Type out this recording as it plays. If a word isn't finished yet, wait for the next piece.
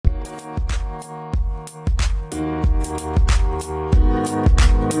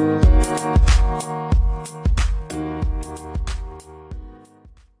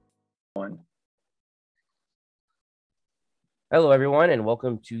Hello, everyone, and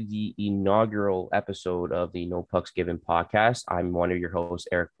welcome to the inaugural episode of the No Pucks Given podcast. I'm one of your hosts,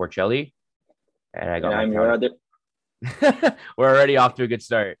 Eric Porcelli, and I And got my I'm your counter. other. We're already off to a good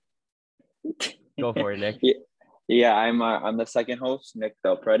start. Go for it, Nick. Yeah, I'm the second host, Nick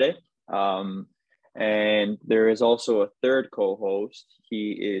Del Prete. Um, and there is also a third co-host.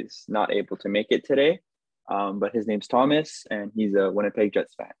 He is not able to make it today, but his name's Thomas, and he's a Winnipeg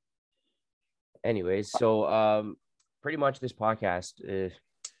Jets fan. Anyways, pretty much this podcast is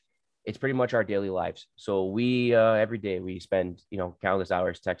it's pretty much our daily lives. So we every day we spend countless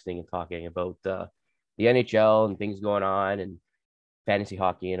hours texting and talking about the NHL and things going on and fantasy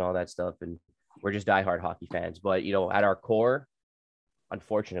hockey and all that stuff. And we're just diehard hockey fans. But at our core,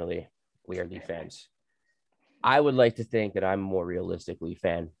 unfortunately, we are Leaf fans. I would like to think that I'm a more realistic Leaf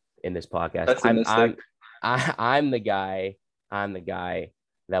fan in this podcast. Pessimistic. I'm the guy. I'm the guy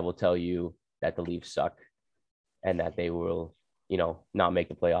that will tell you that the Leafs suck and that they will, not make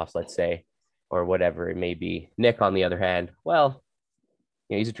the playoffs, let's say, or whatever it may be. Nick, on the other hand, well,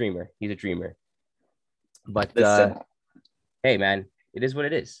 he's a dreamer. He's a dreamer. But Listen, hey, man, it is what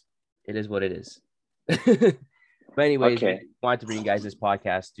it is. It is what it is. But anyways, we okay. wanted to bring you guys this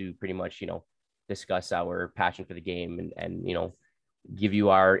podcast to pretty much, discuss our passion for the game and give you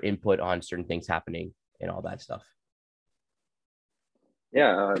our input on certain things happening and all that stuff.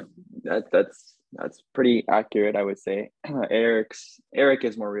 Yeah, that's pretty accurate, I would say. Eric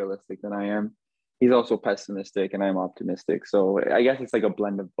is more realistic than I am. He's also pessimistic, and I'm optimistic. So I guess it's like a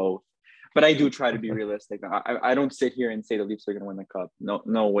blend of both. But I do try to be realistic. I don't sit here and say the Leafs are going to win the cup.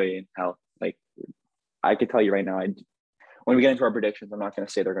 No way in hell. Like I could tell you right now, when we get into our predictions, I'm not going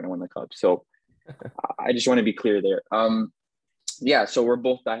to say they're going to win the cup. So I just want to be clear there. Yeah, so we're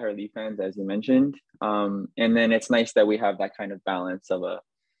both diehard Leaf fans, as you mentioned. And then it's nice that we have that kind of balance of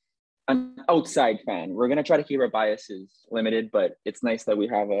an outside fan. We're gonna try to keep our biases limited, but it's nice that we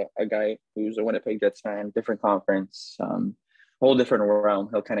have a guy who's a Winnipeg Jets fan, different conference, whole different realm.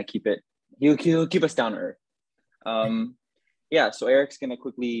 He'll kind of keep it. He'll keep us down to earth. Yeah. So Eric's gonna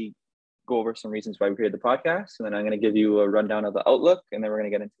quickly go over some reasons why we created the podcast, and then I'm gonna give you a rundown of the outlook, and then we're gonna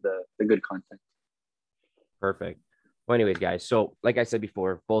get into the good content. Perfect. Well, anyways, guys, so like I said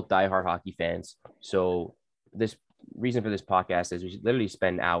before, both diehard hockey fans. So this reason for this podcast is we literally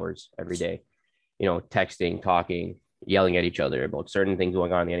spend hours every day, texting, talking, yelling at each other about certain things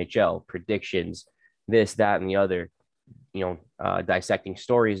going on in the NHL, predictions, this, that, and the other, dissecting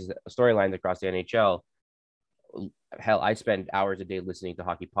storylines across the NHL. Hell, I spend hours a day listening to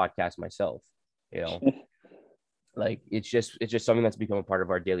hockey podcasts myself, you know, like it's just something that's become a part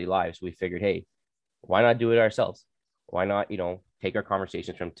of our daily lives. We figured, hey, why not do it ourselves? Why not, take our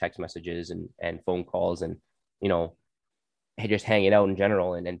conversations from text messages and phone calls and, you know, just hanging out in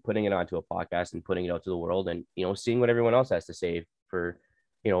general and putting it onto a podcast and putting it out to the world and, seeing what everyone else has to say you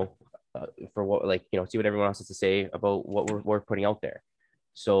know, for what, like, see what everyone else has to say about what we're putting out there.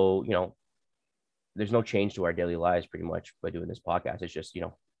 So, there's no change to our daily lives pretty much by doing this podcast. It's just,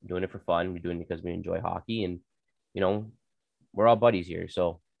 doing it for fun. We're doing it because we enjoy hockey and, you know, we're all buddies here.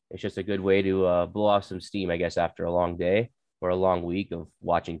 So it's just a good way to blow off some steam, I guess, after a long day or a long week of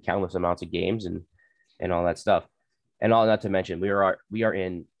watching countless amounts of games and all that stuff. And all not to mention, we are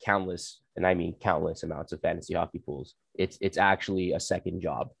in countless, and I mean countless amounts of fantasy hockey pools. It's actually a second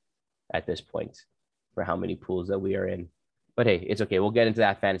job at this point for how many pools that we are in. But hey, it's okay. We'll get into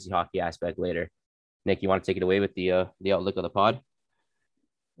that fantasy hockey aspect later. Nick, you want to take it away with the outlook of the pod?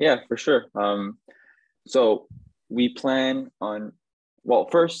 Yeah, for sure. So we plan on, well,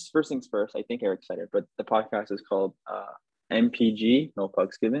 first things first. I think Eric said it, but the podcast is called NPG, No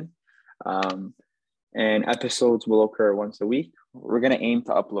Pucks Given, and episodes will occur once a week. We're gonna aim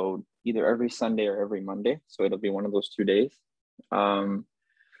to upload either every Sunday or every Monday, so it'll be one of those 2 days. Um,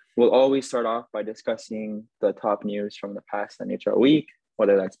 we'll always start off by discussing the top news from the past NHL week,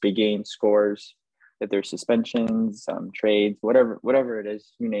 whether that's big game scores, if there's suspensions, trades, whatever it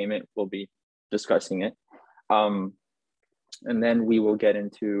is, you name it, we'll be discussing it. Um, and then we will get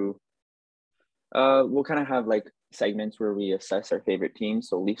into we'll kind of have like segments where we assess our favorite teams,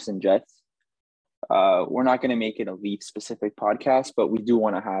 so Leafs and Jets. We're not going to make it a Leaf specific podcast, but we do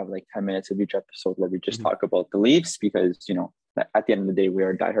want to have like 10 minutes of each episode where we just talk about the Leafs because, at the end of the day, we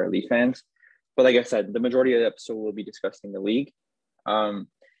are diehard Leaf fans. But like I said, the majority of the episode will be discussing the league. And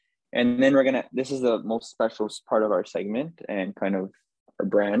then this is the most special part of our segment and kind of our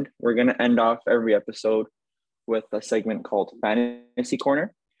brand. We're going to end off every episode with a segment called Fantasy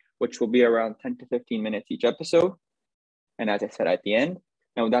Corner, which will be around 10 to 15 minutes each episode. And as I said at the end,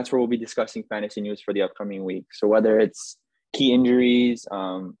 now that's where we'll be discussing fantasy news for the upcoming week. So whether it's key injuries,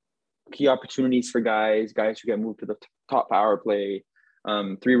 key opportunities for guys who get moved to the top power play,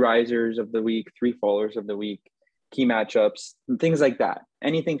 3 risers of the week, 3 fallers of the week, key matchups, and things like that.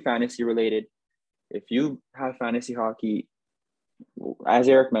 Anything fantasy related. If you have fantasy hockey, as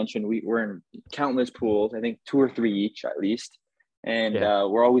Eric mentioned, we're in countless pools, I think 2 or 3 each at least. And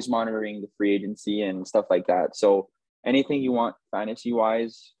we're always monitoring the free agency and stuff like that. So anything you want fantasy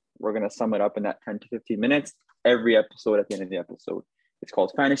wise, we're going to sum it up in that 10 to 15 minutes every episode. At the end of the episode, it's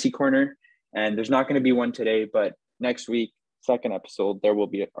called Fantasy Corner. And there's not going to be one today, but next week, second episode, there will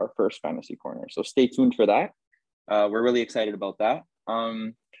be our first Fantasy Corner. So stay tuned for that. We're really excited about that.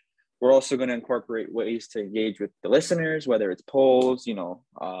 We're also going to incorporate ways to engage with the listeners, whether it's polls,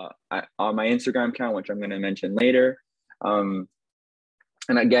 on my Instagram account, which I'm going to mention later. And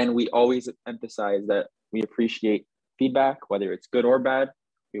again, we always emphasize that we appreciate feedback, whether it's good or bad.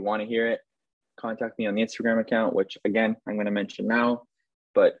 We want to hear it. Contact me on the Instagram account, which again, I'm going to mention now,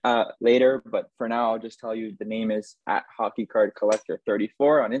 but later. But for now, I'll just tell you the name is at Hockey Card Collector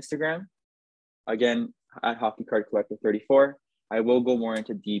 34 on Instagram. Again, at Hockey Card Collector 34. I will go more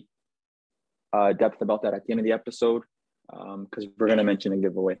into depth about that at the end of the episode, because we're going to mention a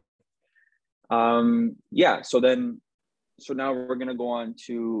giveaway. So now we're going to go on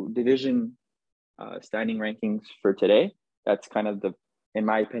to division standing rankings for today. That's kind of in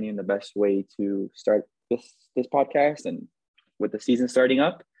my opinion, the best way to start this podcast and with the season starting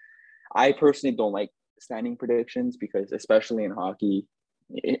up. I personally don't like standing predictions because, especially in hockey,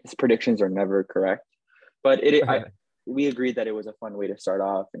 its predictions are never correct. But we agreed that it was a fun way to start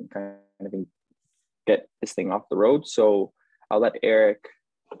off and kind of get this thing off the road. So I'll let Eric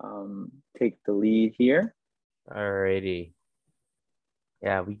take the lead here. Alrighty.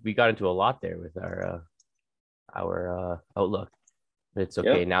 Yeah, we got into a lot there with our outlook. But it's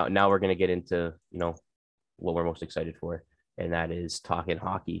okay. Yep. Now we're gonna get into what we're most excited for, and that is talking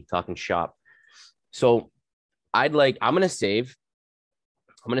hockey, talking shop. So I'm gonna save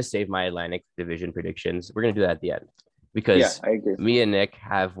my Atlantic Division predictions. We're gonna do that at the end because I agree. Me and Nick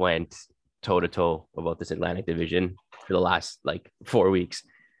have went toe to toe about this Atlantic Division for the last 4 weeks.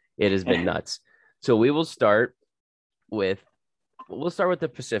 It has been nuts. So we'll start with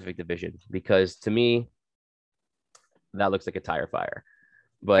the Pacific Division because to me that looks like a tire fire.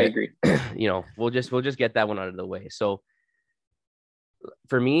 But I agree. We'll just get that one out of the way. So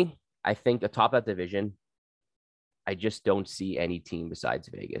for me, I think atop that division, I just don't see any team besides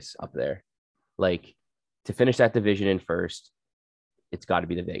Vegas up there. To finish that division in first, it's got to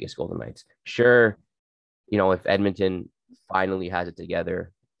be the Vegas Golden Knights. Sure, if Edmonton finally has it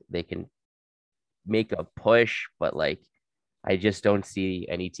together, they can make a push, but I just don't see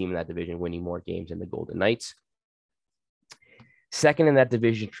any team in that division winning more games than the Golden Knights. Second in that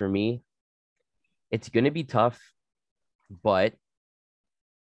division for me, it's going to be tough, but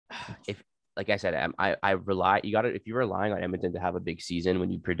if, like I said, if you're relying on Edmonton to have a big season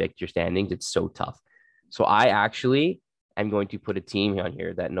when you predict your standings, it's so tough. So I actually am going to put a team on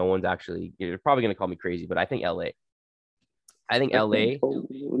here that no one's you're probably going to call me crazy, but I think LA. I think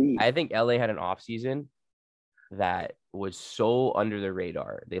LA had an offseason that was so under the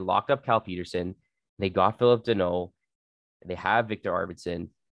radar. They locked up Cal Peterson. They got Philip Deneau. They have Victor Arvidsson.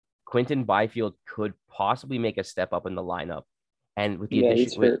 Quinton Byfield could possibly make a step up in the lineup. And with the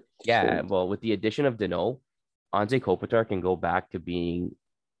with the addition of Deneau, Anze Kopitar can go back to being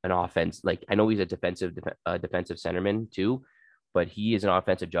an offense. I know he's a defensive centerman too, but he is an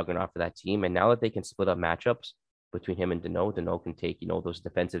offensive juggernaut for that team. And now that they can split up matchups between him and Deneau can take, those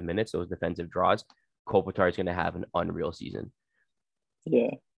defensive minutes, those defensive draws. Kopitar is going to have an unreal season.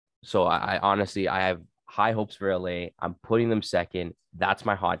 Yeah. So I honestly have high hopes for LA. I'm putting them second. That's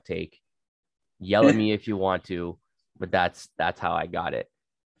my hot take. Yell at me if you want to, but that's how I got it.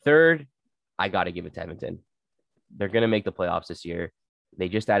 Third, I got to give it to Edmonton. They're going to make the playoffs this year. They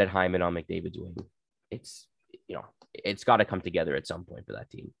just added Hyman on McDavid's wing. It's got to come together at some point for that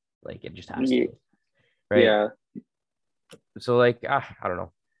team. It just has to. Right? Yeah. So I don't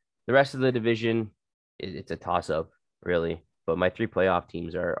know. The rest of the division, it's a toss-up, really. But my 3 playoff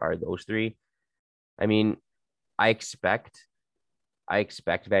teams are those 3. I mean, I expect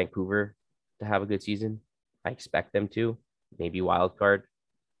Vancouver to have a good season. I expect them to, maybe wild card,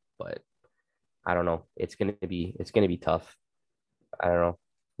 but I don't know. It's gonna be tough. I don't know.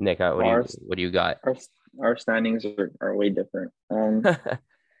 Nick, what do you got? Our standings are way different. I'm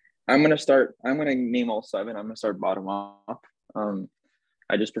gonna name all 7. I'm gonna start bottom up.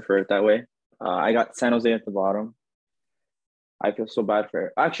 I just prefer it that way. I got San Jose at the bottom. I feel so bad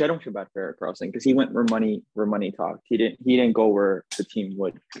for I don't feel bad for Erik Karlsson because he went where money talked. He didn't go where the team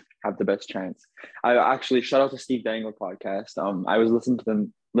would have the best chance. I actually shout out to Steve Dangle podcast. I was listening to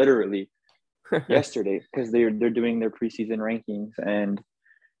them literally yesterday because they're doing their preseason rankings, and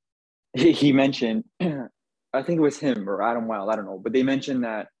he mentioned, I think it was him or Adam Wild, I don't know, but they mentioned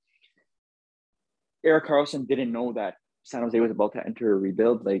that Erik Karlsson didn't know that San Jose was about to enter a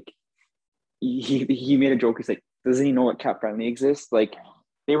rebuild. Like he made a joke. He's like, doesn't he know what cap friendly exists? Like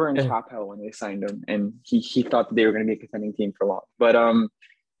they were in cap hell when they signed him, and he thought that they were going to be a contending team for long. But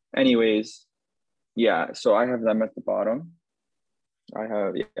anyways, yeah. So I have them at the bottom. I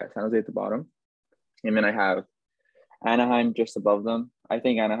have San Jose at the bottom, and then I have Anaheim just above them. I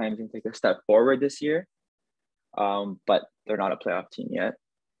think Anaheim's going to take a step forward this year, but they're not a playoff team yet.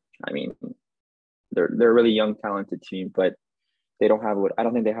 I mean, they're a really young, talented team, but they don't have I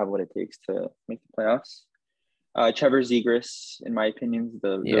don't think they have what it takes to make the playoffs. Trevor Zegras, in my opinion, is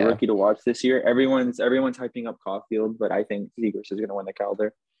the rookie to watch this year. Everyone's hyping up Caulfield, but I think Zegras is going to win the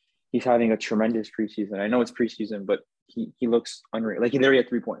Calder. He's having a tremendous preseason. I know it's preseason, but he looks unreal. Like he literally had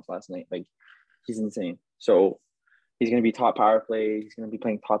 3 points last night. Like he's insane. So he's going to be top power play. He's going to be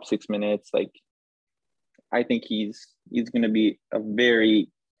playing top 6 minutes. Like I think he's going to be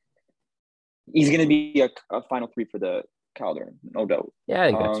he's going to be a final 3 for the Calder, no doubt. Yeah, I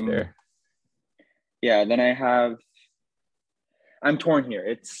think that's fair. Yeah, then I'm torn here.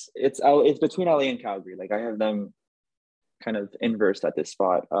 It's between LA and Calgary. Like I have them kind of inversed at this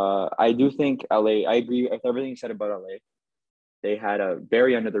spot. I do think LA, I agree with everything you said about LA. They had a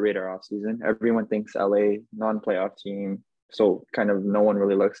very under the radar offseason. Everyone thinks LA non-playoff team. So kind of no one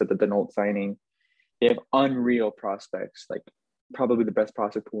really looks at the Denault signing. They have unreal prospects, like probably the best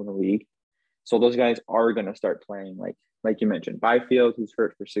prospect pool in the league. So those guys are going to start playing, like you mentioned, Byfield, who's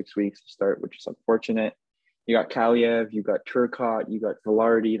hurt for 6 weeks to start, which is unfortunate. You got Kaliev, you got Turcotte, you got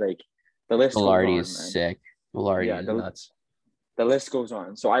Velarde. Like the list goes on, Velarde is sick. Velarde is nuts. The list goes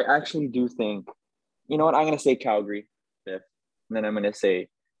on. So I actually do think, you know what, I'm going to say Calgary 5th, and then I'm going to say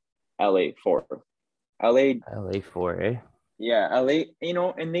LA 4th. LA 4, eh? Yeah, LA,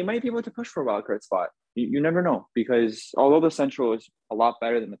 and they might be able to push for a wildcard spot. You never know, because although the Central is a lot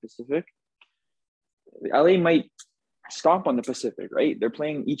better than the Pacific, LA might stomp on the Pacific, right? They're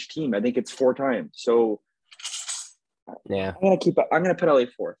playing each team. I think it's 4 times. So yeah, I'm gonna put LA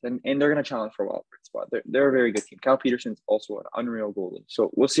 4th, and they're gonna challenge for a wildcard spot. They're a very good team. Cal Peterson's also an unreal goalie.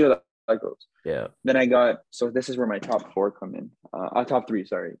 So we'll see how that goes. Yeah. Then so this is where my top 4 come in. Top 3,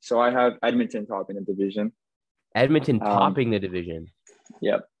 sorry. So I have Edmonton topping the division. Edmonton topping the division.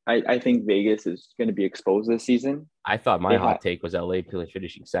 Yep. I think Vegas is going to be exposed this season. I thought my hot take was LA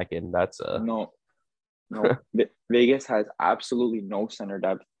finishing second. That's No. Vegas has absolutely no center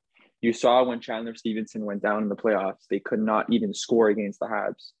depth. You saw when Chandler Stevenson went down in the playoffs, they could not even score against the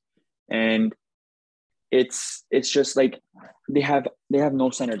Habs. And it's just like they have no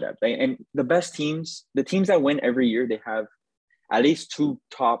center depth. And the best teams, the teams that win every year, they have at least 2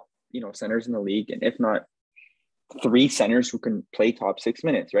 top, centers in the league, and if not 3 centers who can play top 6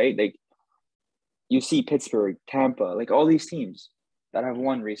 minutes, right? Like you see Pittsburgh, Tampa, like all these teams that have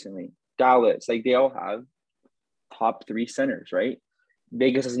won recently, Dallas, like they all have top 3 centers, right?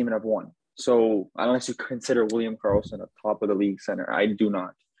 Vegas doesn't even have 1. So unless you consider William Karlsson a top of the league center, I do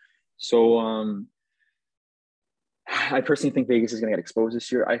not. So I personally think Vegas is going to get exposed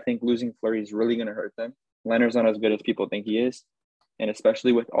this year. I think losing Fleury is really going to hurt them. Leonard's not as good as people think he is. And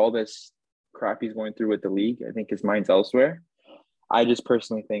especially with all this crap he's going through with the league, I think his mind's elsewhere. I just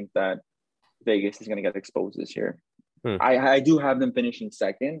personally think that Vegas is going to get exposed this year. I do have them finishing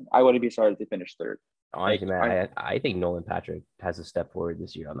second. I wouldn't be sorry if they finish third. Honestly, man, I think Nolan Patrick has a step forward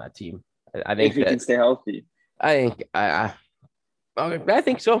this year on that team. I think if he can stay healthy. I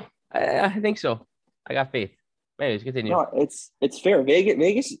think so. I think so. I got faith. Anyways, continue. No, it's fair.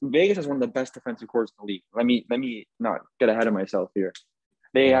 Vegas has one of the best defensive cores in the league. Let me not get ahead of myself here.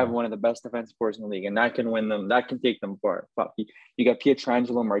 They have one of the best defensive cores in the league, and that can win them. That can take them far. You got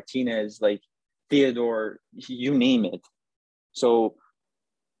Pietrangelo, Martinez, like Theodore, you name it. So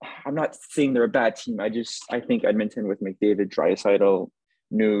I'm not saying they're a bad team. I think Edmonton with McDavid, Draisaitl,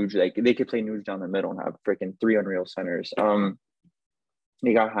 Nuge, like they could play Nuge down the middle and have freaking 3 unreal centers.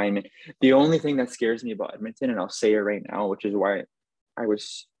 They got Hyman. The only thing that scares me about Edmonton, and I'll say it right now, which is why I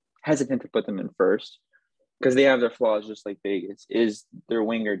was hesitant to put them in first, because they have their flaws just like Vegas, is their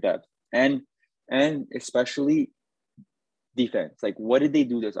winger depth and especially defense. Like, what did they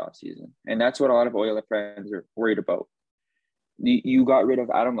do this offseason? And that's what a lot of Oilers fans are worried about. You got rid of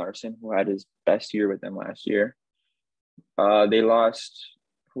Adam Larson, who had his best year with them last year. They lost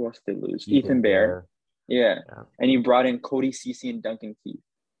 – who else did they lose? Ethan Bear. Yeah. And you brought in Cody Ceci and Duncan Keith.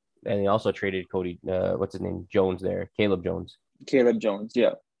 And he also traded Cody, what's his name? Jones there. Caleb Jones,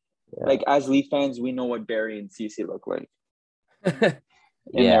 yeah. Like, as Leaf fans, we know what Barry and Ceci look like.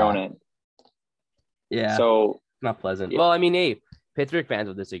 in their own end. Yeah. So Not pleasant. yeah, Well, I mean, hey, Pittsburgh fans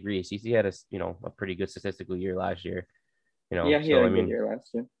will disagree. CC had a pretty good statistical year last year. he had So a I good mean, year last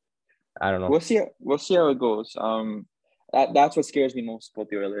year. I don't know. We'll see how it goes. That's what scares me most about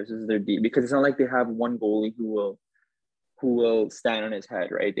the Oilers is their deep, because it's not like they have one goalie who will stand on his head,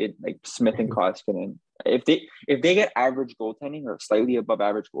 right? It like Smith and Koskinen. If they get average goaltending or slightly above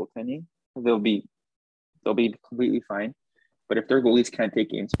average goaltending, they'll be completely fine. But if their goalies can't take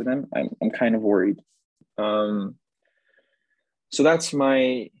games for them, I'm kind of worried. So that's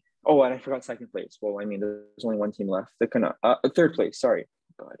my. Oh, and I forgot second place. Well, I mean, there's only one team left. The third place. Sorry,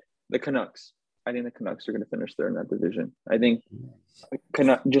 God, the Canucks. I think the Canucks are going to finish third in that division. I think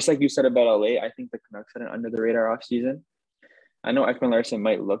just like you said about LA, I think the Canucks had an under the radar offseason. I know Ekman-Larsson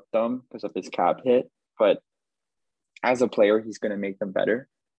might look dumb because of his cap hit, but as a player, he's going to make them better.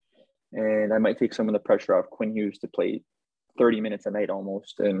 And I might take some of the pressure off Quinn Hughes to play 30 minutes a night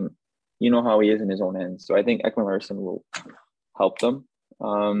almost. And you know how he is in his own end. So I think Ekman-Larsson will help them.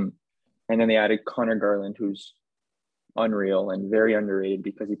 And then they added Connor Garland, who's unreal and very underrated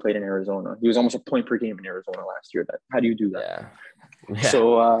because he played in Arizona. He was almost a point per game in Arizona last year. How do you do that? Yeah.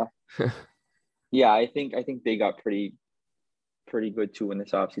 So yeah, I think they got pretty good too in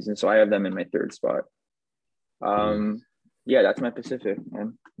this offseason. So I have them in my third spot. Yeah, that's my Pacific,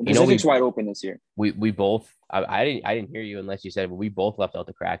 man. The Pacific's wide open this year. We both I didn't hear you unless you said, but we both left out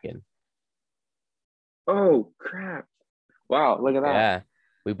the Kraken. Oh crap. Wow, look at that. Yeah.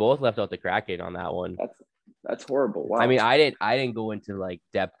 We both left out the Kraken on that one. That's horrible. Wow. I mean, I didn't go into like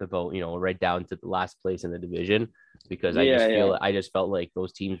depth about, right down to the last place in the division because I just felt like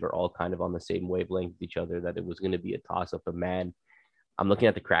those teams were all kind of on the same wavelength with each other, that it was going to be a toss up. But man, I'm looking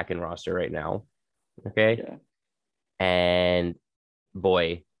at the Kraken roster right now. Okay. Yeah. And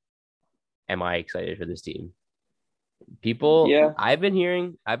boy, am I excited for this team. People, I've been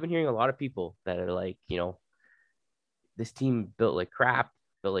hearing a lot of people that are like, this team built like crap,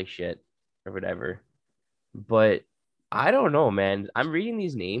 built like shit or whatever. But I don't know, man. I'm reading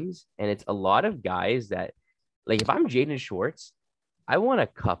these names and it's a lot of guys that, like, if I'm Jaden Schwartz, I want a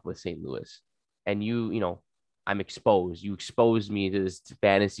cup with St. Louis. And I'm exposed. You exposed me to this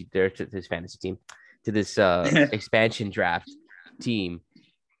fantasy team, to this expansion draft team.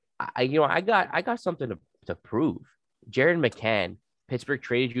 I got something to prove. Jared McCann, Pittsburgh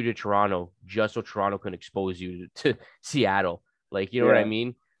traded you to Toronto just so Toronto can expose you to Seattle. Like, you know what I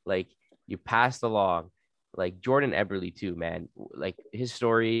mean? Like, you passed along. Like Jordan Eberle too, man. Like his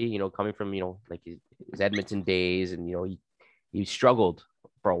story, coming from, like his Edmonton days, and he struggled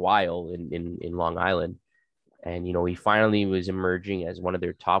for a while in Long Island, and he finally was emerging as one of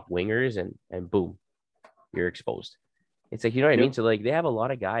their top wingers, and boom, you're exposed. It's like, you know what I mean? So like they have a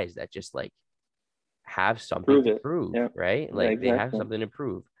lot of guys that just like have something to prove, right? Like they have something to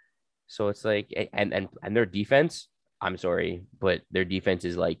prove. So it's like, and their defense, I'm sorry, but their defense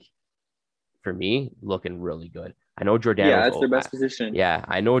is like, for me, looking really good. I know Giordano's old. Yeah, that's their best position. Yeah,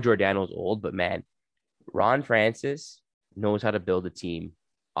 I know Giordano's old, but man, Ron Francis knows how to build a team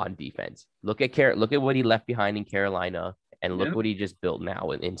on defense. Look at what he left behind in Carolina, and look what he just built now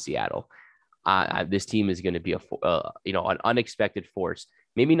in Seattle. This team is going to be an unexpected force.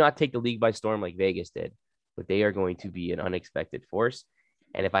 Maybe not take the league by storm like Vegas did, but they are going to be an unexpected force.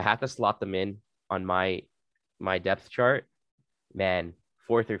 And if I have to slot them in on my depth chart, man,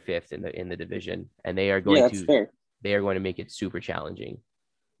 4th or 5th in the division, and they are going to make it super challenging.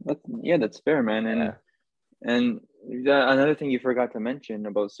 That's fair, man. And another thing you forgot to mention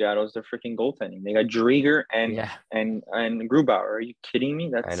about Seattle is their freaking goaltending. They got Drieger and Grubauer. Are you kidding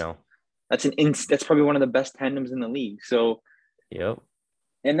me? I know. That's probably one of the best tandems in the league. So, yep.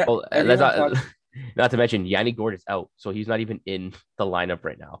 And not to mention Yanni Gord is out, so he's not even in the lineup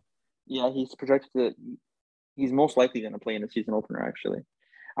right now. Yeah, he's projected that he's most likely going to play in the season opener. Actually,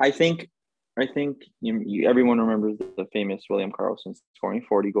 I think everyone remembers the famous William Karlsson scoring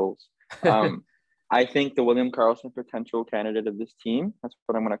 40 goals. I think the William Karlsson potential candidate of this team, that's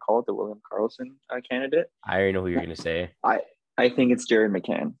what I'm going to call it, the William Karlsson candidate. I already know who you're going to say. I think it's Jared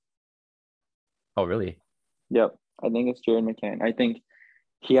McCann. Oh, really? Yep. I think it's Jared McCann. I think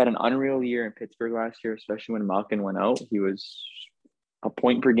he had an unreal year in Pittsburgh last year, especially when Malkin went out. He was a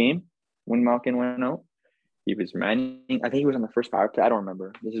point per game when Malkin went out. He was manning. I think he was on the first power play. I don't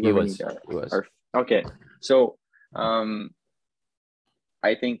remember. This is he was. Okay. So, I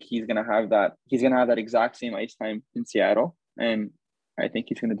think he's gonna have that. He's gonna have that exact same ice time in Seattle, and I think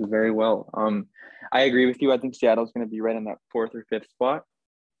he's gonna do very well. I agree with you. I think Seattle's gonna be right in that 4th or 5th spot.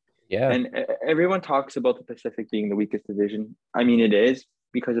 Yeah. And everyone talks about the Pacific being the weakest division. I mean, it is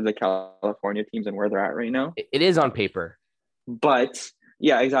because of the California teams and where they're at right now. It is on paper. But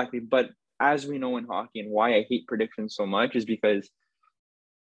Yeah, exactly. But as we know in hockey, and why I hate predictions so much is because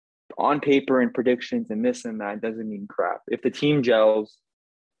on paper and predictions and this and that doesn't mean crap. If the team gels,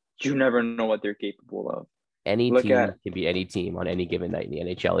 you never know what they're capable of. Any Look team at can be any team on any given night in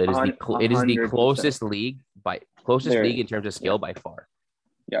the NHL. It is on it is the 100%. closest There, league in terms of yeah, skill by far,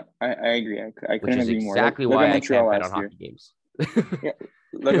 yeah. I agree. I which couldn't is agree more. Look, exactly look at why I Montreal can't bet on last year. hockey games. Yeah,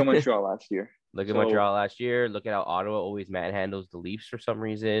 look at Montreal last year. Look at So, Montreal last year. Look at how Ottawa always manhandles the Leafs for some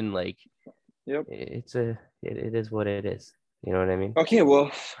reason. Like yep. it is what it is. You know what I mean? Okay,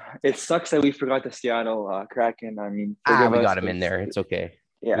 well, it sucks that we forgot the Seattle Kraken. I mean, Ah, forgive we us got him in because there. It's okay.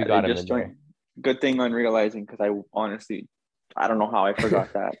 yeah, We they got him just in there. joined. Good thing on realizing because I honestly, I don't know how I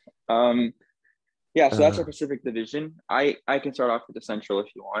forgot that. Yeah, so that's our Pacific Division. I can start off with the Central if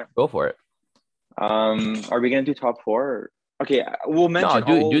you want. Go for it. Are we gonna do top four? Or... Okay, we'll No, mention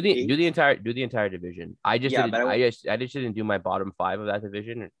all eight. do the entire division. I just Yeah, didn't but I just didn't do my bottom five of that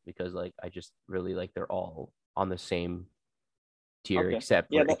division because like I just really like they're all on the same tier okay.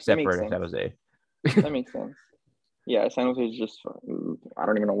 Yeah, that except makes for sense. San Jose. That makes sense. Yeah, San Jose is just I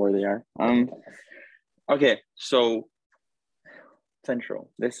don't even know where they are. Okay, so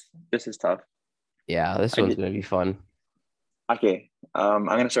Central. This is tough. Yeah, this I one's get gonna be fun. okay. I'm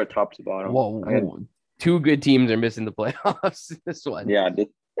gonna start top to bottom. Whoa. Two good teams are missing the playoffs this one. Yeah, this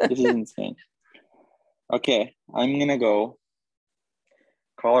is insane. Okay, I'm gonna go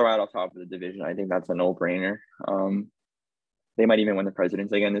Colorado top of the division. I think that's a no-brainer. They might even win the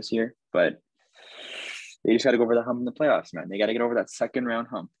Presidents again this year, but they just got to go over the hump in the playoffs, man. They got to get over that second round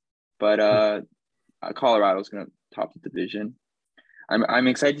hump. But Colorado's gonna top the division. I'm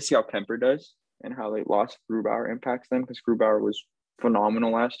excited to see how Kemper does and how they lost Grubauer impacts them because Grubauer was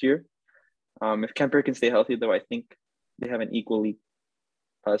phenomenal last year. If Kemper can stay healthy, though, I think they have an equally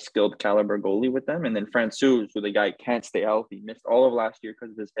skilled caliber goalie with them. And then Francouz, who the guy can't stay healthy, missed all of last year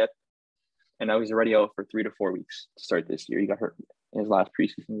because of his hip. And now he's already out for 3 to 4 weeks to start this year. He got hurt in his last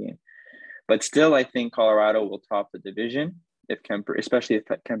preseason game. But still, I think Colorado will top the division if Kemper, especially if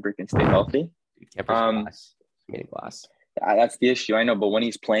Kemper can stay healthy. Kemper's glass. Made of glass. That's the issue. I know, but when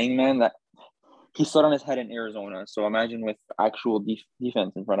he's playing, man, that he stood on his head in Arizona. So imagine with actual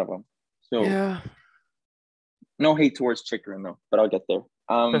defense in front of him. So yeah. No hate towards Chikrin though, but I'll get there.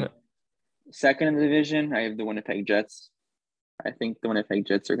 Second in the division, I have the Winnipeg Jets. I think the Winnipeg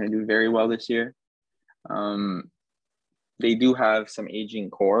Jets are going to do very well this year. They do have some aging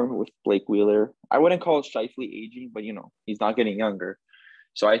core with Blake Wheeler. I wouldn't call Scheifele aging, but he's not getting younger.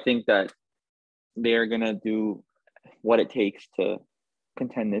 So I think that they're going to do what it takes to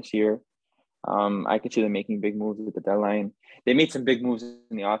contend this year. I could see them making big moves at the deadline. They made some big moves in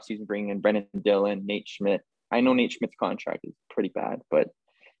the offseason, bringing in Brendan Dillon, Nate Schmidt. I know Nate Schmidt's contract is pretty bad, but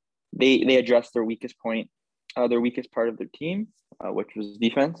they addressed their weakest point, their weakest part of their team, which was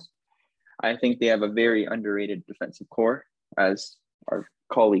defense. I think they have a very underrated defensive core, as our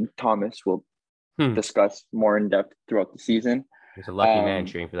colleague Thomas will discuss more in depth throughout the season. He's a lucky man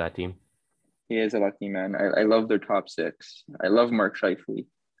cheering for that team. He is a lucky man. I love their top six. I love Mark Scheifele,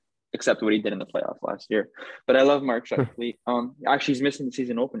 except what he did in the playoffs last year. But I love Mark Scheifele. Actually, he's missing the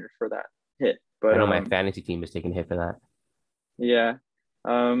season opener for that hit. But I know my fantasy team is taking a hit for that. Yeah.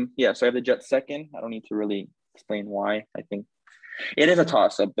 So I have the Jets second. I don't need to really explain why. I think it is a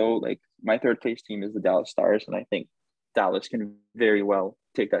toss-up, though. Like, my third place team is the Dallas Stars, and I think Dallas can very well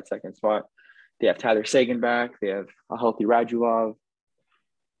take that second spot. They have Tyler Seguin back. They have a healthy Radulov,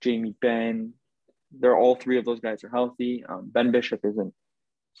 Jamie Benn. They're all three of those guys are healthy. Ben Bishop isn't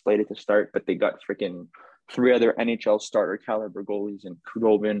slated to start, but they got freaking 3 other NHL starter caliber goalies in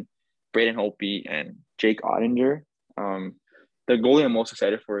Khudobin, Braden Holtby, and Jake Ottinger. The goalie I'm most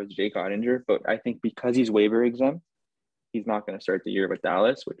excited for is Jake Ottinger, but I think because he's waiver exempt, he's not going to start the year with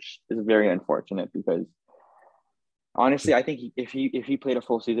Dallas, which is very unfortunate because honestly, I think if he played a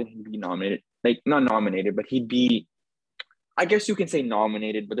full season, he'd be nominated. Like, not nominated, but he'd be, I guess you can say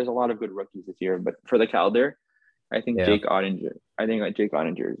nominated, but there's a lot of good rookies this year. But for the Calder, I think Jake Ottinger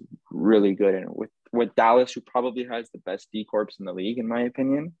is really good. And with Dallas, who probably has the best D corps in the league, in my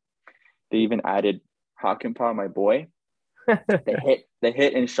opinion, they even added Hakanpää, my boy. the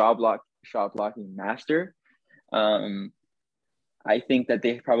hit and shot blocking master. I think that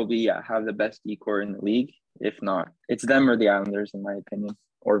they probably have the best D corps in the league. If not, it's them or the Islanders, in my opinion,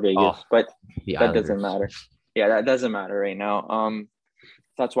 or Vegas. But that doesn't matter. Yeah, that doesn't matter right now.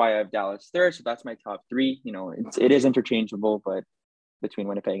 That's why I have Dallas third. So that's my top 3. It is interchangeable, but between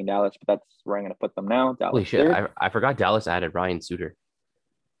Winnipeg and Dallas. But that's where I'm going to put them now. Dallas. Holy shit! I forgot Dallas added Ryan Suter.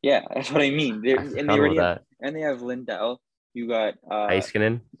 Yeah, that's what I mean. They have Lindell. You got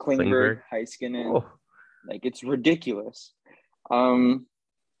Heiskanen, Klingberg, Heiskanen. Oh. Like, it's ridiculous.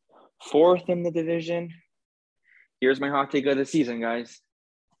 Fourth in the division. Here's my hot take of the season, guys.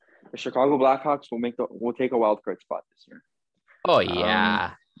 The Chicago Blackhawks will take a wild card spot this year. Oh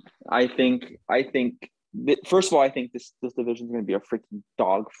yeah. I think first of all, I think this division is going to be a freaking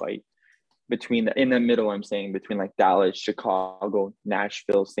dogfight in the middle. I'm saying between like Dallas, Chicago,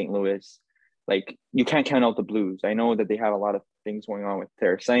 Nashville, St. Louis. Like you can't count out the Blues. I know that they have a lot of things going on with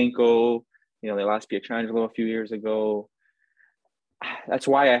Tarasenko. You know, they lost Pietrangelo a few years ago. That's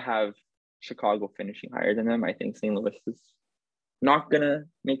why I have Chicago finishing higher than them. I think St. Louis is not gonna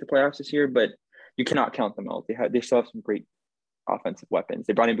make the playoffs this year, but you cannot count them out. They still have some great offensive weapons.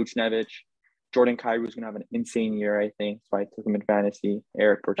 They brought in Buchnevich. Jordan Kyrou is gonna have an insane year, I think. So I took him in fantasy.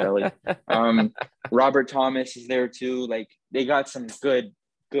 Eric Porcelli. Robert Thomas is there too. Like they got some good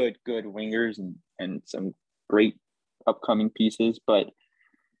wingers and some great upcoming pieces, but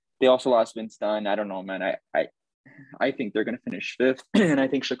they also lost Vince Dunn. I don't know, man. I think they're going to finish fifth, and I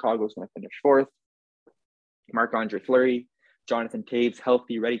think Chicago's going to finish fourth. Marc-Andre Fleury, Jonathan Toews,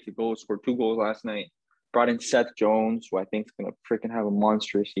 healthy, ready to go, scored 2 goals last night. Brought in Seth Jones, who I think is going to freaking have a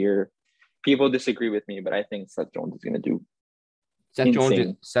monstrous year. People disagree with me, but I think Seth Jones is going to do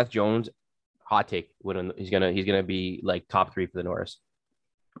insane. Seth Jones, hot take. He's gonna be like top 3 for the Norris.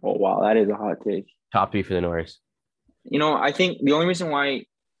 Oh wow, that is a hot take. Top 3 for the Norris. You know, I think the only reason why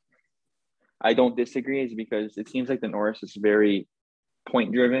I don't disagree is because it seems like the Norris is very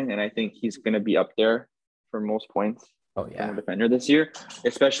point driven, and I think he's going to be up there for most points. Oh yeah, defender this year,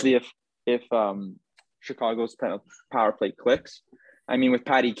 especially if Chicago's power play clicks. I mean, with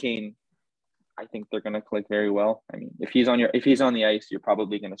Patty Kane, I think they're going to click very well. I mean, if he's on the ice, you're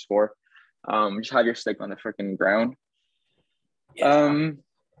probably going to score. Just have your stick on the freaking ground.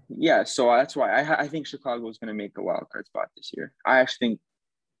 Yeah. So that's why I think Chicago is going to make a wild card spot this year. I actually think.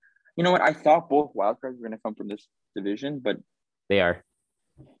 You know what? I thought both wildcards were going to come from this division, but they are.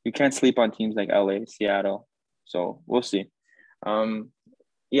 You can't sleep on teams like LA, Seattle. So we'll see.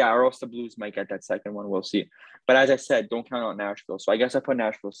 Yeah, or else the Blues might get that second one. We'll see. But as I said, don't count out Nashville. So I guess I put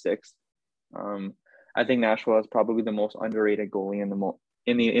Nashville 6th. I think Nashville is probably the most underrated goalie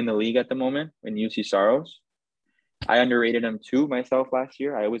in the league at the moment in UC Saros. I underrated him too myself last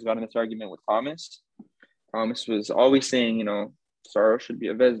year. I always got in this argument with Thomas. Thomas was always saying, you know, Saros should be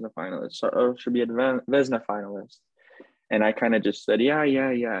a Vezina finalist. Saros should be a Vezina finalist. And I kind of just said, yeah.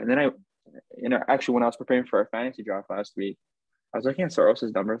 And then actually, when I was preparing for our fantasy draft last week, I was looking at Saros'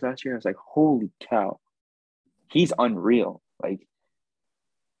 numbers last year. I was like, holy cow, he's unreal. Like,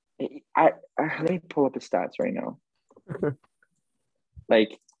 let me pull up his stats right now.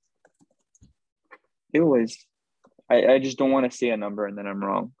 Like, it was, I just don't want to say a number and then I'm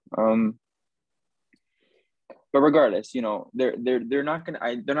wrong. But regardless, you know, they're not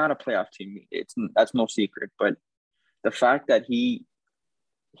a playoff team. That's no secret. But the fact that he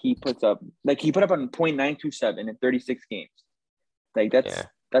put up on 0.927 in 36 games, like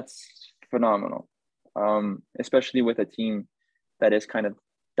that's phenomenal. Especially with a team that is kind of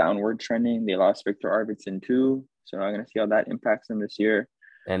downward trending. They lost Victor Arvidsson too, so I'm gonna see how that impacts them this year.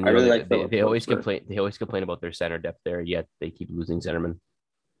 And I really like they always complain. They always complain about their center depth there, yet they keep losing centermen.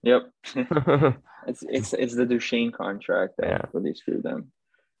 Yep. It's the Duchesne contract that really screwed them.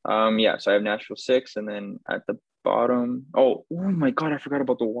 So I have Nashville 6, and then at the bottom, oh my god, I forgot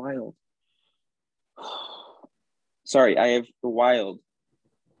about the Wild. Sorry, I have the Wild.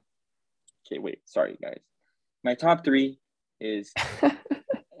 Okay, wait, sorry guys. My top 3 is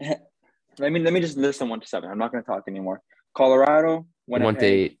let me just list them 1 to 7. I'm not gonna talk anymore. Colorado, Winnipeg. 1 to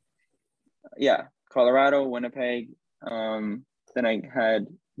 8. Yeah, Colorado, Winnipeg. Then I had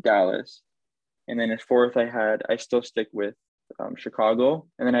Dallas, and then at 4th I still stick with Chicago,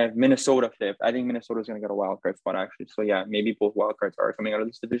 and then I have Minnesota 5th. I think Minnesota's going to get a wild card spot actually. So yeah, maybe both wild cards are coming out of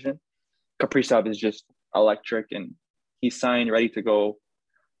this division. Kaprizov is just electric, and he's signed, ready to go.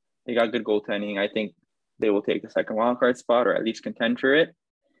 They got good goaltending. I think they will take the second wild card spot or at least contend for it.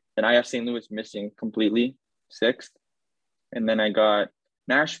 And I have St. Louis missing completely 6th, and then I got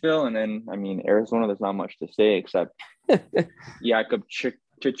Nashville, and then I mean Arizona. There's not much to say except Jakob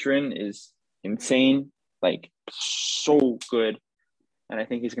Chychrun is insane, like so good, and I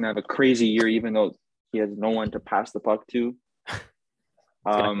think he's gonna have a crazy year, even though he has no one to pass the puck to.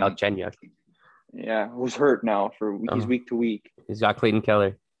 Yeah, who's hurt now he's week to week. He's got Clayton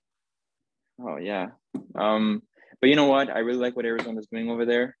Keller. Oh yeah, but you know what? I really like what Arizona's doing over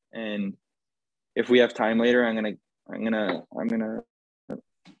there, and if we have time later, I'm gonna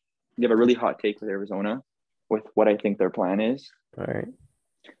give a really hot take with Arizona with what I think their plan is. All right.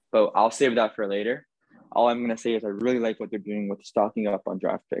 But I'll save that for later. All I'm going to say is I really like what they're doing with stocking up on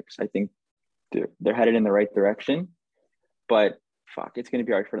draft picks. I think they're headed in the right direction. But fuck, it's gonna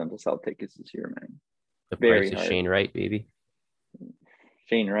be hard for them to sell tickets this year, man. The Very price is hard. Shane Wright, baby.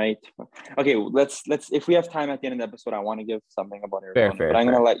 Shane Wright. Okay, let's if we have time at the end of the episode, I want to give something about Arizona, Fair, but I'm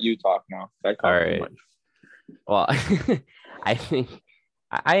fair. gonna let you talk now. I All talk too right. much. Well, I think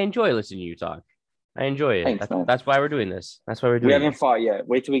I enjoy listening to you talk. I enjoy it. Thanks, man. That's why we're doing this. That's why we're We doing haven't this. fought yet.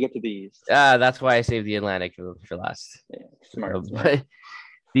 Wait till we get to the East. That's why I saved the Atlantic for last. Yeah, smart.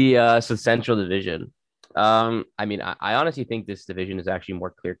 But so Central Division. I mean, I honestly think this division is actually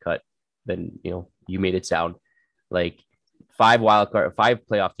more clear cut than you made it sound. Like five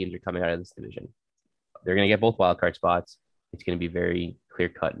playoff teams are coming out of this division. They're gonna get both wildcard spots. It's gonna be very clear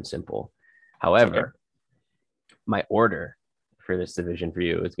cut and simple. However, my order for this division for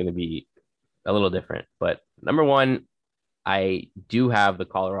you is gonna be a little different. But number one, I do have the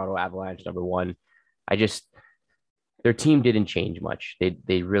Colorado Avalanche number one. Their team didn't change much.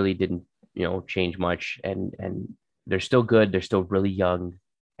 They really didn't, change much. And they're still good. They're still really young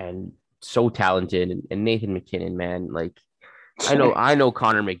and so talented. And Nathan MacKinnon, man, like I know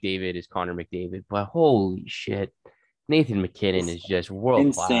Connor McDavid is Connor McDavid, but holy shit, Nathan MacKinnon is just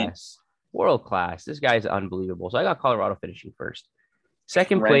world class. World class. This guy's unbelievable. So I got Colorado finishing first.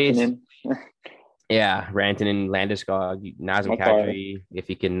 Second place. Yeah, Rantanen, Landeskog, Nazem Kadri, if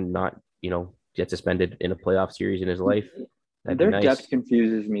he can not, get suspended in a playoff series in his life. Their depth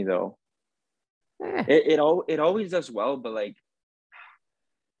confuses me though. It always does well, but like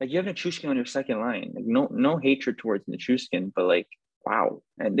you have Nichushkin on your second line. Like no hatred towards Nichushkin, but like wow,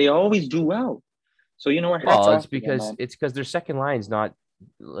 and they always do well. So you know what? Well, it's because their second line is not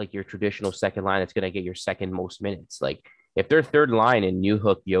like your traditional second line that's going to get your second most minutes. Like if their third line in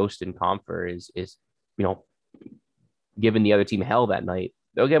Newhook, Yost, and Compher is giving the other team hell that night,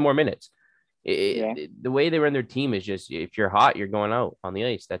 they'll get more minutes. The way they run their team is just if you're hot, you're going out on the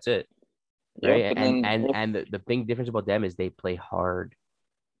ice. That's it. Right. And the big difference about them is they play hard.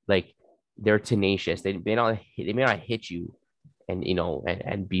 Like they're tenacious. They may not hit you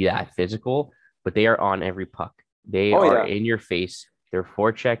and be that physical, but they are on every puck. They are in your face. Their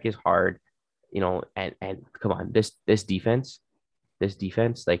forecheck is hard, and come on, this defense,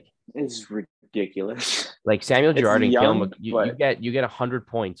 like is ridiculous. Like Samuel Girard and Cale you get 100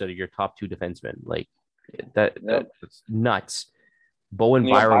 points out of your top two defensemen. Like that's nuts. Bowen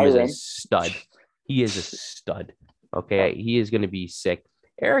Byram is a stud. He is a stud. Okay, he is going to be sick.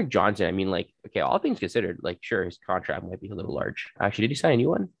 Erik Johnson, I mean, like, okay, all things considered, like, sure, his contract might be a little large. Actually, did he sign a new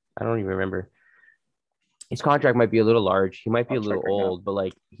one? I don't even remember. His contract might be a little large. He might be a little old, but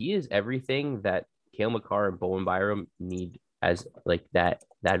like, he is everything that Cale Makar and Bowen Byram need as like that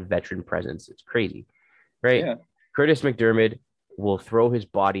veteran presence. It's crazy, right? Yeah. Curtis McDermott will throw his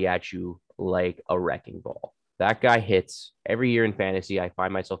body at you like a wrecking ball. That guy hits every year in fantasy. I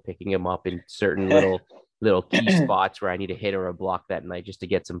find myself picking him up in certain little key spots where I need a hit or a block that night just to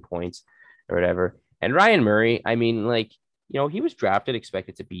get some points or whatever. And Ryan Murray, I mean, like, he was drafted,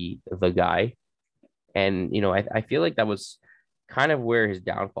 expected to be the guy. And, I feel like that was kind of where his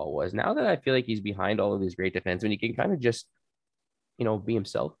downfall was. Now that I feel like he's behind all of these great defensemen, he can kind of just, be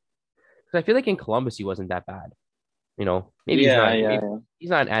himself. Because I feel like in Columbus, he wasn't that bad. Maybe he's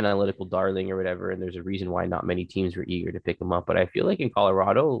not an analytical darling or whatever. And there's a reason why not many teams were eager to pick him up. But I feel like in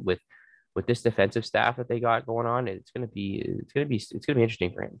Colorado with this defensive staff that they got going on, it's gonna be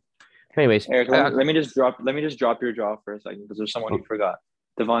interesting for him. Anyways, Eric, let me just drop your jaw for a second because there's someone you forgot.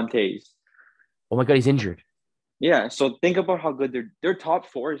 Devon Toews. Oh my God, he's injured. Yeah, so think about how good their top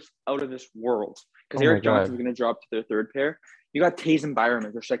four is out of this world. Because Erik Johnson's going to drop to their third pair. You got Toews and Byram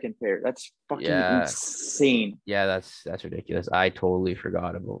as their second pair. That's fucking insane. Yeah, that's ridiculous. I totally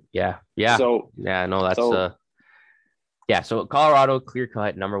forgot about. Yeah. So So Colorado clear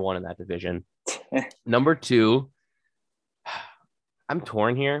cut number one in that division. Number two, I'm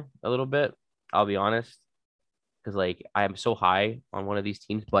torn here a little bit. I'll be honest, because like I am so high on one of these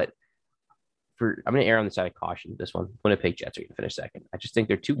teams, but I'm going to err on the side of caution with this one. Winnipeg Jets are going to finish second. I just think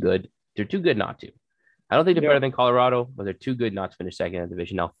they're too good. They're too good not to. I don't think they're better than Colorado, but they're too good not to finish second in the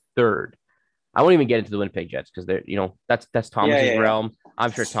division. Now, third, I won't even get into the Winnipeg Jets because they're, that's Thomas's realm.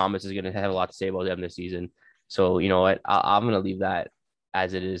 I'm sure Thomas is going to have a lot to say about them this season. So, you know what? I'm going to leave that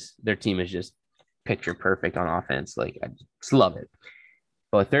as it is. Their team is just picture perfect on offense. Like, I just love it.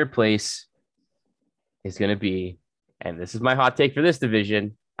 But third place is going to be, and this is my hot take for this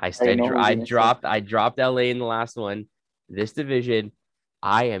division. I dropped LA in the last one. This division,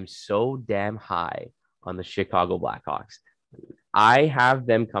 I am so damn high on the Chicago Blackhawks. I have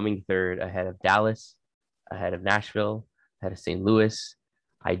them coming third ahead of Dallas, ahead of Nashville, ahead of St. Louis.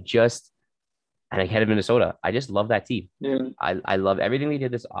 And ahead of Minnesota. I just love that team. Yeah. I love everything they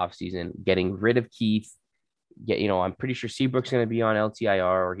did this offseason, getting rid of Keith, get, I'm pretty sure Seabrook's going to be on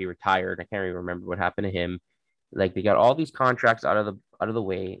LTIR or he retired. I can't even remember what happened to him. Like they got all these contracts out of the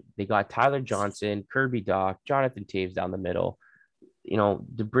way. They got Tyler Johnson, Kirby Doc, Jonathan Taves down the middle.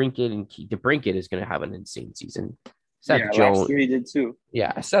 DeBrinket is going to have an insane season. Seth Yeah, last Jones, year he did too.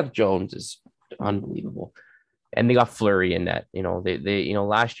 yeah, Seth Jones is unbelievable. And they got Fleury in that. They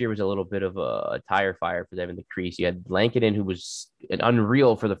last year was a little bit of a tire fire for them in the crease. You had Lankinen, who was an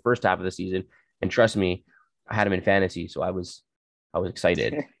unreal for the first half of the season, and trust me, I had him in fantasy, so I was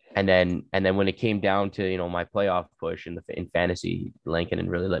excited. And then when it came down to my playoff push in fantasy, Lankinen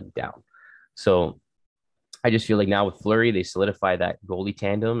really let me down. So I just feel like now with Fleury, they solidify that goalie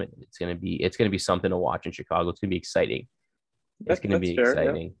tandem. It's gonna be something to watch in Chicago. It's gonna be exciting. It's gonna That's be fair. Yeah.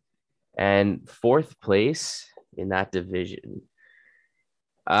 exciting. And fourth place in that division.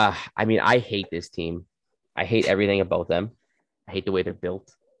 I mean, I hate this team. I hate everything about them. I hate the way they're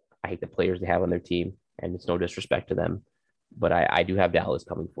built. I hate the players they have on their team, and it's no disrespect to them, but I do have Dallas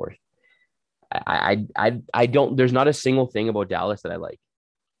coming fourth. I don't. There's not a single thing about Dallas that I like,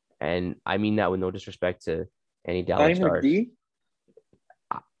 and I mean that with no disrespect to any Not Dallas even a stars. D.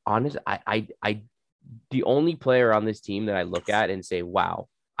 Honest, the only player on this team that I look at and say, "Wow,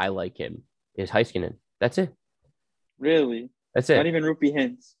 I like him," is Heiskanen. That's it. Really? That's Not it. even Rupi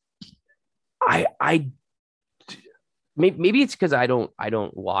Hintz. I maybe it's because I don't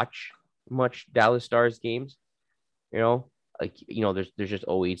watch much Dallas Stars games. You know, there's just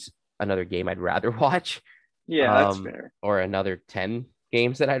always another game I'd rather watch, Yeah, that's fair. or another 10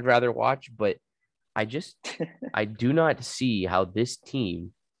 games that I'd rather watch. But I just I do not see how this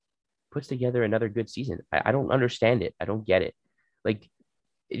team puts together another good season. I don't understand it. I don't get it. Like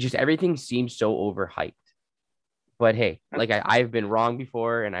it just everything seems so overhyped. But hey, like I've been wrong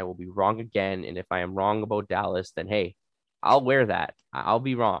before and I will be wrong again. And if I am wrong about Dallas, then hey, I'll wear that. I'll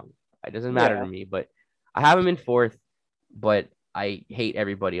be wrong. It doesn't matter to Yeah. me. But I have him in fourth, but I hate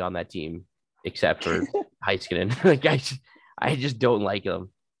everybody on that team except for Heiskanen. Like I just don't like him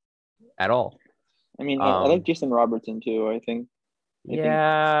at all. I mean, I like Um, Jason Robertson too. I think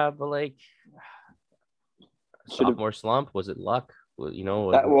yeah, but like should have sophomore slump, was it luck? Well,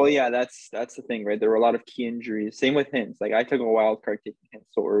 that. Well, yeah, that's the thing, right? There were a lot of key injuries. Same with Hintz. Like I took a wild card taking Hintz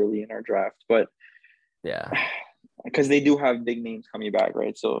so early in our draft, but yeah, because they do have big names coming back,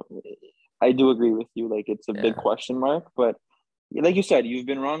 right? So I do agree with you. Like it's a big yeah. question mark, but like you said, you've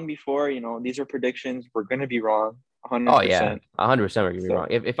been wrong before. These are predictions. We're gonna be wrong, Oh yeah, 100%. 100% we're gonna be wrong.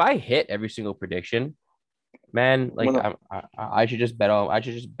 So If I hit every single prediction, man, like when, I should just bet all. I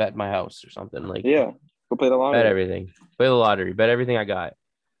should just bet my house or something. Like yeah, go play the bet lottery. everything, play the lottery, bet everything I got.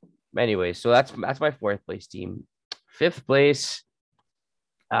 Anyway, so that's my fourth place team. Fifth place.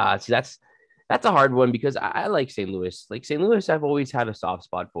 See that's a hard one because I like St. Louis. Like St. Louis, I've always had a soft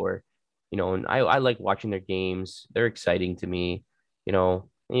spot for. And I like watching their games. They're exciting to me. I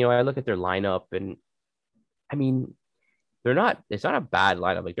look at their lineup and I mean they're not. It's not a bad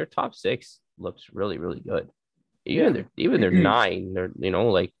lineup. Like their top six looks really really good. Even Yeah. their nine, they're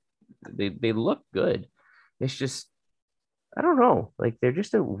like they look good. It's just I don't know. Like they're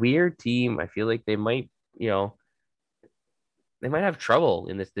just a weird team. I feel like you know, they might have trouble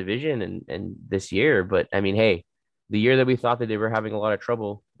in this division and this year. But I mean, hey, the year that we thought that they were having a lot of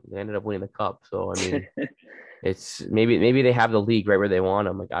trouble, they ended up winning the cup. So I mean, it's maybe they have the league right where they want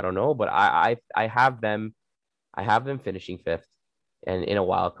them. Like I don't know, but I have them. I have them finishing fifth and in a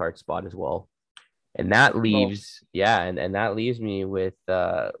wild card spot as well. And that No. leaves, yeah, and that leaves me with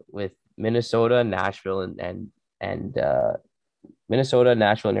Minnesota, Nashville, and Minnesota,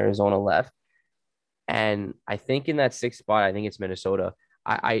 Nashville, and Arizona left. And I think in that sixth spot, I think it's Minnesota.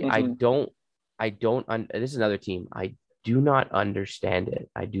 I Hmm. don't this is another team. I do not understand it.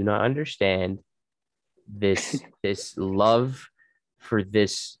 I do not understand this love for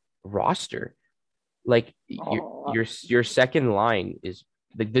this roster. Like Oh, your second line is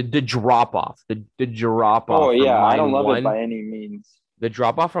the drop off, the drop oh off from yeah, I don't line love it one. by any means. The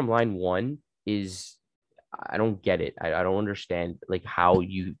drop off from line one is I don't get it. I don't understand like how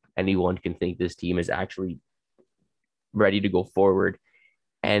anyone can think this team is actually ready to go forward.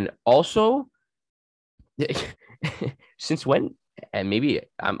 And also, since when? And maybe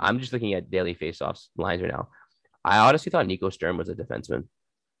I'm just looking at daily faceoffs lines right now. I honestly thought Nico Sturm was a defenseman.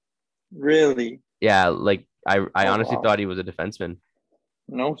 Really? Yeah, like I Oh honestly wow. thought he was a defenseman.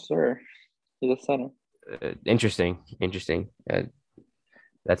 No, sir. He's a center. Interesting.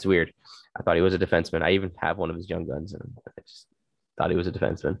 That's weird. I thought he was a defenseman. I even have one of his young guns, and I just thought he was a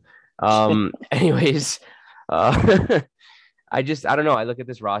defenseman. Anyways, I don't know. I look at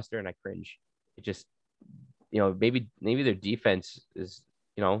this roster and I cringe. It just maybe their defense is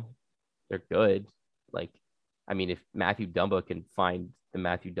they're good. Like I mean, if Matthew Dumba can find the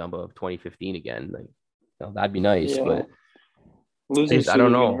Matthew Dumba of 2015 again, like, that'd be nice. Yeah, But losing I Sue don't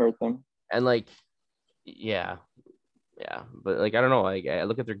is gonna know. hurt them. And like, yeah, yeah. But like, I don't know. Like, I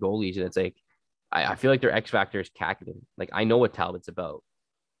look at their goalies and it's like, I feel like their X factor is Kakinen. Like, I know what Talbot's about.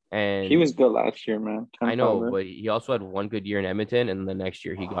 He And was good last year, man. I Cam know, Talbot. but he also had one good year in Edmonton, and the next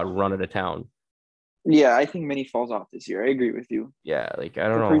year he got run out of town. Yeah, I think Mini falls off this year. I agree with you. Yeah, like I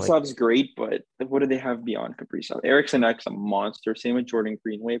don't know. Like, Kaprizov's great, but what do they have beyond Kaprizov? Eriksson Ek's a monster. Same with Jordan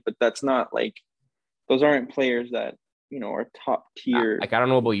Greenway, but that's not like those aren't players that are top tier. I don't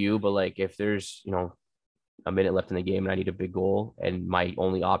know about you, but like if there's a minute left in the game and I need a big goal, and my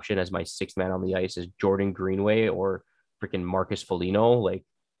only option as my sixth man on the ice is Jordan Greenway or freaking Marcus Foligno, like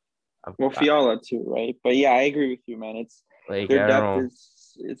Well, Fiala too, right? But yeah, I agree with you, man. It's like their I don't depth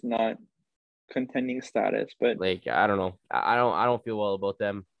know. is not contending status, but Like I don't know. I don't feel well about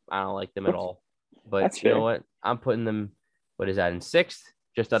them. I don't like them at that's, all. But that's you know fair. what? I'm putting them. What is that in sixth?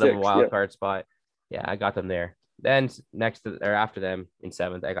 Just out of a Six, wild yep. card spot. Yeah, I got them there. Then next to or after them in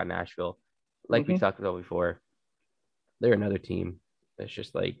seventh, I got Nashville. Like we Mm-hmm. talked about before, they're another team that's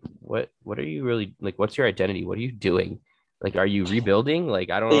just like, what are you really like? What's your identity? What are you doing? Like, are you rebuilding? Like,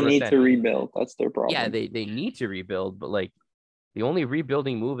 I don't They need understand. to rebuild. That's their Yeah, problem. they need to rebuild, but like the only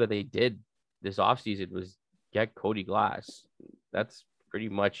rebuilding move that they did this offseason was get Cody Glass. That's pretty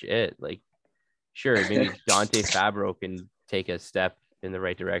much it. Like, sure, maybe Dante Fabro can take a step in the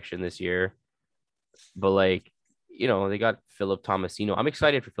right direction this year, but like, they got Philip Tomasino. I'm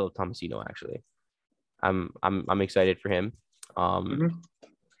excited for Philip Tomasino actually. I'm excited for him. Mm-hmm.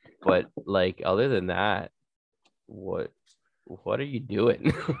 But like other than that, what are you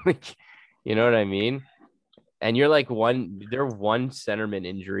doing? Like, you know what I mean? And you're like they're one centerman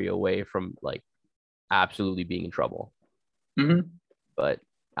injury away from like absolutely being in trouble. Mm-hmm. But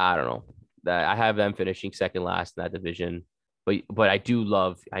I don't know. That I have them finishing second last in that division. But I do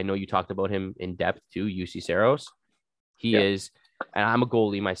love, I know you talked about him in depth too, UC Saros. He Yeah. is, and I'm a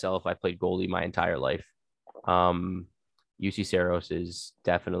goalie myself. I played goalie my entire life. UC Saros is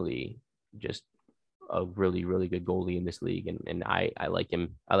definitely just a really, really good goalie in this league. And I like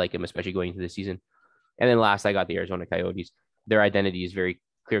him. I like him, especially going into the season. And then last, I got the Arizona Coyotes. Their identity is very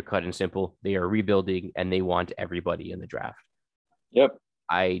clear cut and simple. They are rebuilding and they want everybody in the draft. Yep.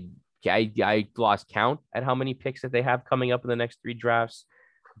 I lost count at how many picks that they have coming up in the next three drafts,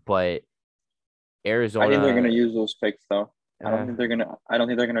 but Arizona. I think they're gonna use those picks though. I don't Uh, think they're gonna. I don't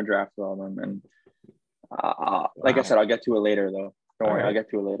think they're gonna draft all of them. And like I wow. said, I'll get to it later though. Don't All worry, I'll right. get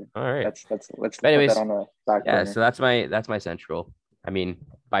to it later. All right. Let's But put that anyways, on the back yeah. burner. So that's my central. I mean,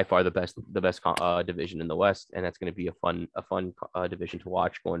 by far the best division in the West, and that's going to be a fun division to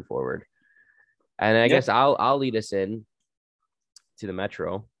watch going forward. And I Yeah. guess I'll lead us in to the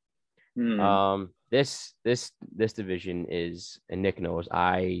Metro. Hmm. This division is, and Nick knows,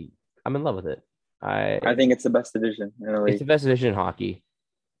 I'm in love with it. I think it's the best division in the It's league. the best division in hockey.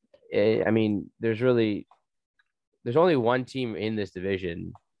 I mean, there's only one team in this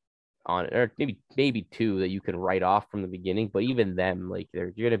division or maybe two that you can write off from the beginning, but even them, like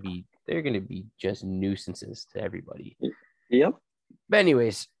they're gonna be just nuisances to everybody. Yep. But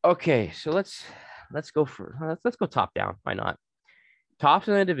anyways, okay, so let's go top down. Why not? Tops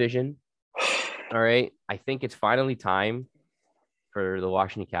in the division. All right. I think it's finally time for the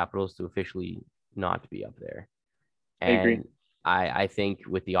Washington Capitals to officially not be up there. I agree. And I think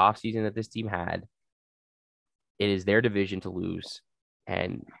with the offseason that this team had, it is their division to lose.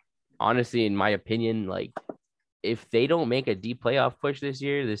 And honestly, in my opinion, like if they don't make a deep playoff push this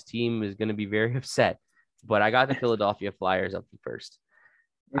year, this team is going to be very upset. But I got the Philadelphia Flyers up first.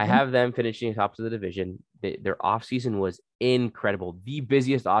 I Mm-hmm. have them finishing top of the division. Their offseason was incredible. The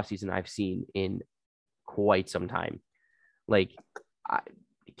busiest offseason I've seen in quite some time. Like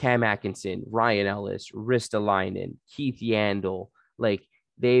Cam Atkinson, Ryan Ellis, Ristolainen, Keith Yandel. Like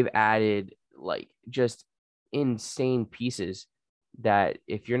they've added like just insane pieces that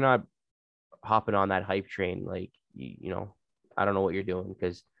if you're not hopping on that hype train, like I don't know what you're doing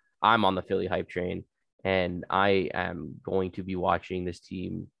because I'm on the Philly hype train and I am going to be watching this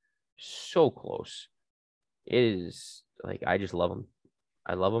team so close. It is like I just love them.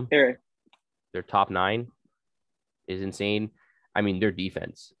 I love them. Here, Their top nine is insane. I mean, their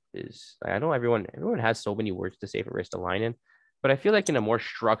defense is. I know everyone has so many words to say for Ristolainen, but I feel like in a more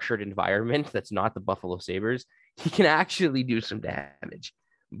structured environment that's not the Buffalo Sabres, he can actually do some damage.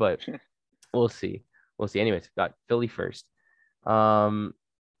 But we'll see. We'll see. Anyways, got Philly first.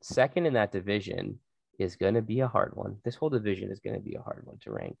 Second in that division is going to be a hard one. This whole division is going to be a hard one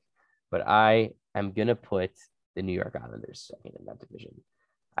to rank, but I am going to put the New York Islanders second in that division.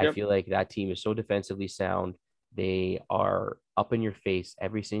 I yep. feel like that team is so defensively sound. They are up in your face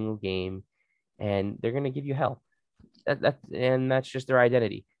every single game, and they're going to give you hell. And that's just their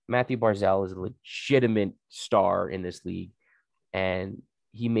identity. Matthew Barzal is a legitimate star in this league, and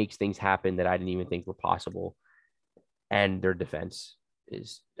he makes things happen that I didn't even think were possible. And their defense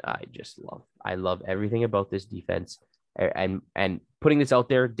is I love everything about this defense. And putting this out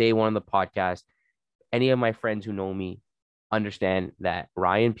there day one on the podcast, any of my friends who know me understand that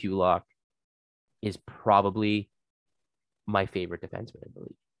Ryan Pulock is probably my favorite defenseman in the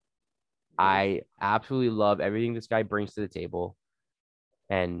league. I absolutely love everything this guy brings to the table.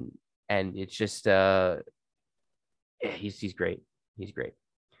 And it's just he's great. He's great.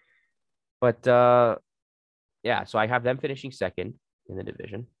 But yeah, so I have them finishing second in the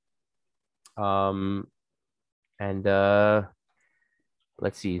division. And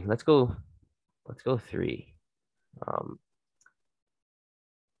let's see. Let's go 3.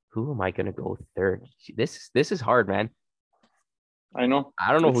 Who am I gonna go third? This is hard, man. I know.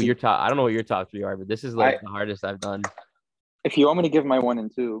 I don't know who your top. I don't know what your top 3 are, but this is like the hardest I've done. If you want me to give my 1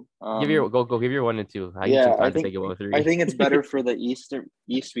 and 2, give your 1 and 2. I yeah, need some time to think about 3. I think it's better for the East.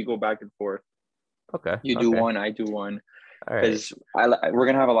 We go back and forth. Okay. You do 1, I do 1. All right. Because we're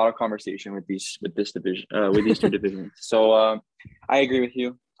gonna have a lot of conversation with this division, with these 2 divisions. So I agree with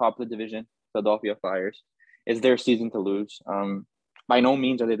you. Top of the division, Philadelphia Flyers. It's their season to lose. By no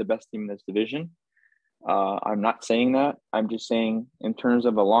means are they the best team in this division. I'm not saying that. I'm just saying in terms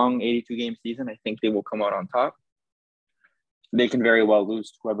of a long 82 game season, I think they will come out on top. They can very well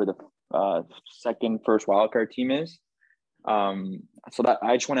lose to whoever the first wildcard team is. So that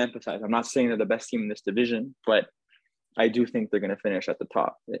I just want to emphasize. I'm not saying they're the best team in this division, but I do think they're going to finish at the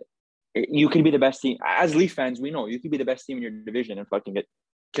top. You could be the best team. As Leaf fans, we know you could be the best team in your division and fucking get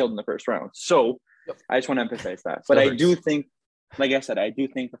killed in the first round. So I just want to emphasize that. But I do think, like I said, I do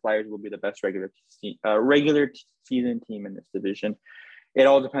think the Flyers will be the best regular season team in this division. It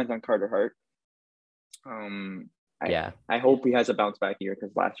all depends on Carter Hart. I hope he has a bounce back year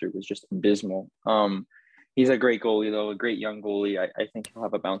because last year was just abysmal. He's a great goalie, though, a great young goalie. I think he'll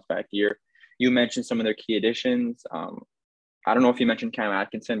have a bounce back year. You mentioned some of their key additions. I don't know if you mentioned Cam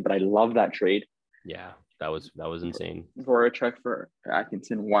Atkinson, but I love that trade. Yeah, that was insane. Voracek for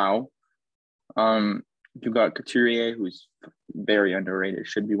Atkinson. Wow. You got Couturier, who's very underrated,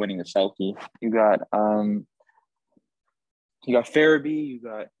 should be winning the Selkie. You got Farabee, you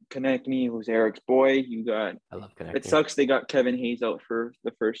got Konechny, who's Eric's boy. I love Konechny. It sucks they got Kevin Hayes out for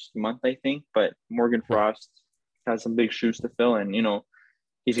the first month, I think, but Morgan Frost has some big shoes to fill, and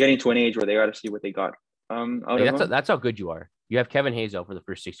he's getting to an age where they got to see what they got. That's how good you are. You have Kevin Hayes out for the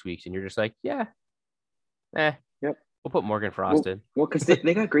first 6 weeks, and you're just like, yep. We'll put Morgan Frost in. Well, because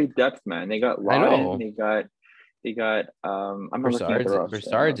they got great depth, man. They got Lauren. They got. I'm looking at the roster.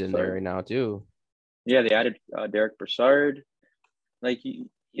 Brassard's in there right now too. Yeah, they added Derek Brassard, and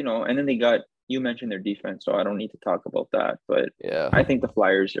then they got. You mentioned their defense, so I don't need to talk about that. But yeah, I think the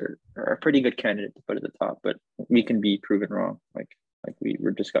Flyers are a pretty good candidate to put at the top, but we can be proven wrong, like we were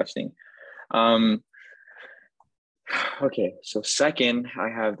discussing. Okay, so second, I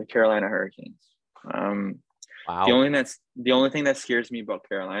have the Carolina Hurricanes. Wow. The only thing that scares me about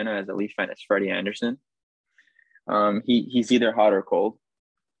Carolina as a Leaf fan is Freddie Anderson. He's either hot or cold,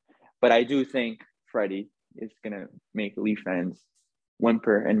 but I do think Freddie is gonna make Leaf fans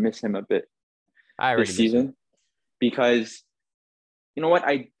whimper and miss him a bit this season, because you know what,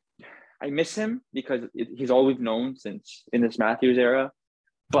 I miss him because he's all we've known since in this Matthews era,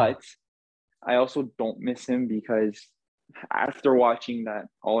 but I also don't miss him because after watching that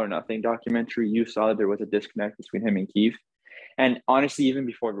All or Nothing documentary, you saw that there was a disconnect between him and Keith. And honestly, even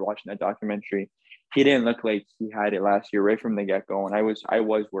before watching that documentary, he didn't look like he had it last year right from the get-go. And I was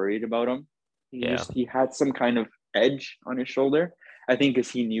worried about him. He had some kind of edge on his shoulder. I think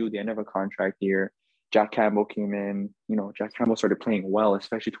because he knew the end of a contract year. Jack Campbell came in. Jack Campbell started playing well,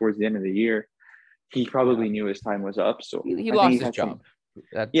 especially towards the end of the year. He probably knew his time was up. So he lost his job.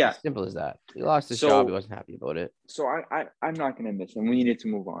 That's as simple as that. He lost his job. He wasn't happy about it. So I'm not going to miss him. We needed to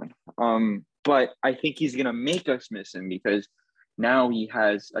move on. But I think he's going to make us miss him because now he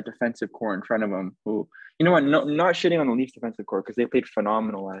has a defensive core in front of him who, not shitting on the Leafs defensive core because they played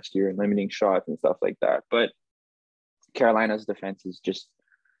phenomenal last year and limiting shots and stuff like that. But Carolina's defense is just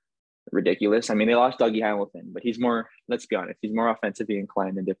ridiculous. I mean, they lost Dougie Hamilton, but let's be honest, he's more offensively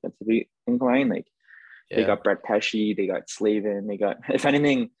inclined than defensively inclined. They got Brett Pesce, they got Slavin, if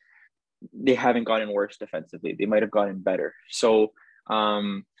anything, they haven't gotten worse defensively. They might have gotten better. So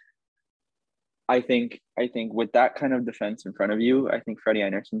I think with that kind of defense in front of you, I think Freddie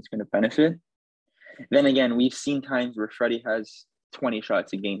Anderson's going to benefit. Then again, we've seen times where Freddie has 20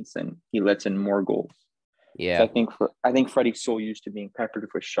 shots against and he lets in more goals. Yeah. I think Freddie's so used to being peppered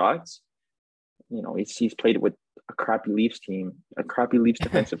with shots. You know, he's played with a crappy Leafs team, a crappy Leafs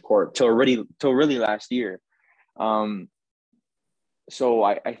defensive core till really last year. So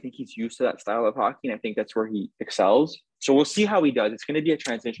I think he's used to that style of hockey, and I think that's where he excels. So we'll see how he does. It's going to be a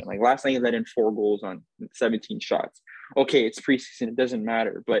transition. Like last night, he let in 4 goals on 17 shots. Okay, it's preseason; it doesn't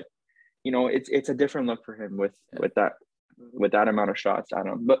matter. But you know, it's a different look for him with that amount of shots. I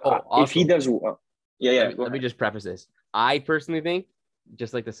don't know. But if he does well, Let me just preface this. I personally think,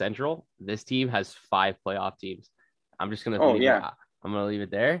 just like the Central, this team has 5 playoff teams. I'm just gonna leave it. I'm gonna leave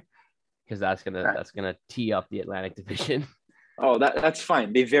it there because that's gonna tee up the Atlantic Division. Oh, that's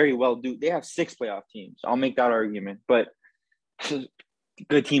fine. They very well do. They have 6 playoff teams. I'll make that argument. But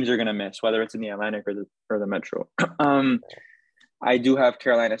good teams are gonna miss, whether it's in the Atlantic or the Metro. I do have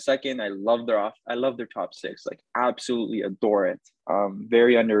Carolina second. I love their top 6. Like absolutely adore it.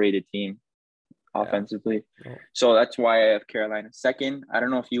 Very underrated team offensively. Yeah. So that's why I have Carolina second. I don't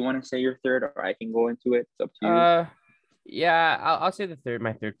know if you want to say your third or I can go into it. It's up to you. Yeah, I'll say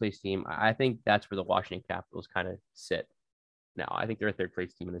my third place team. I think that's where the Washington Capitals kind of sit now. I think they're a third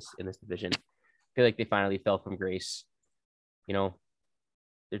place team in this division. I feel like they finally fell from grace. You know,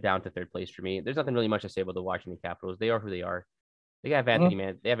 they're down to third place for me. There's nothing really much to say about the Washington Capitals. They are who they are. They have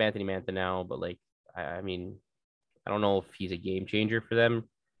Anthony They have Anthony Mantha now, but like, I mean, I don't know if he's a game changer for them.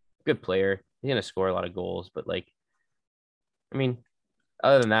 Good player. He's gonna score a lot of goals, but like, I mean,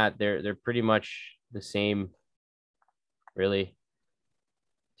 other than that, they're pretty much the same, really,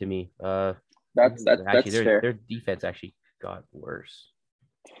 to me. That's fair. Their defense actually got worse.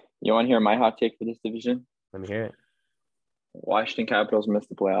 You want to hear my hot take for this division? Let me hear it. Washington Capitals missed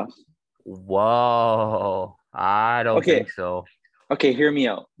the playoffs. Whoa, I don't think so. Okay, hear me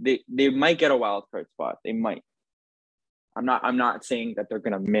out. They might get a wild card spot. They might. I'm not saying that they're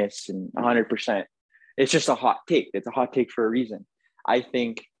gonna miss and 100%. It's just a hot take. It's a hot take for a reason. I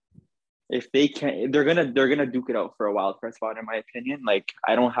think if they can, they're gonna duke it out for a wild card spot. In my opinion, like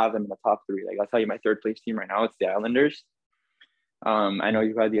I don't have them in the top 3. Like I'll tell you, my third place team right now, it's the Islanders. I know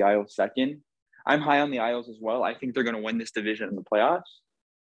you had the Isles second. I'm high on the Isles as well. I think they're gonna win this division in the playoffs,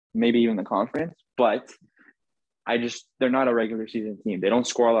 maybe even the conference. But they're not a regular season team. They don't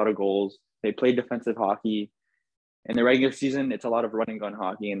score a lot of goals. They play defensive hockey. In the regular season, it's a lot of run and gun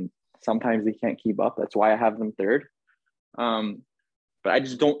hockey, and sometimes they can't keep up. That's why I have them third. But I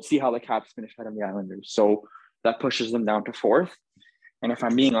just don't see how the Caps finish ahead of the Islanders. So that pushes them down to 4th. And if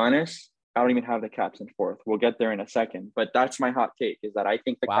I'm being honest, I don't even have the Caps in 4th. We'll get there in a second. But that's my hot take, is that I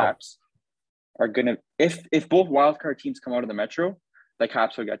think the Caps are going to – if both wildcard teams come out of the Metro, the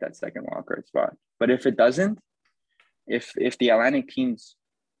Caps will get that second wildcard spot. But if it doesn't, if the Atlantic teams,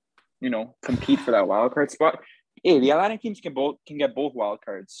 you know, compete for that wildcard spot – the Atlantic teams can get both wild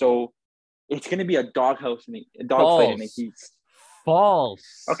cards, so it's going to be a dogfight in the East. False.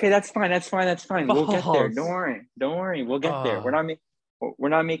 Okay, that's fine. False. We'll get there. Don't worry. We'll get there. We're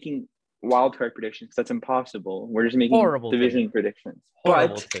not making wild card predictions. That's impossible. We're just making division predictions.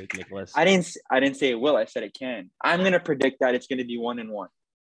 Horrible take, Nicholas. I didn't say it will. I said it can. I'm going to predict that it's going to be 1-1.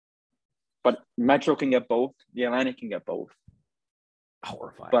 But Metro can get both. The Atlantic can get both.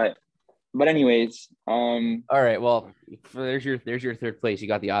 Horrifying. But anyways, all right. Well, there's your third place. You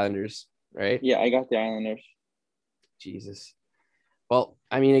got the Islanders, right? Yeah, I got the Islanders. Jesus. Well,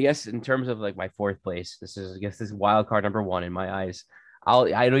 I mean, I guess in terms of like my 4th place, this is wild card number 1 in my eyes.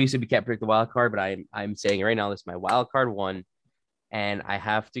 I know you said we can't predict the wild card, but I'm saying right now this is my wild card 1, and I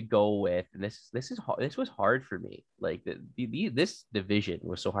have to go with. And this was hard for me. Like this division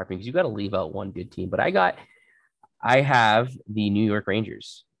was so hard for me because you got to leave out one good team. But I have the New York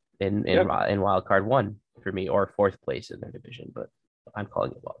Rangers in wild card 1 for me, or 4th place in their division, but I'm calling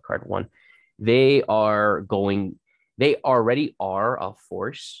it wild card 1. They already are a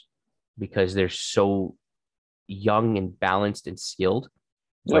force because they're so young and balanced and skilled,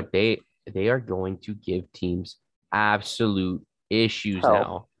 but they are going to give teams absolute issues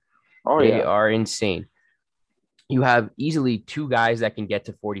now. They are insane. You have easily 2 guys that can get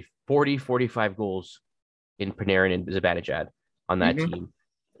to 45 goals in Panarin and Zibanejad on that team.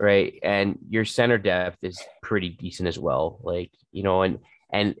 Right. And your center depth is pretty decent as well. Like, you know, and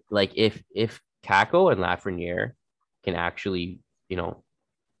like if Kakko and Lafreniere can actually, you know,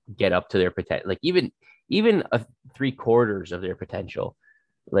 get up to their potential, like even 3/4 of their potential,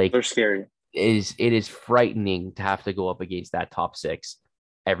 like they're scary. It is frightening to have to go up against that top 6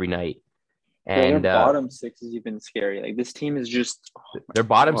 every night. And their bottom 6 is even scary. Like this team is just their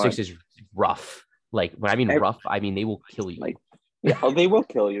bottom 6 is rough. Like when I mean rough, I mean they will kill you. Like, yeah, they will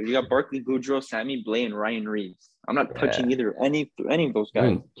kill you. You got Barclay Goodrow, Sammy Blais, and Ryan Reeves. I'm not touching any of those guys.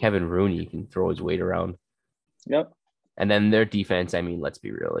 Even Kevin Rooney can throw his weight around. Yep. And then their defense, I mean, let's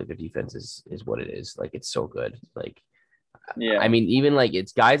be real, like their defense is what it is. Like it's so good. Like I Yeah. mean, even like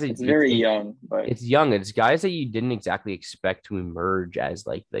it's guys that It's very young, but it's young. It's guys that you didn't exactly expect to emerge as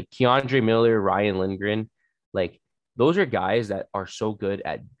like Keandre Miller, Ryan Lindgren. Like those are guys that are so good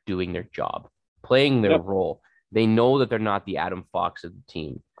at doing their job, playing their yep. role. They know that they're not the Adam Fox of the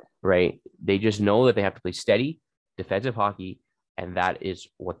team, right? They just know that they have to play steady defensive hockey, and that is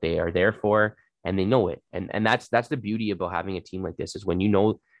what they are there for, and they know it. And that's the beauty about having a team like this is when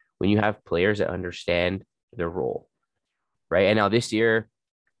you have players that understand their role, right? And now this year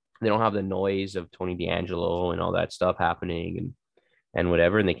they don't have the noise of Tony D'Angelo and all that stuff happening and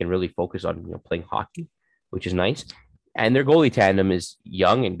whatever, and they can really focus on playing hockey, which is nice. And their goalie tandem is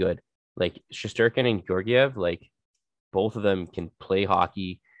young and good. Like Shesterkin and Georgiev, like both of them can play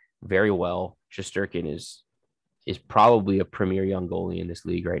hockey very well. Shesterkin is probably a premier young goalie in this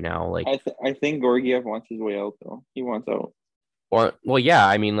league right now. Like, I think Gorgiev wants his way out though. He wants out. or well, yeah.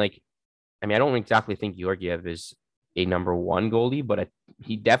 I don't exactly think Georgiev is a number one goalie, but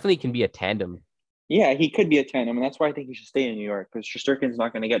he definitely can be a tandem. Yeah, he could be a 10. I mean, that's why I think he should stay in New York because Shesterkin's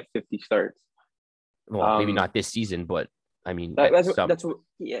not going to get 50 starts. Well, maybe not this season, but I mean, that's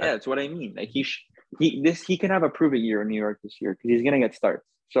what I mean. Like he can have a prove it year in New York this year because he's going to get starts.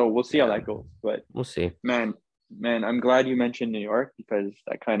 So we'll see how that goes. But we'll see. Man, I'm glad you mentioned New York because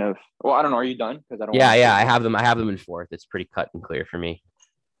that kind of. Well, I don't know. Are you done? Because I don't. Yeah. I have them. I have them in fourth. It's pretty cut and clear for me.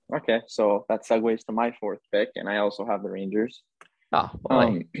 Okay, so that segues to my fourth pick, and I also have the Rangers. Oh, well,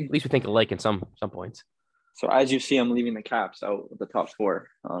 at least we think alike in some points. So as you see, I'm leaving the Caps out of the top four.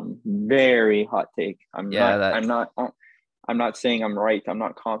 Very hot take. I'm not saying I'm right. I'm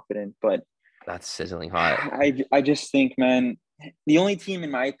not confident, but that's sizzling hot. I just think, man, the only team,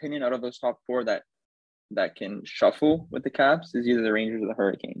 in my opinion, out of those top four that can shuffle with the Caps is either the Rangers or the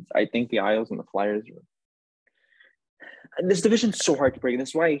Hurricanes. I think the Isles and the Flyers are. This division's so hard to break.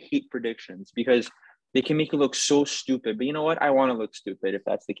 That's why I hate predictions because they can make you look so stupid. But you know what? I want to look stupid if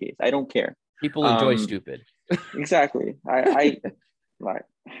that's the case. I don't care. People enjoy stupid. Exactly. I'm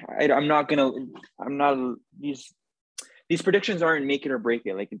not gonna. I'm not these predictions aren't make it or break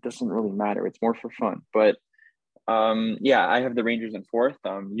it. Like it doesn't really matter. It's more for fun. But yeah, I have the Rangers in fourth.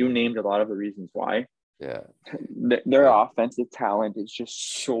 You named a lot of the reasons why. Yeah, their offensive talent is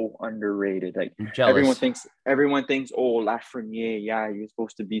just so underrated. Like everyone thinks, oh, Lafreniere, yeah, he was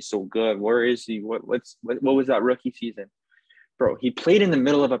supposed to be so good. Where is he? What was that rookie season, bro? He played in the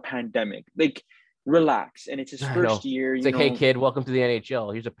middle of a pandemic. Like, relax. And it's his first year. It's like, hey, kid, welcome to the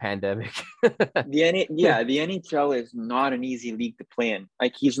NHL. Here's a pandemic. The NHL is not an easy league to play in.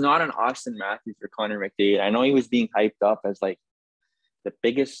 Like, he's not an Austin Matthews or Connor McDavid. I know he was being hyped up as like the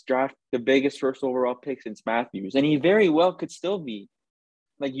biggest first overall pick since Matthews. And he very well could still be.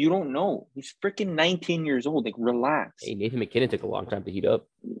 Like, you don't know. He's freaking 19 years old. Like, relax. Hey, Nathan MacKinnon took a long time to heat up.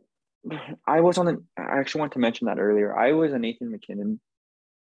 I actually want to mention that earlier. I was a Nathan MacKinnon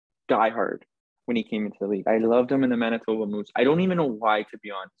diehard when he came into the league. I loved him in the Manitoba Moose. I don't even know why, to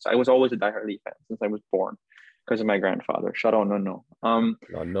be honest. I was always a diehard Leaf fan since I was born because of my grandfather. Shout out, no.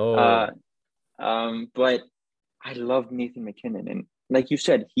 But I loved Nathan MacKinnon. And like you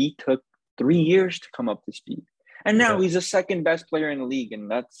said, he took 3 years to come up to speed. And now he's the second best player in the league. And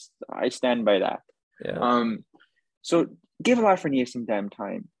I stand by that. Yeah. So give Lafreniere some damn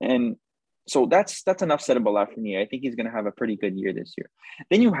time. And so that's enough said about Lafreniere. I think he's going to have a pretty good year this year.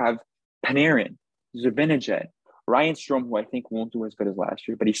 Then you have Panarin, Zibanejad, Ryan Strome, who I think won't do as good as last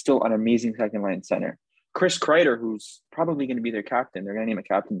year, but he's still an amazing second-line center. Chris Kreider, who's probably going to be their captain. They're going to name a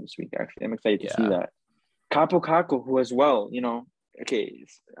captain this week, actually. I'm excited to see that. Kaapo Kakko, who as well,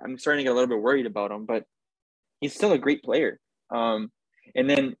 I'm starting to get a little bit worried about him, but he's still a great player. And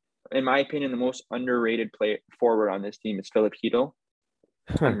then, in my opinion, the most underrated player forward on this team is Philip Chytil.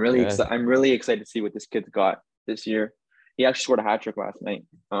 I'm really excited to see what this kid's got this year. He actually scored a hat trick last night.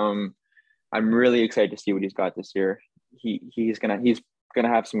 I'm really excited to see what he's got this year. He's gonna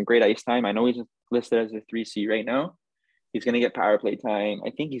have some great ice time. I know he's listed as a 3C right now. He's gonna get power play time. I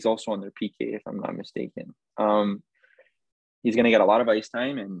think he's also on their PK if I'm not mistaken. He's gonna get a lot of ice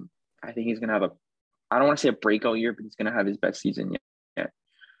time, and I think he's gonna have I don't want to say a breakout year, but he's gonna have his best season yet.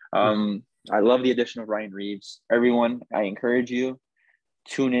 I love the addition of Ryan Reeves. Everyone, I encourage you,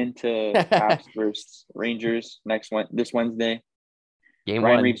 tune in to Caps versus Rangers this Wednesday. Game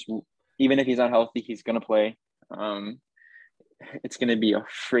Ryan one. Reeves, even if he's not healthy, he's gonna play. It's gonna be a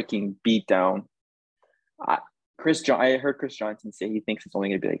freaking beatdown. I heard Chris Johnson say he thinks it's only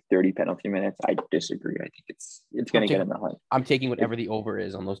gonna be like 30 penalty minutes. I disagree. I think it's gonna get in the hunt. I'm taking whatever the over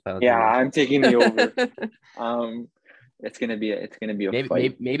is on those penalty minutes. I'm taking the over. it's gonna be a Maybe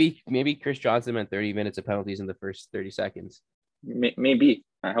fight. maybe Chris Johnson meant 30 minutes of penalties in the first 30 seconds. Maybe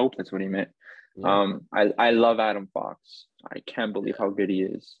I hope that's what he meant. Yeah. I love Adam Fox. I can't believe how good he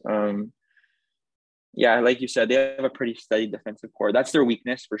is. Yeah, like you said, they have a pretty steady defensive core. That's their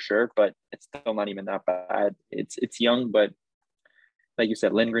weakness for sure, but it's still not even that bad. It's young, but like you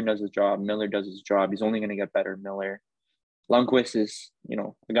said, Lindgren does his job. Miller does his job. He's only going to get better. Miller. Lundqvist is,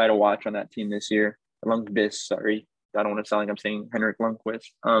 the guy to watch on that team this year. Lundqvist, sorry. I don't want to sound like I'm saying Henrik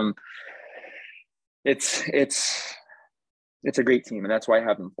Lundqvist. It's a great team, and that's why I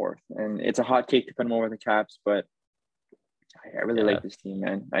have them fourth. And it's a hot take to put them over the Caps, but I really Yeah. like this team,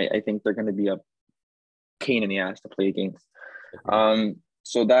 man. I think they're going to be a pain in the ass to play against. Agreed.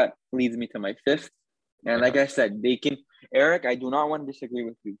 So that leads me to my fifth. And Yeah. like I said, Eric, I do not want to disagree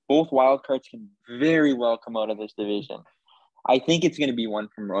with you. Both wild cards can very well come out of this division. I think it's going to be one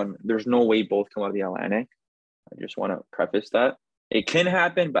from run. There's no way both come out of the Atlantic. I just want to preface that. It can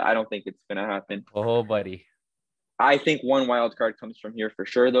happen, but I don't think it's going to happen. Oh, buddy. I think one wild card comes from here for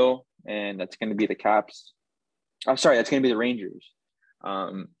sure, though, and that's going to be the Caps. I'm sorry, that's going to be the Rangers.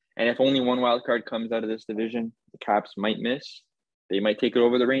 And if only one wild card comes out of this division, the Caps might miss. They might take it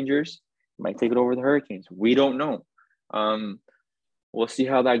over the Rangers. They might take it over the Hurricanes. We don't know. We'll see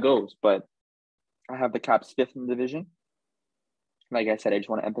how that goes. But I have the Caps fifth in the division. Like I said, I just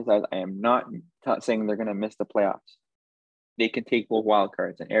want to emphasize, I am not saying they're going to miss the playoffs. They can take both wild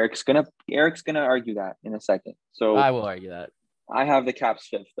cards, and Eric's gonna argue that in a second. So I will argue that. I have the Caps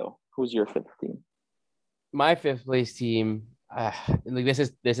fifth, though. Who's your fifth team? My fifth place team. Like this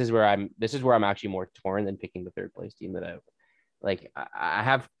is where I'm actually more torn than picking the third place team that I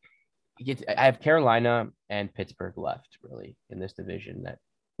have Carolina and Pittsburgh left really in this division that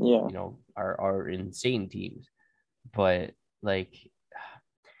are insane teams, but like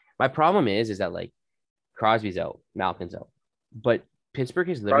my problem is that like Crosby's out, Malkin's out, but Pittsburgh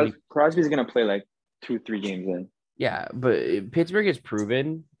is literally Crosby's gonna play like 2-3 games in. Yeah, but Pittsburgh has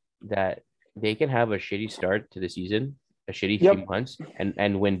proven that they can have a shitty start to the season, a shitty few months,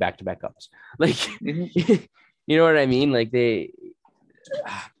 and win back-to-back cups. Like, you know what I mean? Like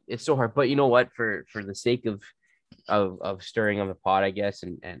it's so hard. But you know what? For the sake of stirring on the pot, I guess,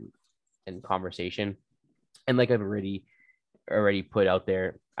 and conversation, and like I've already put out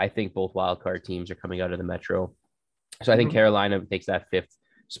there, I think both wildcard teams are coming out of the Metro. So I think Carolina takes that fifth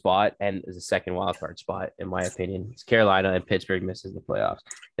spot and is a second wildcard spot, in my opinion. It's Carolina, and Pittsburgh misses the playoffs.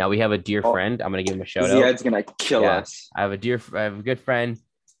 Now we have a dear friend. I'm gonna give him a shout out. Ziad's gonna kill us. I have a good friend,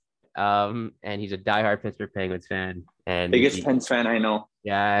 and he's a diehard Pittsburgh Penguins fan, and biggest Pens fan I know.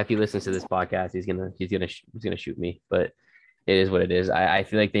 Yeah, if he listens to this podcast, he's gonna shoot me. But it is what it is. I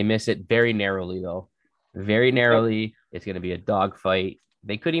feel like they miss it very narrowly, though. Very narrowly. It's gonna be a dogfight.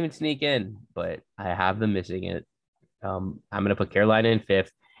 They could even sneak in, but I have them missing it. I'm gonna put Carolina in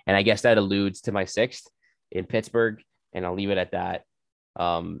fifth. And I guess that alludes to my sixth in Pittsburgh, and I'll leave it at that.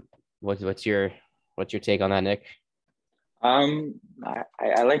 What's your take on that, Nick?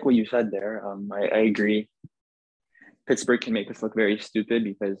 I like what you said there. I agree. Pittsburgh can make us look very stupid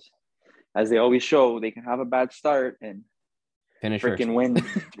because, as they always show, they can have a bad start and finish freaking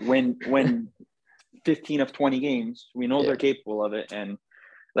win 15 of 20 games. We know they're capable of it. And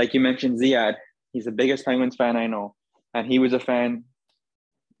like you mentioned, Ziad, he's the biggest Penguins fan I know, and he was a fan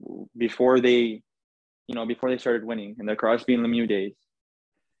before they started winning in the Crosby and Lemieux days.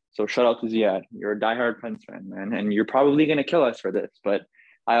 So shout out to Ziad. You're a diehard Pens fan, man, and you're probably going to kill us for this, but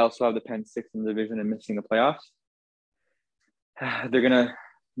I also have the Pens sixth in the division and missing the playoffs.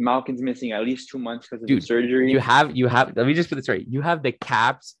 Malkin's missing at least 2 months because of the surgery. You have, let me just put this right. You have the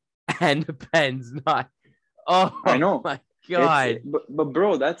Caps and the Pens, not, I know. My God. But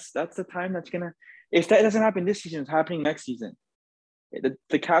bro, that's the time that's going to, if that doesn't happen this season, it's happening next season.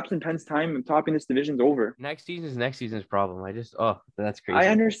 The Caps and Pens time of topping this division is over. Next season's problem. That's crazy. I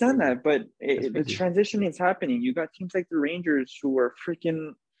understand that, but the transition is happening. You got teams like the Rangers who are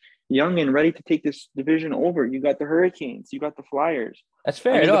freaking young and ready to take this division over. You got the Hurricanes. You got the Flyers. That's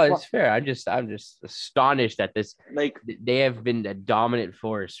fair. It's fair. I'm just astonished that they have been a dominant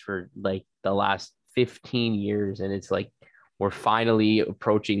force for like the last 15 years, and it's like we're finally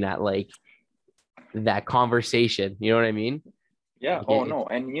approaching that conversation. You know what I mean? Yeah. No.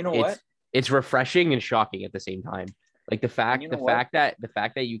 And you know what? It's refreshing and shocking at the same time. Like the fact that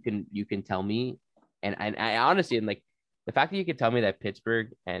you can tell me, and I honestly, and like the fact that you can tell me that Pittsburgh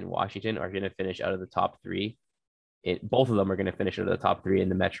and Washington are going to finish out of the top three. Both of them are going to finish out of the top three in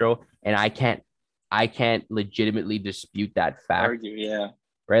the Metro, and I can't legitimately dispute that fact.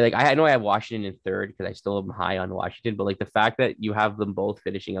 Right. Like I know I have Washington in third because I still am high on Washington, but like the fact that you have them both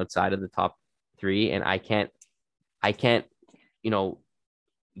finishing outside of the top three, and I can't I can't, you know,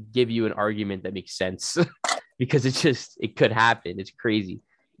 give you an argument that makes sense because it could happen. It's crazy.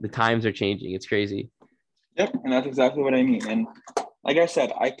 The times are changing. It's crazy. Yep, and that's exactly what I mean. And like I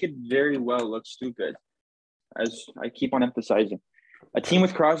said, I could very well look stupid, as I keep on emphasizing. A team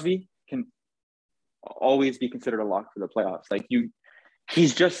with Crosby can always be considered a lock for the playoffs. Like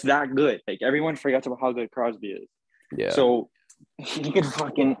he's just that good. Like everyone forgets about how good Crosby is. Yeah. So he could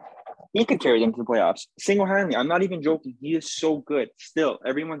carry them to the playoffs single handedly. I'm not even joking. He is so good. Still,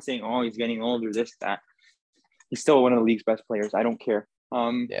 everyone's saying, "Oh, he's getting older." This, that. He's still one of the league's best players. I don't care.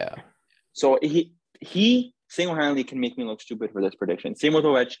 Yeah. So he single handedly can make me look stupid for this prediction. Same with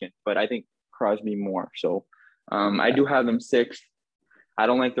Ovechkin, but I think Crosby more. So I do have them 6th. I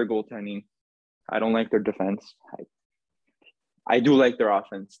don't like their goaltending. I don't like their defense. I do like their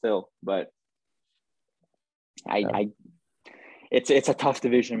offense still, but it's a tough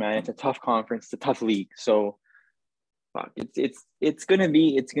division, man. It's a tough conference. It's a tough league. So fuck, it's gonna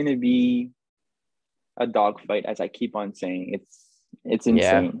be a dogfight, as I keep on saying. It's insane.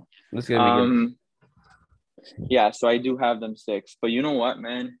 Yeah, it's gonna be good. Yeah, so I do have them 6th. But you know what,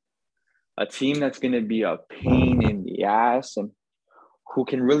 man? A team that's gonna be a pain in the ass and who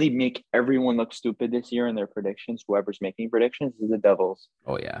can really make everyone look stupid this year in their predictions, whoever's making predictions, is the Devils.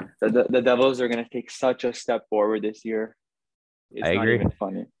 Oh, yeah. The Devils are going to take such a step forward this year. It's I not agree. even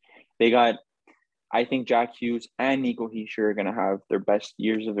funny. They got, I think Jack Hughes and Nico Hischier are going to have their best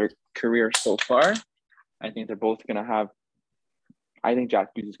years of their career so far. I think they're both going to have, I think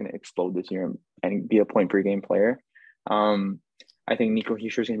Jack Hughes is going to explode this year and be a point per game player. I think Nico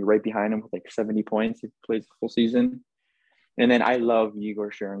Hischier is going to be right behind him with like 70 points if he plays the full season. And then I love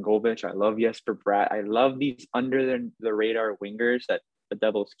Igor Sharangovich. I love Jesper Bratt. I love these under the radar wingers that the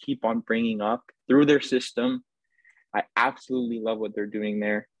Devils keep on bringing up through their system. I absolutely love what they're doing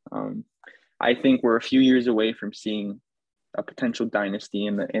there. I think we're a few years away from seeing a potential dynasty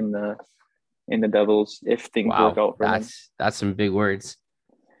in the Devils if things work out for them. That's some big words.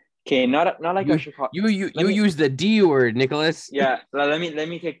 Okay, not like a Chicago. You use the D word, Nicholas. Yeah, let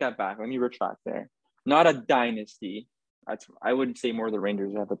me take that back. Let me retract there. Not a dynasty. I wouldn't say more the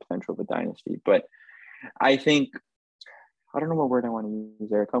Rangers have the potential of a dynasty, but I think I don't know what word I want to use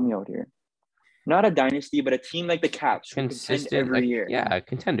there. Help me out here. Not a dynasty, but a team like the Caps, consistent every year. Yeah,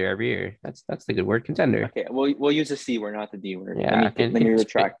 contender every year. That's the good word, contender. Okay, we'll use the C word, not the D word. Yeah, let me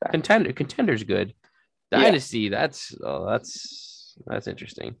retract that. Contender's good. Dynasty, yeah. That's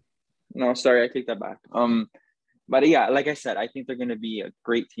interesting. No, sorry, I take that back. But yeah, like I said, I think they're going to be a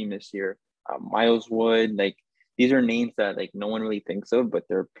great team this year. Miles Wood, like these are names that like no one really thinks of, but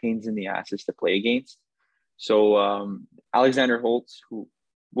they're pains in the asses to play against. So Alexander Holtz, who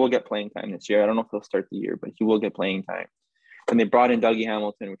will get playing time this year. I don't know if he'll start the year, but he will get playing time. And they brought in Dougie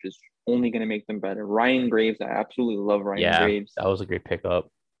Hamilton, which is only going to make them better. Ryan Graves, I absolutely love Ryan Graves. That was a great pickup.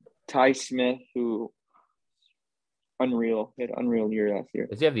 Ty Smith, who unreal, he had an unreal year last year.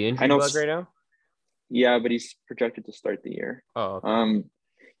 Does he have the injury bug right now? Yeah, but he's projected to start the year. Oh, okay.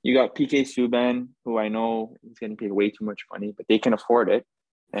 You got PK Subban, who I know is getting paid way too much money, but they can afford it.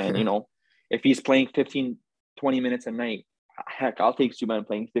 And, you know, if he's playing 15, 20 minutes a night, heck, I'll take Subban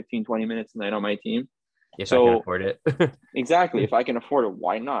playing 15, 20 minutes a night on my team. If I can afford it. Exactly. If I can afford it,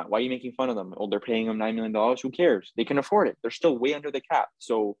 why not? Why are you making fun of them? Oh, they're paying them $9 million. Who cares? They can afford it. They're still way under the cap.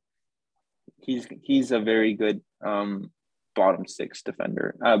 So he's a very good bottom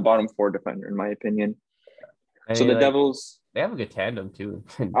 4 defender, in my opinion. So the Devils, they have a good tandem too.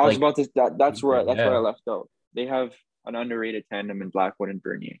 I was about to. That's where I left out. They have an underrated tandem in Blackwood and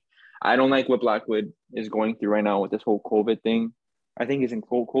Bernier. I don't like what Blackwood is going through right now with this whole COVID thing. I think he's in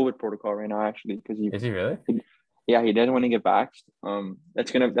COVID protocol right now, actually, because is he really? Yeah, he doesn't want to get vaxxed.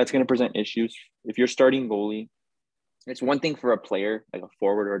 That's gonna present issues if you're starting goalie. It's one thing for a player like a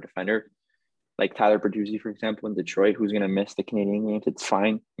forward or a defender, like Tyler Bertuzzi, for example, in Detroit, who's gonna miss the Canadian games. It's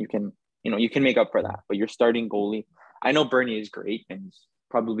fine. You can make up for that. But you're starting goalie. I know Bernier is great and he's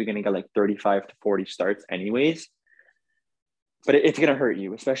probably gonna get like 35 to 40 starts anyways. But it's going to hurt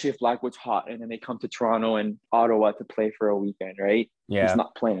you, especially if Blackwood's hot and then they come to Toronto and Ottawa to play for a weekend, right? Yeah. He's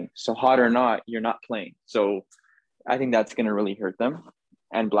not playing. So hot or not, you're not playing. So I think that's going to really hurt them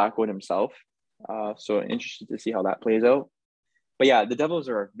and Blackwood himself. So interested to see how that plays out. But yeah, the Devils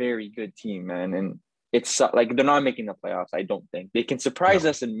are a very good team, man. And it's like they're not making the playoffs, I don't think. They can surprise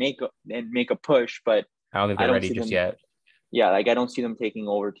us and make a push, but I don't think they're ready just yet. Yeah, like I don't see them taking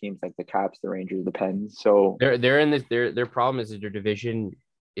over teams like the Caps, the Rangers, the Pens. So they're in this. Their problem is that their division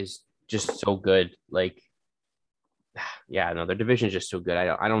is just so good. Like, yeah, no, their division is just so good.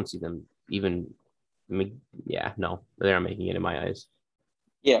 I don't see them even. I mean, yeah, no, they're not making it in my eyes.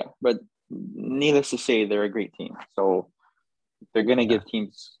 Yeah, but needless to say, they're a great team. So they're gonna Yeah. give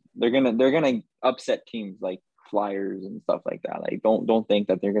teams. They're gonna upset teams like Flyers and stuff like that. Like don't think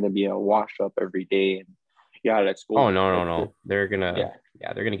that they're gonna be a wash up every day and yeah, let's Oh go. no, no, Like no. They're gonna, yeah.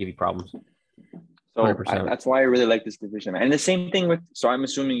 yeah, they're gonna give you problems. So 100%. that's why I really like this division. And the same thing with. So I'm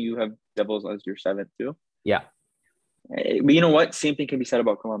assuming you have Devils as your seventh too. Yeah. But you know what? Same thing can be said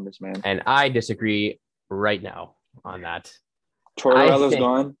about Columbus, man. And I disagree right now on that. I Tortorella's think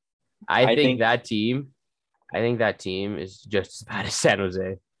gone. I I think think that team, I think that team is just as bad as San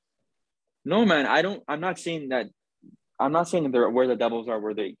Jose. no, man. I don't. I'm not saying that. I'm not saying that they're where the Devils are,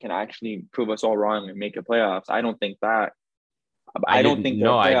 where they can actually prove us all wrong and make the playoffs. I don't think that. I don't think they're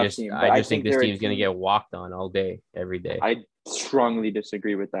a playoff team, but I I just think think this they're a team's gonna team. get walked on all day, every day. I strongly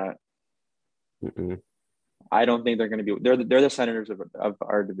disagree with that. Mm-mm. I don't think they're going to be. They're the Senators of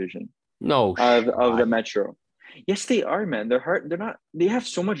our division No of the shot. Metro. Yes, they are, man. They're hard. They're not. They have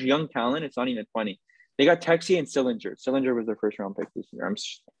so much young talent. It's not even funny. They got Texie and Sillinger. Sillinger was their first round pick this year.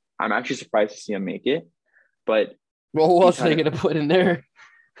 I'm actually surprised to see him make it, but Well, who he's else are they had gonna put in there?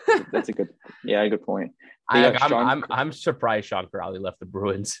 that's a good, yeah, a good point. They got Sean. I'm surprised Sean Crowley left the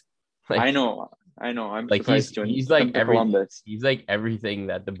Bruins. Like, I know. I'm like surprised too. And he's he's like come to Columbus. he's like everything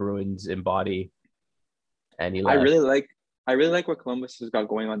that the Bruins embody, and he I left. really like. I really like what Columbus has got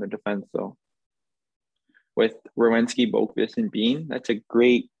going on their defense though. With Rowensky, Boqvist, and Bean, that's a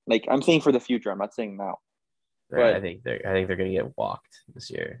great. Like I'm saying for the future. I'm not saying now, I but think they're gonna get walked this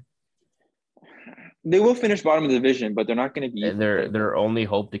year. they will finish bottom of the division. But they're not going to be. And their only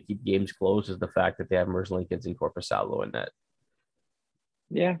hope to keep games close is the fact that they have Merzlikins and Korpisalo in that.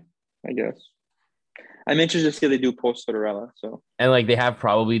 Yeah, I guess. I'm interested to see how they do post Tortorella. So And like they have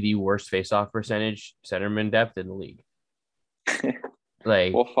probably the worst faceoff percentage centerman depth in the league.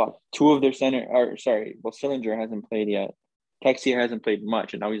 Like, well, fuck. Two of their center. Or sorry, well, Sillinger hasn't played yet. Texie hasn't played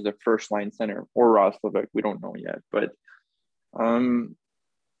much, and now he's the first line center. Or Roslovic, we don't know yet. But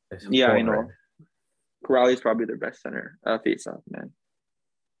it's yeah, I horrid. know. Corrali's probably their best center face-off, man.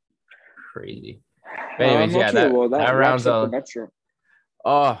 Crazy. But anyways, yeah, okay, well, that wraps rounds up the out. Metro.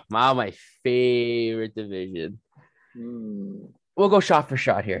 Oh, wow, my favorite division. Hmm. We'll go shot for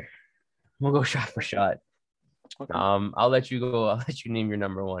shot here. We'll go shot for shot. Okay. I'll let you go. I'll let you name your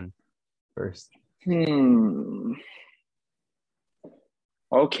number one first.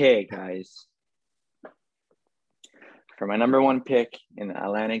 Okay, guys. For my number one pick in the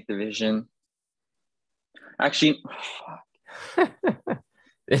Atlantic Division. Actually,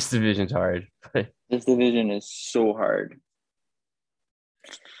 This division's hard. this division is so hard.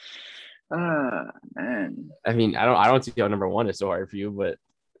 Man. I mean, I don't see how number one is so hard for you, but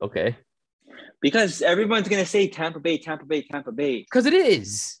okay. Because everyone's gonna say Tampa Bay, Tampa Bay, Tampa Bay. Because it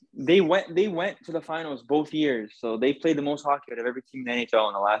is. They went to the finals both years, so they played the most hockey out of every team in the NHL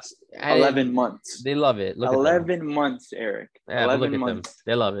in the last 11 months. They love it. Look 11 months, Eric. Yeah, 11 look at months. them.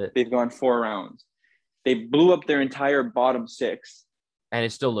 They love it. They've gone 4 rounds. They blew up their entire bottom 6. And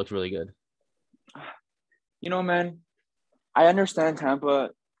it still looks really good. You know, man, I understand Tampa.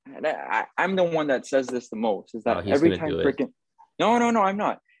 And I'm the one that says this the most. Is that every time freaking? No, I'm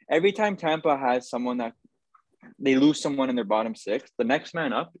not. Every time Tampa has someone that they lose someone in their bottom 6, the next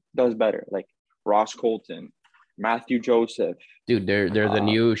man up does better. Like Ross Colton, Matthew Joseph. Dude, they're the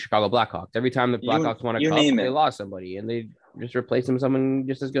new Chicago Blackhawks. Every time the Blackhawks won a cup, they lost somebody, and they just replaced them with someone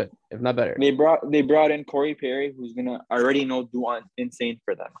just as good, if not better. They brought in Corey Perry, who's gonna already know do insane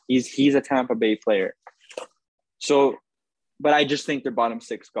for them. He's a Tampa Bay player. So, but I just think their bottom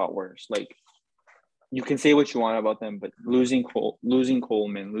 6 got worse. Like, you can say what you want about them, but losing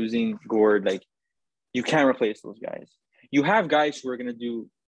Coleman, losing Gord, like, you can't replace those guys. You have guys who are gonna do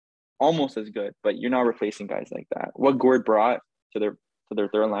almost as good, but you're not replacing guys like that. What Gord brought to their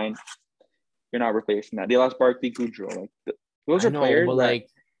third line, you're not replacing that. They lost Barclay Goodrow. Like, those are players. But like,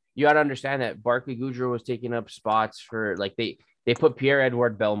 you got to understand that Barclay Goodrow was taking up spots for like they put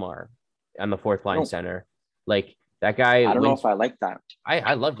Pierre-Edouard Bellemare on the fourth line center. Like that guy. I don't know if I like that.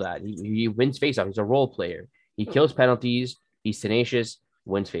 I love that. He wins faceoffs. He's a role player. He kills penalties. He's tenacious.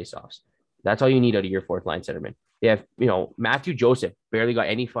 Wins faceoffs. That's all you need out of your fourth line centerman. They have, Matthew Joseph barely got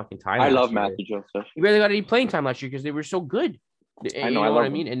any fucking time. I love Matthew Joseph. He barely got any playing time last year because they were so good. I know what I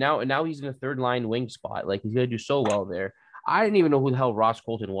mean? And now he's in the third line wing spot. Like, he's gonna do so well there. I didn't even know who the hell Ross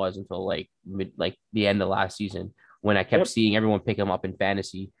Colton was until like the end of last season, when I kept seeing everyone pick him up in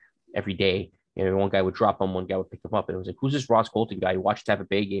fantasy every day. One guy would drop him, one guy would pick him up, and it was like, who's this Ross Colton guy? You watch Tampa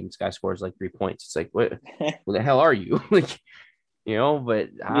Bay game, this guy scores like 3 points. It's like, what the hell are you? Like, but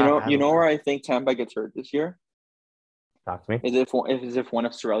you know where I think Tampa gets hurt this year? Talk to me. Is if one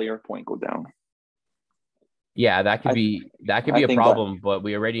of Cirelli or Point go down. Yeah, that could I be I a think that, problem, but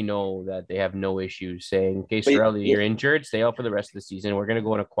we already know that they have no issues saying, "Okay, but Sorelli, yeah, you're injured. Stay out for the rest of the season. We're gonna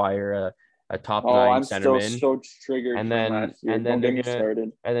go and acquire a top oh, nine I'm still centerman, so triggered and from then last year. Don't get they're me gonna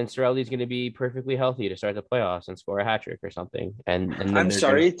started. Sorelli's gonna be perfectly healthy to start the playoffs and score a hat trick or something, and then I'm they're gonna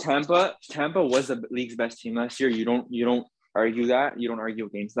sorry, Tampa was the league's best team last year. You don't argue that. You don't argue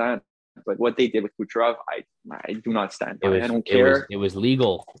against that. But what they did with Kucherov, I do not stand by. I don't care. it was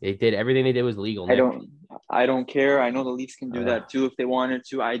legal. They did everything they did was legal, I Nick. don't I don't care. I know the Leafs can do Uh, that too if they wanted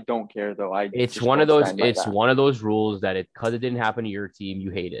to. I don't care though. I it's just one of don't those stand by that. rules that because it didn't happen to your team,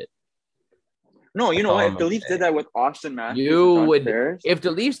 you hate it. No, you That's know all what? I'm If the gonna Leafs did say. that with Austin Matthews and You John would Tavares, if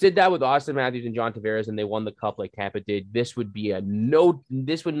the Leafs did that with Austin Matthews and John Tavares and they won the cup like Tampa did, this would be a no.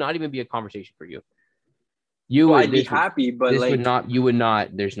 This would not even be a conversation for you. You well, would I'd be happy, but this would like not you would not.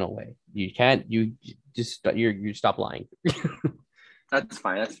 There's no way you can't. You just you stop lying. that's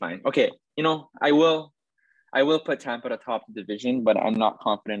fine. That's fine. Okay, I will put Tampa atop the division, but I'm not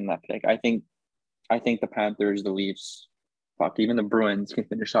confident in that pick. I think the Panthers, the Leafs, fuck, even the Bruins can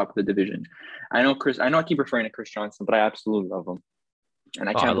finish top of the division. I know I keep referring to Chris Johnson, but I absolutely love him. And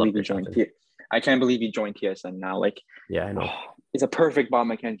I Oh, I can't love believe he Chris joined Johnson. T I can't believe he joined TSN now. Like, Yeah, I know. oh, it's a perfect Bob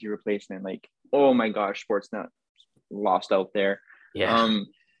McKenzie replacement. Like, oh my gosh, Sportsnet lost out there. Yeah. Um,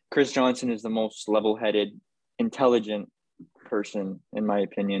 Chris Johnson is the most level-headed, intelligent person, in my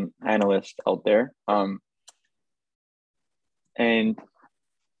opinion, analyst out there. And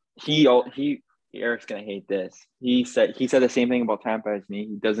he Eric's gonna hate this. He said the same thing about Tampa as me.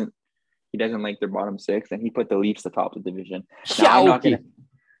 He doesn't like their bottom six, and he put the Leafs atop the division. Now Yeah. I'm not Okay. gonna.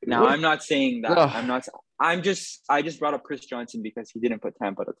 Now I'm not saying that. Ugh. I'm not. I just brought up Chris Johnson because he didn't put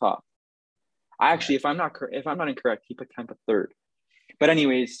Tampa at the top. I actually, if I'm not incorrect, he put Tampa third. But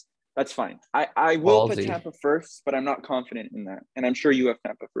anyways, that's fine. I will put Ballsy. Tampa first, but I'm not confident in that, and I'm sure you have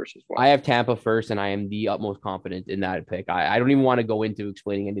Tampa first as well. I have Tampa first, and I am the utmost confident in that pick. I don't even want to go into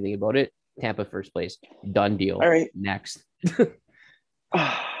explaining anything about it. Tampa first place, done deal. All right. Next,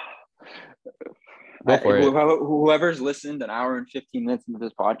 I, go for it. whoever's listened an hour and 15 minutes into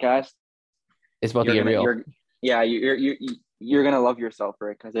this podcast, It's about to you're get gonna real. you're gonna love yourself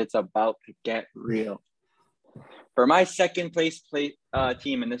for it because it's about to get real. For my second place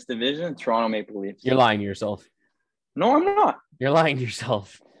team in this division, Toronto Maple Leafs. You're lying to yourself. No, I'm not. You're lying to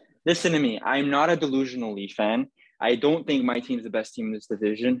yourself. Listen to me. I'm not a delusional Leaf fan. I don't think my team's the best team in this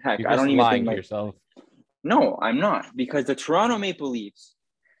division. Heck, You're I just don't even lying think to my. yourself. No, I'm not because the Toronto Maple Leafs.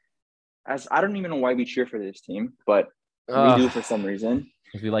 As I don't even know why we cheer for this team, but we do for some reason.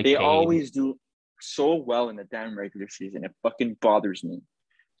 Because we like They pain. always do so well in the damn regular season. It fucking bothers me.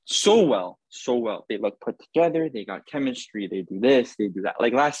 So well. They look put together. They got chemistry. They do this. They do that.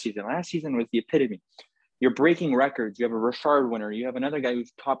 Like last season. Last season was the epitome. You're breaking records. You have a Richard winner. You have another guy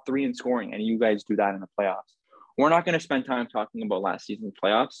who's top 3 in scoring, and you guys do that in the playoffs. We're not going to spend time talking about last season's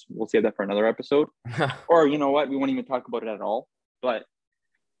playoffs. We'll save that for another episode. Or you know what? We won't even talk about it at all. But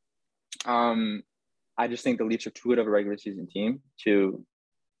I just think the Leafs are too good of a regular season team to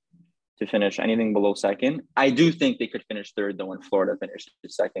finish anything below second. I do think they could finish third, though, when Florida finished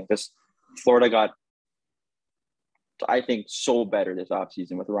second. Because Florida got, I think, so better this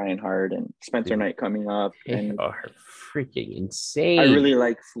offseason with Ryan Hart and Spencer Knight coming up. They And are freaking insane. I really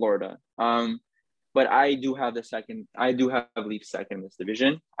like Florida. But I do have Leafs second in this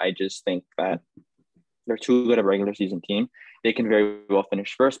division. I just think that they're too good of a regular season team. They can very well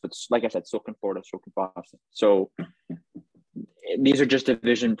finish first, but like I said, so can Florida, so can Boston. So these are just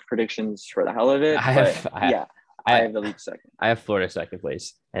division predictions for the hell of it. I have the Leafs second. I have Florida second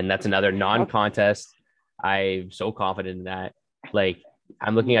place, and that's another non-contest. I'm so confident in that. Like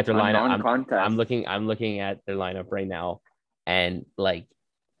I'm looking at their lineup. I'm looking at their lineup right now, and like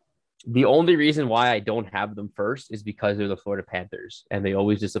the only reason why I don't have them first is because they're the Florida Panthers, and they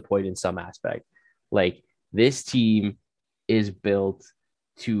always disappoint in some aspect. Like this team is built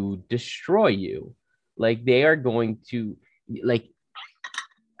to destroy you. Like they are going to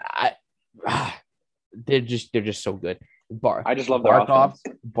they're just so good. I just love their offense.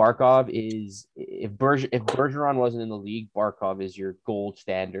 Barkov is if Bergeron wasn't in the league, Barkov is your gold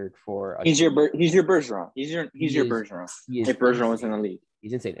standard for. He's your Bergeron. He's your Bergeron. If Bergeron was in the league,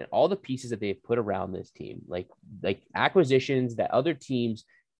 he's insane. And all the pieces that they've put around this team, like acquisitions that other teams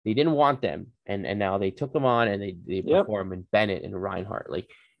they didn't want them, and now they took them on and they perform. And Bennett and Reinhart,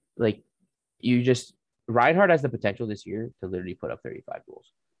 Reinhart has the potential this year to literally put up 35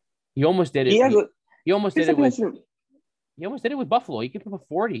 goals. He almost did it. He almost did it with Buffalo. He could put up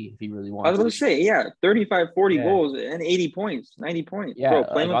 40 if he really wanted. I was going to say, 35, 40 goals and 80 points, 90 points. Yeah, bro,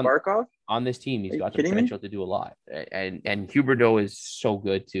 playing with Barkov on this team, he's got the potential to do a lot. And Huberdeau is so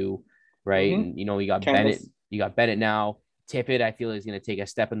good too, right? Mm-hmm. And he got You got Bennett now. Tippett, I feel, is going to take a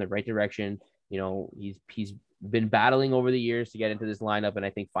step in the right direction. You know, he's been battling over the years to get into this lineup, and I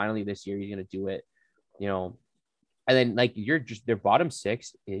think finally this year he's going to do it. You know, and then like you're just their bottom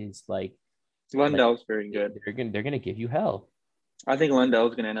six is like Lundell's very good. They're gonna give you hell. I think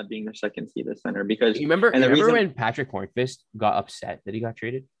Lundell's gonna end up being their second C at center because you remember when Patrick Hornqvist got upset that he got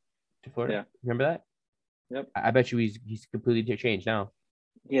traded to Florida? Yeah. Remember that? Yep. I bet you he's completely changed now.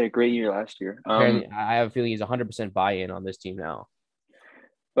 He had a great year last year. Apparently, I have a feeling he's 100% buy-in on this team now.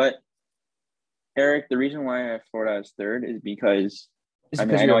 But Eric, the reason why I have Florida as third is because I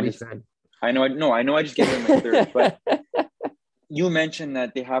know I just get them as third, but you mentioned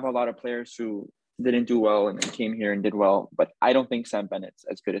that they have a lot of players who didn't do well and then came here and did well, but I don't think Sam Bennett's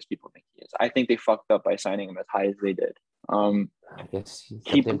as good as people think he is. I think they fucked up by signing him as high as they did.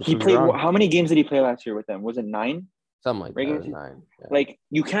 He played. How many games did he play last year with them? Was it 9? Something like that. 9. Yeah. Like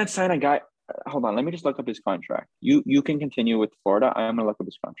you can't sign a guy. Hold on, let me just look up his contract. You can continue with Florida. I'm gonna look up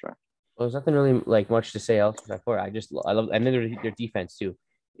his contract. Well, there's nothing really like much to say else about Florida. I love and then their defense too.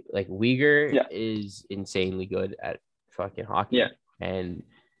 Like Weegar is insanely good at fucking hockey. Yeah. And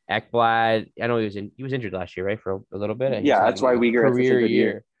Ekblad, I know he was injured last year, right? For a little bit. Yeah, that's why Weegar had such a good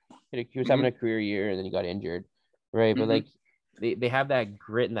year. He was having a career year and then he got injured. Right. But like they have that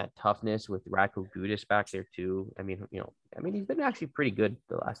grit and that toughness with Radko Gudas back there too. I mean, he's been actually pretty good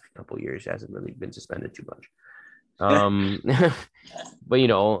the last couple of years. He hasn't really been suspended too much. But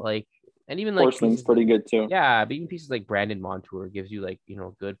like, and even like Porcelain's pretty good too. Yeah, but even pieces like Brandon Montour gives you like,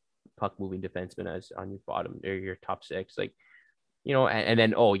 good puck moving defenseman as on your bottom or your top 6. Like, and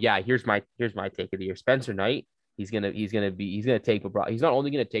then here's my take of the year. Spencer Knight, he's gonna take he's not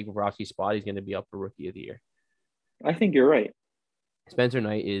only gonna take Bobrovsky's spot, he's gonna be up for rookie of the year. I think you're right. Spencer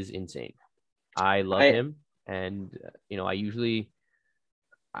Knight is insane. I love him, and I usually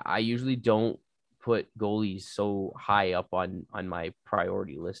don't put goalies so high up on my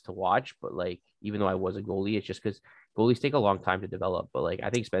priority list to watch, but like even though I was a goalie, it's just because goalies take a long time to develop. But like I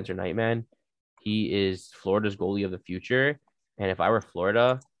think Spencer Knight, man, he is Florida's goalie of the future. And if I were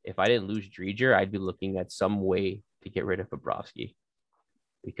Florida, if I didn't lose Driedger, I'd be looking at some way to get rid of Bobrovsky.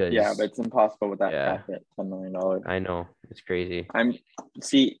 Because but it's impossible with that cap at $10 million. I know, it's crazy.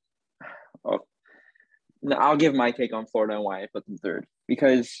 I'll give my take on Florida and why I put them third.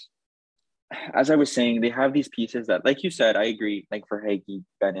 Because as I was saying, they have these pieces that, like you said, I agree, like Verhaeghe,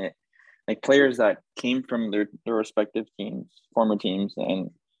 Bennett, like players that came from their respective teams, former teams,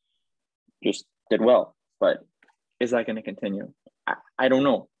 and just did well. But is that going to continue? I don't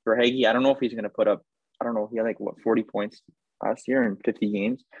know. Verhaeghe, I don't know if he's going to put up, he had 40 points last year in 50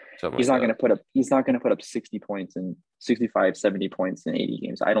 games. He's not going to put up 60 points and 65, 70 points in 80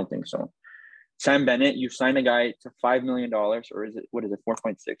 games. I don't think so. Sam Bennett, you signed a guy to $5 million, or what is it,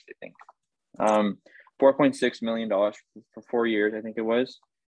 4.6, I think. $4.6 million for 4 years, I think it was.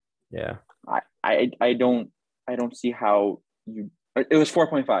 Yeah. I don't see how it was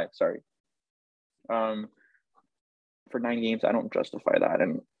 4.5, sorry. For 9 games, I don't justify that.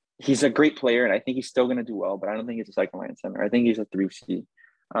 And he's a great player, and I think he's still going to do well, but I don't think he's a second line center. I think he's a 3C.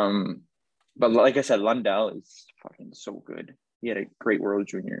 But like I said, Lundell is fucking so good. He had a great World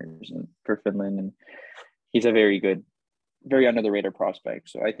Juniors for Finland, and he's a very good, very under the radar prospect.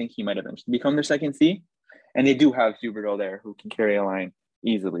 So I think he might eventually become their second C. And they do have Huberdeau there who can carry a line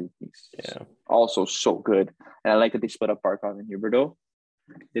easily. He's also so good. And I like that they split up Barkov and Huberdeau.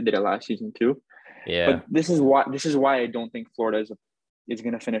 They did it last season too. Yeah. But this is why I don't think Florida is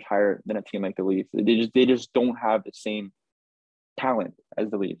going to finish higher than a team like the Leafs. They just don't have the same talent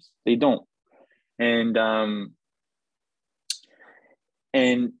as the Leafs. They don't. And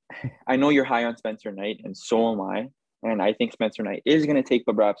I know you're high on Spencer Knight, and so am I. And I think Spencer Knight is going to take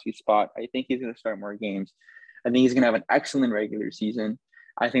Bobrovsky's spot. I think he's going to start more games. I think he's going to have an excellent regular season.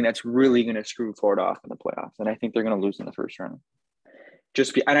 I think that's really going to screw Florida off in the playoffs, and I think they're going to lose in the first round.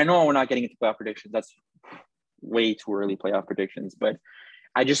 And I know we're not getting into playoff predictions. That's way too early playoff predictions, but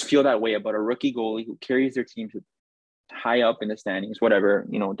I just feel that way about a rookie goalie who carries their team to high up in the standings, whatever,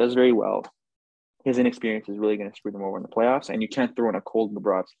 does very well. His inexperience is really going to screw them over in the playoffs, and you can't throw in a cold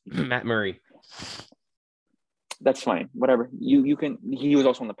Bobrovsky. Matt Murray. That's fine. Whatever. You can. He was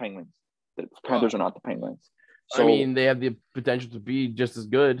also on the Penguins. The Panthers are not the Penguins. So, I mean, they have the potential to be just as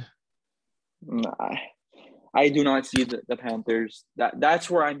good. I do not see the Panthers. That's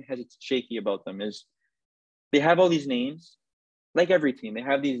where I'm shaky about them. Is they have all these names, like every team. They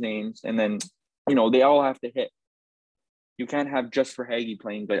have these names, and then they all have to hit. You can't have just Verhaeghe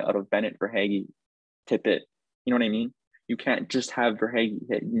playing good out of Bennett, Verhaeghe, Tippett. You know what I mean? You can't just have Verhaeghe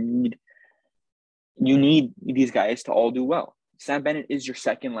hit. You need these guys to all do well. Sam Bennett is your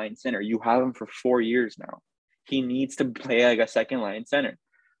second line center. You have him for 4 years now. he needs to play like a second line center.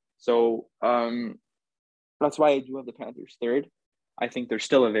 So that's why I do have the Panthers third. I think they're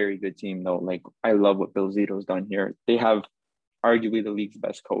still a very good team, though. Like, I love what Bill Zito's done here. They have arguably the league's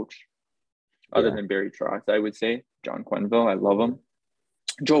best coach, other than Barry Trotz, I would say. John Quenneville, I love him.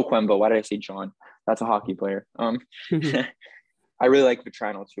 Joe Quenneville, why did I say John? That's a hockey player. I really like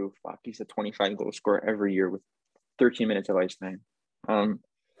Vetrano too. Fuck, he's a 25 goal scorer every year with 13 minutes of ice time.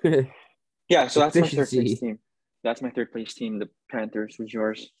 Yeah, so that's my third place team. That's my third place team. The Panthers. Who's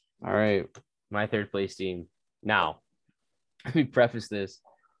yours? All right, my third place team. Now, let me preface this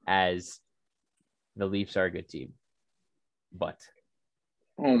as the Leafs are a good team, but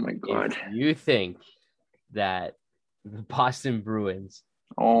oh my god, if you think that the Boston Bruins,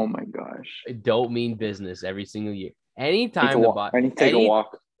 oh my gosh, don't mean business every single year. Anytime the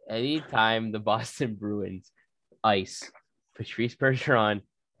Boston Bruins ice Patrice Bergeron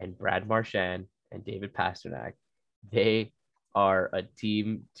and Brad Marchand and David Pastrnak, they are a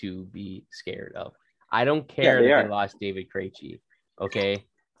team to be scared of. I don't care that they lost David Krejci. Okay.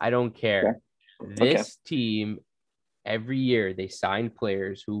 I don't care. Yeah. This team, every year, they sign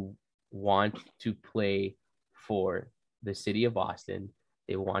players who want to play for the city of Boston.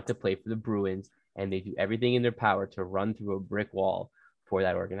 They want to play for the Bruins, and they do everything in their power to run through a brick wall for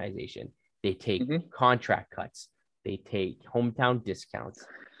that organization. They take contract cuts. They take hometown discounts.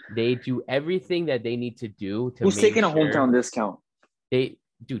 They do everything that they need to do to. Who's taking a hometown discount?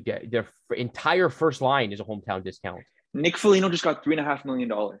 Their entire first line is a hometown discount. Nick Foligno just got $3.5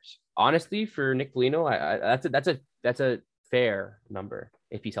 million. Honestly, for Nick Foligno, that's a fair number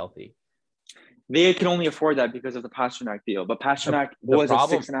if he's healthy. They can only afford that because of the Pastrnak deal. But Pastrnak was a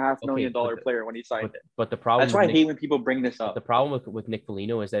 $6.5 million player when he signed it. But the problem that's why I hate when people bring this up. The problem with Nick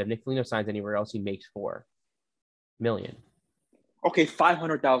Foligno is that if Nick Foligno signs anywhere else, he makes $4 million. Okay,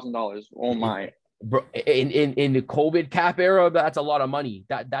 $500,000. Oh my. Bro, in the COVID cap era, that's a lot of money.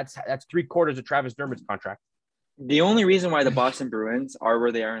 That's 3/4 of Travis Dermott's contract. The only reason why the Boston Bruins are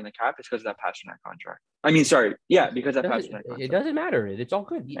where they are in the cap is because of that Pastrnak contract. Because of that Pastrnak contract. It doesn't matter. It's all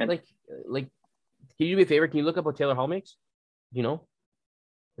good. And like, can you do me a favor? Can you look up what Taylor Hall makes? You know,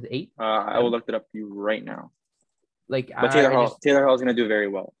 is it 8? I will look it up for you right now. But Taylor Hall is going to do very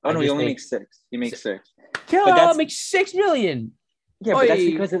well. Oh no, he only makes 6. He makes 6. Taylor Hall makes $6 million. Yeah,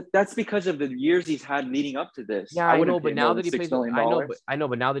 but that's because of the years he's had leading up to this. Yeah, I know, but now that he plays, I know,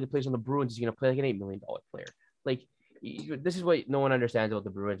 but now that he plays on the Bruins, he's gonna play like an $8 million player. Like, this is what no one understands about the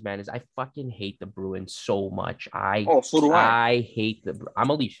Bruins, man. Is I fucking hate the Bruins so much. So do I. I hate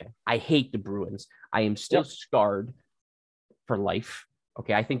I'm a Leafs fan. I hate the Bruins. I am still scarred for life.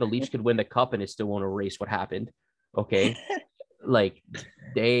 Okay, I think the Leafs could win the cup and it still won't erase what happened. Okay, like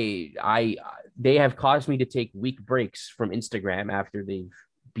they have caused me to take week breaks from Instagram after they've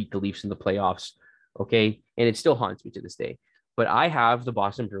beat the Leafs in the playoffs. Okay. And it still haunts me to this day. But I have the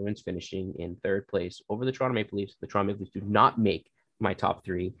Boston Bruins finishing in 3rd place over the Toronto Maple Leafs. The Toronto Maple Leafs do not make my top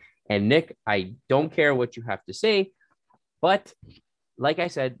 3. And Nick, I don't care what you have to say, but like I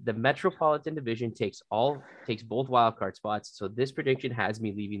said, the Metropolitan Division takes both wildcard spots. So this prediction has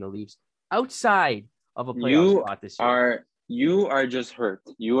me leaving the Leafs outside of a playoff spot this year. You are just hurt.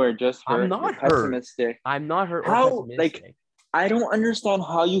 You are just hurt. I'm not hurt. Pessimistic. I'm not hurt. How? Like, I don't understand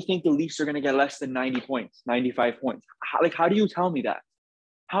how you think the Leafs are going to get less than 90 points, 95 points. How do you tell me that?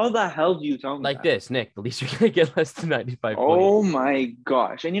 How the hell do you tell me like that? This, Nick, the Leafs are going to get less than 95 points. Oh my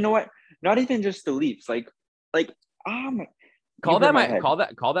gosh. And you know what? Not even just the Leafs. Call that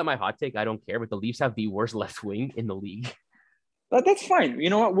my hot take. I don't care, but the Leafs have the worst left wing in the league. That's fine. You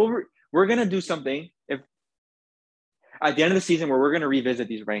know what? We're going to do something at the end of the season where we're going to revisit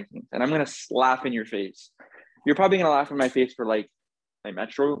these rankings, and I'm going to laugh in your face. You're probably going to laugh in my face for like my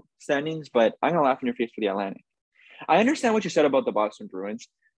Metro standings, but I'm going to laugh in your face for the Atlantic. I understand what you said about the Boston Bruins.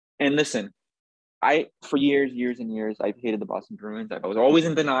 And listen, for years and years, I've hated the Boston Bruins. I was always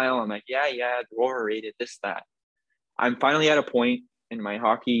in denial. I'm like, yeah, they're overrated, this, that. I'm finally at a point in my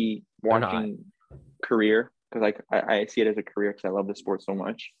hockey watching career, because I see it as a career because I love the sport so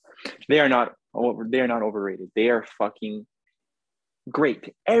much. They are not overrated. They are fucking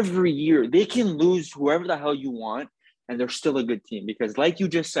great. Every year they can lose whoever the hell you want, and they're still a good team because, like you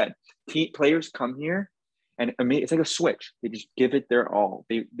just said, players come here and it's like a switch. They just give it their all.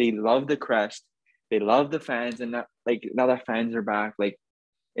 They love the crest. They love the fans, and now that fans are back, like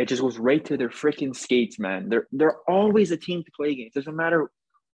it just goes right to their freaking skates, man. They're always a team to play against. Doesn't matter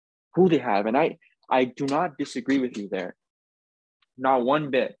who they have, and I do not disagree with you there, not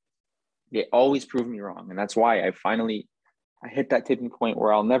one bit. They always prove me wrong, and that's why I hit that tipping point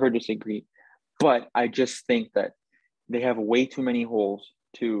where I'll never disagree. But I just think that they have way too many holes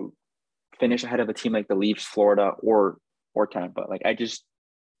to finish ahead of a team like the Leafs, Florida, or Tampa. Like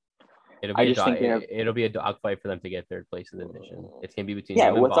It'll be a dogfight for them to get third place in the division. It's gonna be between yeah,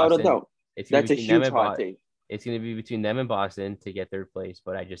 them and without Boston. a doubt. It's gonna be That's a between them huge and hot take. It's gonna be between them and Boston to get third place,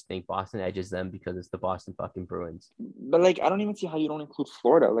 but I just think Boston edges them because it's the Boston fucking Bruins. But like, I don't even see how you don't include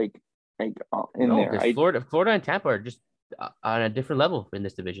Florida in there. Because Florida and Tampa are just on a different level in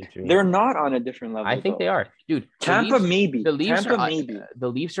this division to me. They're not on a different level. I think they are, dude. Tampa maybe. The Leafs Tampa maybe. The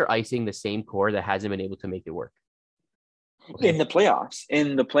Leafs are icing the same core that hasn't been able to make it work. Okay. In the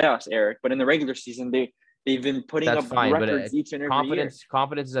playoffs, Eric. But in the regular season, they've been putting up records each and every year.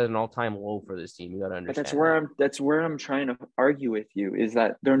 Confidence is at an all-time low for this team. You got to understand. But that's where I'm trying to argue with you is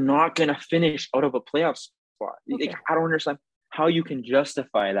that they're not going to finish out of a playoff spot. Okay. Like, I don't understand how you can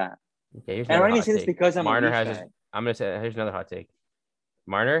justify that. Okay, and I'm not going to say this because I'm Marner a Leafs fan. I'm going to say here's another hot take.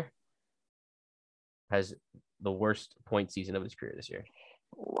 Marner has the worst point season of his career this year.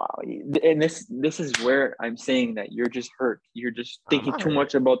 Wow. And this is where I'm saying that you're just hurt. You're just thinking too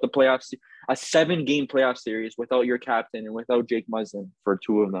much about the playoffs. A 7-game playoff series without your captain and without Jake Muzzin for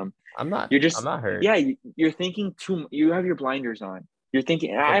 2 of them. I'm not hurt. Yeah, you're thinking you have your blinders on. You're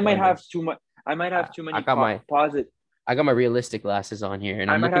thinking I might have too much. I might have too many positive. I got my realistic glasses on here, and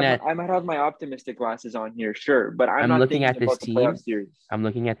I might have my optimistic glasses on here, sure, but I'm not looking at this team. Series. I'm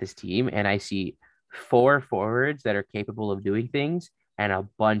looking at this team, and I see 4 forwards that are capable of doing things, and a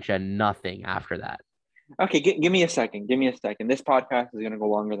bunch of nothing after that. Okay, give me a second. This podcast is going to go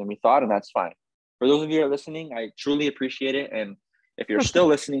longer than we thought, and that's fine. For those of you who are listening, I truly appreciate it, and if you're still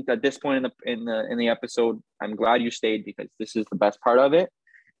listening at this point in the episode, I'm glad you stayed because this is the best part of it,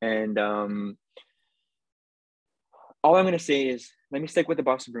 and all I'm going to say is let me stick with the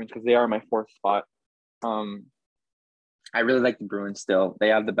Boston Bruins because they are my 4th spot. I really like the Bruins still. They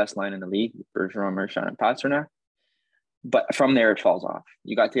have the best line in the league, Bergeron, Marchand, and Pastrnak. But from there, it falls off.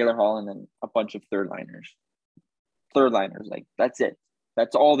 You got Taylor Hall and then a bunch of third liners. Like, that's it.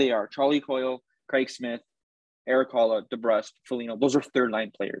 That's all they are. Charlie Coyle, Craig Smith, Eric Holla, DeBrusque, Foligno. Those are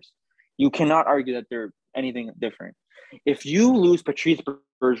third-line players. You cannot argue that they're anything different. If you lose Patrice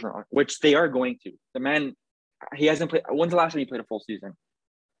Bergeron, which they are going to, the man – he hasn't played. When's the last time he played a full season?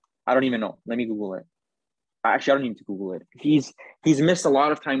 I don't even know. Let me Google it. Actually, I don't need to Google it. He's missed a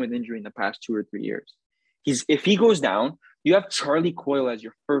lot of time with injury in the past 2 or 3 years. If he goes down, you have Charlie Coyle as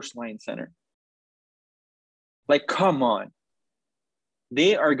your first line center. Like, come on.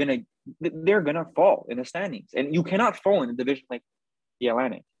 They're gonna fall in the standings, and you cannot fall in a division like the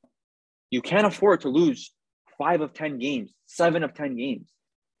Atlantic. You can't afford to lose 5 of 10 games, 7 of 10 games.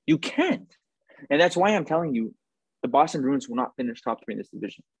 You can't. And that's why I'm telling you, the Boston Bruins will not finish top 3 in this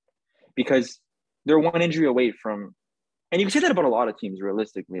division because they're 1 injury away from, and you can say that about a lot of teams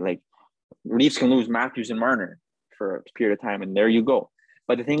realistically. Like, Leafs can lose Matthews and Marner for a period of time, and there you go.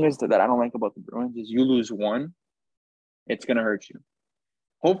 But the thing is that I don't like about the Bruins is you lose 1, it's going to hurt you.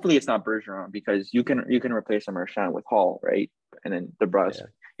 Hopefully it's not Bergeron because you can replace a Marchand with Hall, right? And then DeBrusque. Yeah.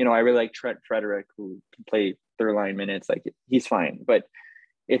 You know, I really like Trent Frederick who can play third-line minutes. Like, he's fine. But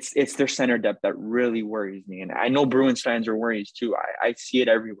it's their center depth that really worries me. And I know Bruins fans are worried too. I see it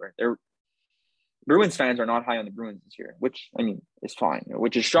everywhere. Bruins fans are not high on the Bruins this year, which, I mean, is fine,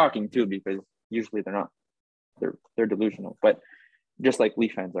 which is shocking too because usually they're not. They're delusional, but just like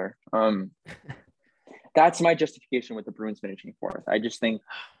Leaf fans are. That's my justification with the Bruins finishing 4th. I just think,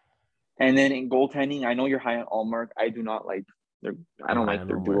 and then in goaltending, I know you're high on Allmark. I do not like their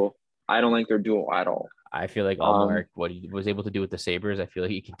duo. I don't like their duo at all. I feel like Allmark, what he was able to do with the Sabres, I feel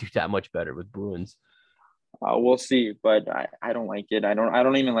like he can do that much better with Bruins. We'll see, but I don't like it. I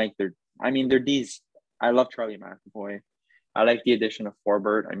don't even like their D's. I love Charlie McAvoy. I like the addition of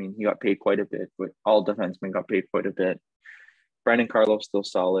Forbert. I mean, he got paid quite a bit, but all defensemen got paid quite a bit. Brandon Carlo's still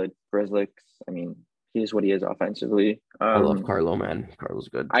solid. Grzelcyk, I mean, he is what he is offensively. I love Carlo, man. Carlo's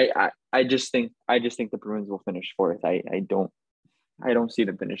good. I just think the Bruins will finish 4th. I don't see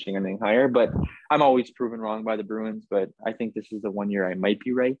them finishing anything higher, but I'm always proven wrong by the Bruins. But I think this is the one year I might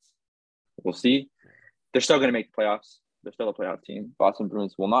be right. We'll see. They're still going to make the playoffs. They're still a playoff team. Boston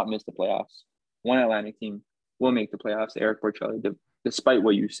Bruins will not miss the playoffs. One Atlantic team will make the playoffs. Eric Borchelli, despite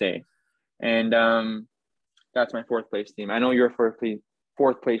what you say. And that's my 4th place team. I know your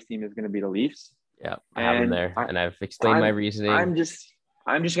 4th place team is going to be the Leafs. Yeah, I have them there, and I've explained my reasoning. I'm just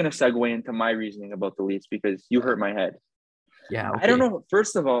going to segue into my reasoning about the Leafs because you hurt my head. Yeah, okay. I don't know.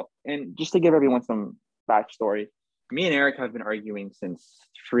 First of all, and just to give everyone some backstory, me and Eric have been arguing since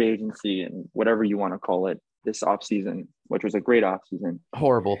free agency and whatever you want to call it this offseason, which was a great offseason.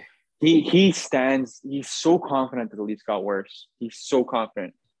 Horrible. He's so confident that the Leafs got worse. He's so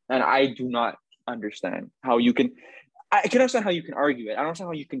confident. And I do not understand how you can. I can understand how you can argue it. I don't understand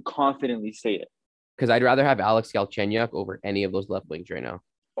how you can confidently say it. Because I'd rather have Alex Galchenyuk over any of those left wings right now.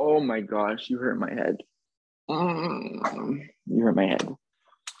 Oh my gosh, you hurt my head. You hurt my head.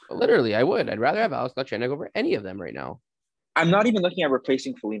 Literally, I would. I'd rather have Alex Galchenyuk over any of them right now. I'm not even looking at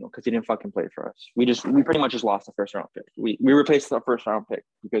replacing Foligno because he didn't fucking play for us. We pretty much just lost the first round pick. We replaced the first round pick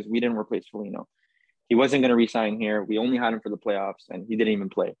because we didn't replace Foligno. He wasn't going to resign here. We only had him for the playoffs, and he didn't even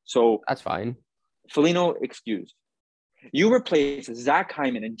play. So that's fine. Foligno excused. You replace Zach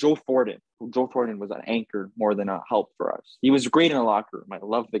Hyman and Joe Thornton. Joe Thornton was an anchor more than a help for us. He was great in the locker room. I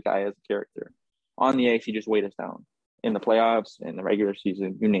love the guy as a character. On the ice, he just weighed us down in the playoffs, in the regular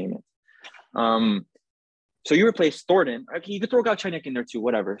season, you name it. So you replace Thornton. Okay, you could throw Galchenyuk in there too,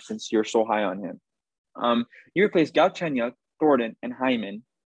 whatever, since you're so high on him. You replace Galchenyuk, Thornton, and Hyman.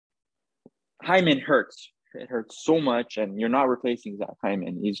 Hyman hurts. It hurts so much, and you're not replacing Zach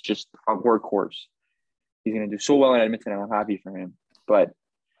Hyman. He's just a workhorse. He's going to do so well in Edmonton, and I'm happy for him. But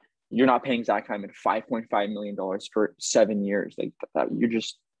you're not paying Zach Hyman $5.5 million for 7 years. Like that, you're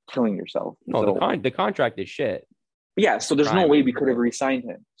just killing yourself. No, so, the contract is shit. Yeah, so there's no way we could have re-signed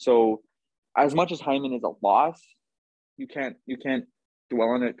him. So as much as Hyman is a loss, you can't dwell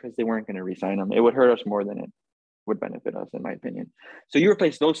on it because they weren't going to re-sign him. It would hurt us more than it would benefit us, in my opinion. So you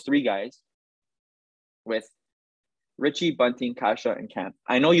replace those three guys with Richie, Bunting, Kasha, and Cam.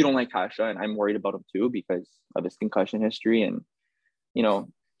 I know you don't like Kasha, and I'm worried about him too because of his concussion history, and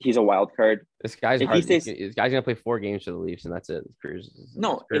he's a wild card. This guy's this guy's gonna play 4 games for the Leafs, and that's it.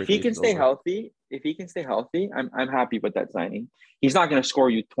 If he can stay healthy, I'm happy with that signing. He's not gonna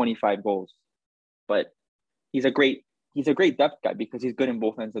score you 25 goals, but he's a great depth guy because he's good in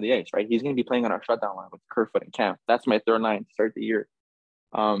both ends of the ice, right? He's gonna be playing on our shutdown line with Kerfoot and Cam. That's my third line to start the year.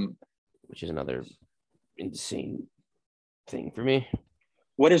 Which is another insane thing for me.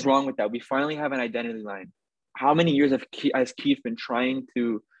 What is wrong with that? We finally have an identity line. How many years has Keefe been trying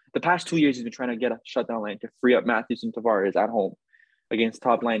to? The past 2 years, he's been trying to get a shutdown line to free up Matthews and Tavares at home against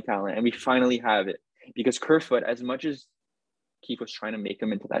top line talent, and we finally have it because Kerfoot, as much as Keefe was trying to make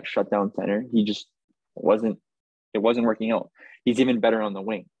him into that shutdown center, he just wasn't. It wasn't working out. He's even better on the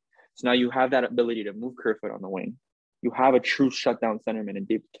wing. So now you have that ability to move Kerfoot on the wing. You have a true shutdown centerman in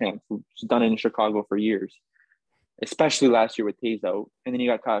David Kampf, who's done it in Chicago for years, especially last year with Taves out. And then you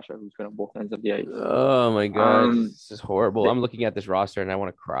got Kasha, who's good on both ends of the ice. Oh, my God. This is horrible. I'm looking at this roster, and I want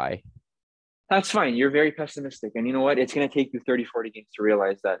to cry. That's fine. You're very pessimistic. And you know what? It's going to take you 30, 40 games to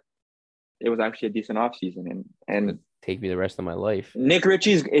realize that it was actually a decent offseason. And take me the rest of my life. Nick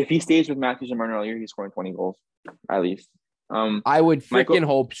Ritchie's, if he stays with Matthews and Marner all year, he's scoring 20 goals, at least. I would freaking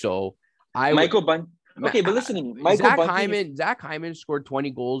hope so. Okay, but listen to me. Zach Hyman scored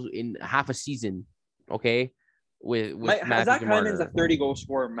 20 goals in half a season. Okay, with Zach Hyman's a 30-goal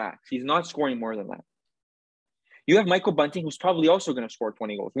scorer max. He's not scoring more than that. You have Michael Bunting, who's probably also going to score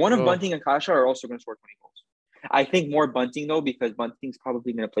 20 goals. One of Bunting and Kasha are also going to score 20 goals. I think more Bunting though, because Bunting's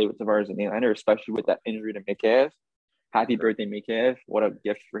probably going to play with Tavares and Nylander, especially with that injury to Mikheyev. Happy birthday, Mikheyev! What a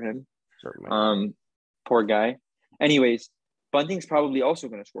gift for him. Poor guy. Anyways. Bunting's probably also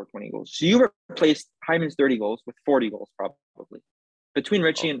going to score 20 goals. So you replaced Hyman's 30 goals with 40 goals probably. Between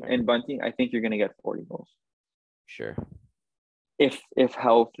Richie and Bunting, I think you're going to get 40 goals. Sure. If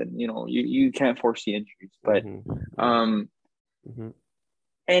health and, you can't foresee injuries. But,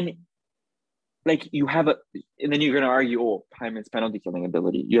 and like you have and then you're going to argue, Hyman's penalty killing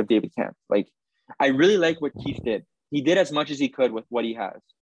ability. You have David Kampf. Like, I really like what Keefe did. He did as much as he could with what he has.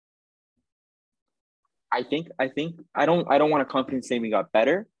 I think I don't want to confidently say we got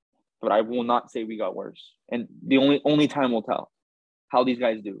better, but I will not say we got worse. And the only time will tell how these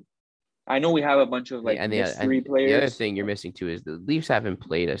guys do. I know we have a bunch of mystery players. The other thing you're missing too is the Leafs haven't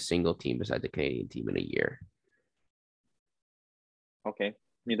played a single team besides the Canadian team in a year. Okay,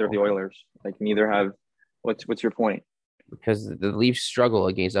 neither of the Oilers. Neither have. What's your point? Because the Leafs struggle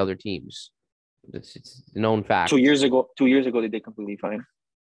against other teams. It's a known fact. 2 years ago, they did completely fine.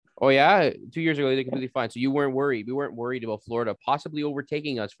 Oh, yeah? 2 years ago, they did completely fine. So you weren't worried. We weren't worried about Florida possibly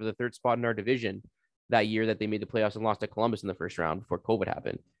overtaking us for the third spot in our division that year that they made the playoffs and lost to Columbus in the first round before COVID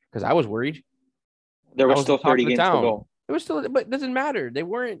happened. Because I was worried. There was still 30 games to go. It was still, but it doesn't matter. They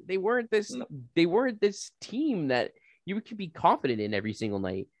weren't this team that you could be confident in every single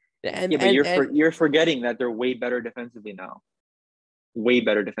night. You're forgetting that they're way better defensively now. Way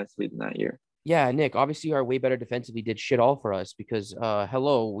better defensively than that year. Yeah, Nick, obviously our way better defensively did shit all for us because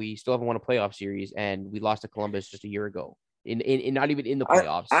we still haven't won a playoff series and we lost to Columbus just a year ago. In not even in the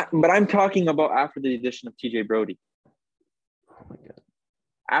playoffs. But I'm talking about after the addition of TJ Brody. Oh my God.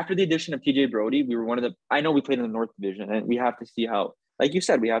 After the addition of TJ Brody, we were I know we played in the North Division and we have to see how, like you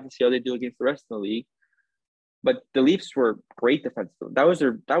said, we have to see how they do against the rest of the league. but the Leafs were great defensively. That was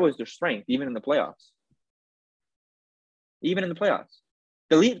their strength, even in the playoffs. Even in the playoffs,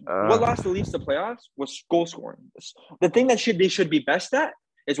 what lost the Leafs the playoffs was goal scoring. The thing that they should be best at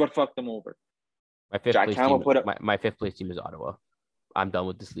is what fucked them over. My fifth place team. My fifth place team is Ottawa. I'm done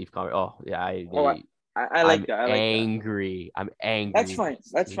with this Leaf comment. Oh yeah, I like that. I'm angry. I'm angry. That's fine.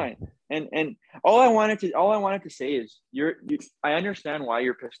 That's fine. And all I wanted to say is I understand why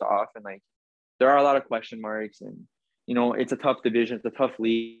you're pissed off, and like there are a lot of question marks, and it's a tough division, it's a tough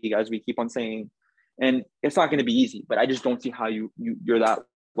league, as we keep on saying, and it's not going to be easy. But I just don't see how you're that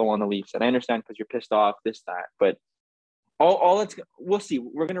low on the Leafs, and I understand because you're pissed off, this, that, but. We'll see.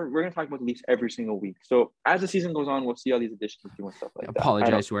 We're gonna talk about the Leafs every single week. So as the season goes on, we'll see all these additions do and stuff like that.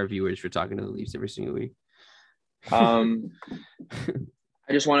 Apologize to our viewers for talking to the Leafs every single week. I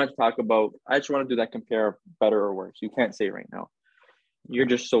just wanted to talk about. I just want to do that compare better or worse. You can't say right now. You're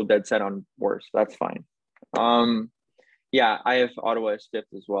just so dead set on worse. That's fine. Yeah, I have Ottawa as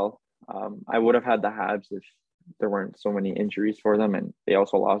fifth as well. I would have had the Habs if there weren't so many injuries for them, and they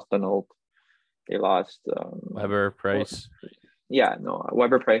also lost Denault. They lost Weber, Price.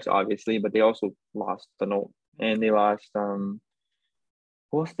 Weber, Price, obviously, but they also lost Denault, and they lost who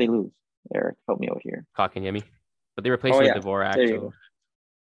else did they lose? Eric, help me out here. Kotkaniemi, but they replaced with Dvorak. So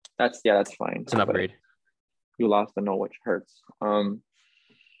that's fine. It's an upgrade. You lost Denault, which hurts.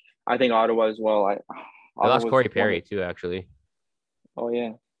 I think Ottawa as well. I lost Corey Perry too, actually. Oh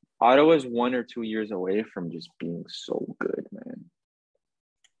yeah, Ottawa's 1 or 2 years away from just being so good, man.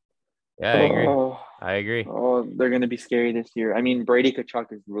 Yeah, I agree. Oh, they're going to be scary this year. I mean, Brady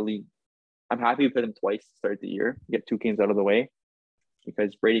Tkachuk is really – I'm happy we put him twice to start the year, get 2 games out of the way,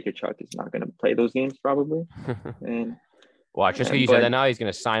 because Brady Tkachuk is not going to play those games probably. And watch, just because you said that now, he's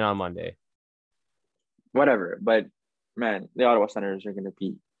going to sign on Monday. Whatever. But, man, the Ottawa Senators are going to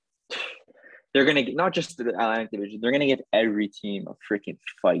be – they're going to get – not just the Atlantic Division. They're going to give every team a freaking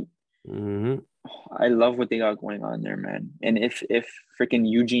fight. Mm-hmm. I love what they got going on there, man. And if freaking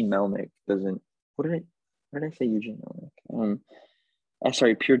Eugene Melnyk doesn't, what did I say Eugene Melnyk?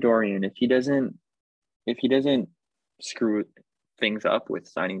 Sorry, Pierre Dorian. If he doesn't screw things up with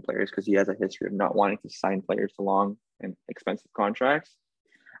signing players, because he has a history of not wanting to sign players to long and expensive contracts,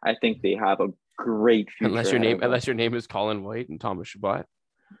 I think they have a great future. Unless your name is Colin White and Thomas Chabot.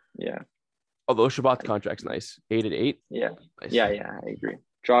 Yeah. Although Chabot's contract's nice, 8 at 8. Yeah. Nice. Yeah, I agree.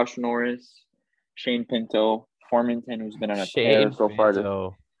 Josh Norris, Shane Pinto, Formanton, who's been on a tear so far.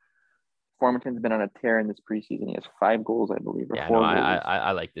 Formanton's been on a tear in this preseason. He has 5 goals, I believe.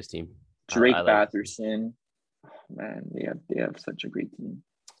 I like this team. Drake Batherson, man, they have such a great team.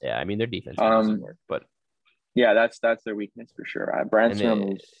 Yeah, I mean their defense doesn't work, but yeah, that's their weakness for sure.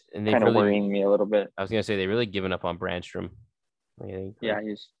 Brandstrom is kind of worrying me a little bit. I was gonna say they really given up on Brandstrom. Yeah,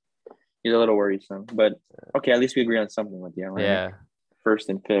 he's a little worrisome, but okay, at least we agree on something with you. Right? Yeah. First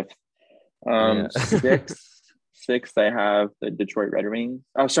and fifth. Sixth, I have the Detroit Red Wings.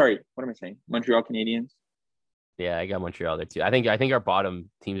 Oh, sorry. What am I saying? Montreal Canadiens. Yeah, I got Montreal there too. I think our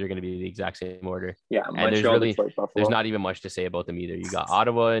bottom teams are going to be the exact same order. Yeah, Montreal, Detroit, Buffalo. There's not even much to say about them either. You got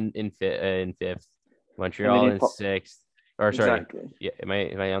Ottawa in fifth, Montreal in sixth. Or sorry, exactly. Yeah, am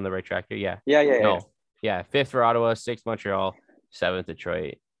I on the right track here? Yeah. Yeah, fifth for Ottawa, sixth Montreal, seventh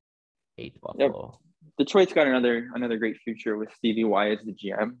Detroit, eighth Buffalo. Yep. Detroit's got another great future with Stevie Y as the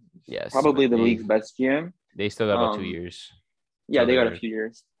GM. Yes, probably the league's best GM. They still got about 2 years. Yeah, they got a few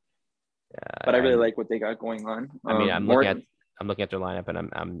years. But I really like what they got going on. I mean, I'm looking at their lineup, and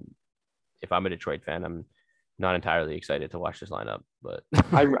I'm if I'm a Detroit fan, I'm not entirely excited to watch this lineup. But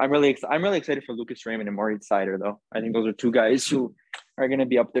I'm really excited for Lucas Raymond and Moritz Seider, though. I think those are 2 guys who are going to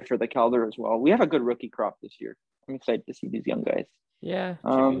be up there for the Calder as well. We have a good rookie crop this year. I'm excited to see these young guys. Yeah, it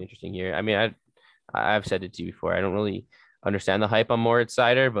should be an interesting year. I mean, I've said it to you before. I don't really understand the hype on Moritz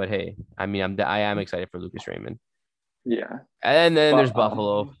Seider, but hey, I mean, I am excited for Lucas Raymond. Yeah, and then there's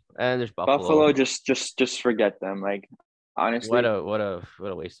Buffalo, Buffalo. Just forget them. Like honestly, what a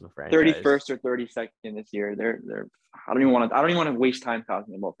waste of a franchise. 31st or 32nd this year. They're. I don't even want to waste time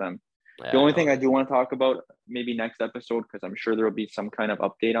talking about them. Yeah, the only thing I do want to talk about, maybe next episode, because I'm sure there will be some kind of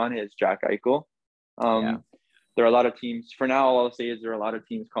update on it, is Jack Eichel. There are a lot of teams. For now, all I'll say is there are a lot of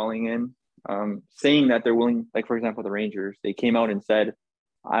teams calling in. Saying that they're willing, like for example, the Rangers, they came out and said,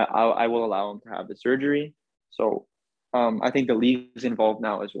 I will allow him to have the surgery. So I think the league's involved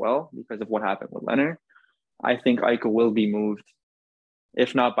now as well because of what happened with Leonard. I think Eichel will be moved,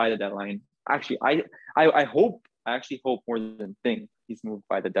 if not by the deadline. Actually, I actually hope more than think he's moved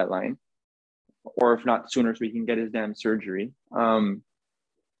by the deadline, or if not sooner, so we can get his damn surgery.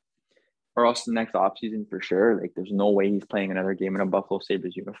 Or else the next offseason for sure. Like, there's no way he's playing another game in a Buffalo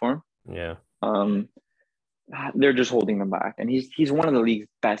Sabres uniform. Yeah. they're just holding them back. And he's one of the league's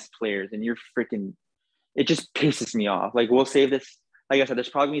best players, and it just pisses me off. Like, we'll save this. Like I said, there's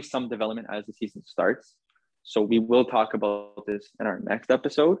probably some development as the season starts. So we will talk about this in our next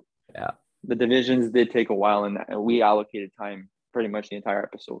episode. Yeah. The divisions did take a while, and we allocated time pretty much the entire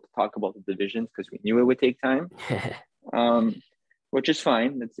episode to talk about the divisions because we knew it would take time. Which is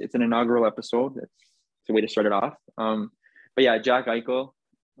fine. It's an inaugural episode. It's a way to start it off. But yeah, Jack Eichel,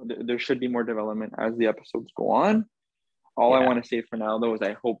 there should be more development as the episodes go on. All I want to say for now, though, is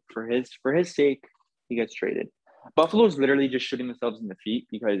I hope for his sake, he gets traded. Buffalo's literally just shooting themselves in the feet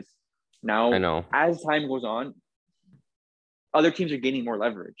because now, I know, as time goes on, other teams are gaining more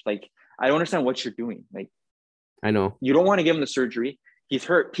leverage. Like, I don't understand what you're doing. Like, I know you don't want to give him the surgery. He's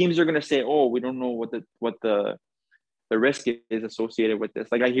hurt. Teams are going to say, "Oh, we don't know what the risk is associated with this."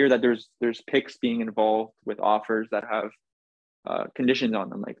 Like, I hear that there's picks being involved with offers that have conditions on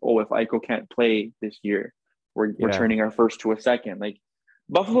them. Like, oh, if Eichel can't play this year, we're turning our first to a second. Like,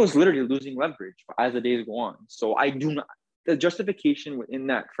 Buffalo is literally losing leverage as the days go on. So I do not the justification within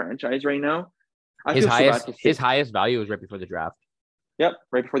that franchise right now. His highest value was right before the draft. Yep,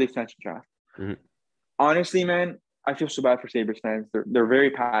 right before the extension draft. Mm-hmm. Honestly, man, I feel so bad for Sabres fans. They're very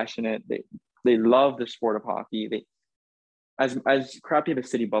passionate. They love the sport of hockey. As crappy of a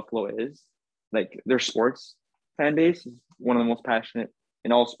city Buffalo is, like, their sports fan base is one of the most passionate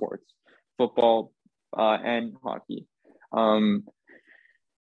in all sports, football and hockey.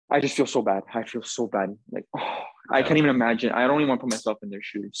 I just feel so bad. I feel so bad. Like, I can't even imagine. I don't even want to put myself in their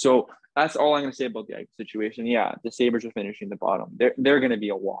shoes. So that's all I'm going to say about the Eichel situation. Yeah, the Sabres are finishing the bottom. They're going to be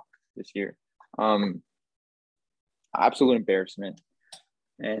a walk this year. Absolute embarrassment.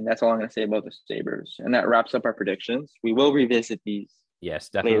 And that's all I'm going to say about the Sabres. And that wraps up our predictions. We will revisit these. Yes,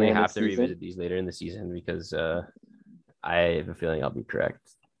 definitely have to revisit these later in the season because I have a feeling I'll be correct.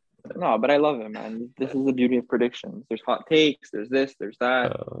 No, but I love it, man. This is the beauty of predictions. There's hot takes. There's this. There's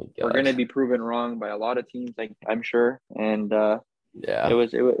that. We're going to be proven wrong by a lot of teams, I'm sure. And yeah, it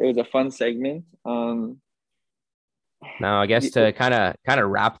was a fun segment. Now, I guess to kind of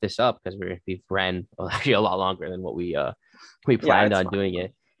wrap this up because we've ran actually a lot longer than what we planned on doing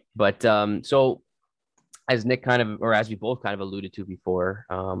it. But so as Nick as we both kind of alluded to before,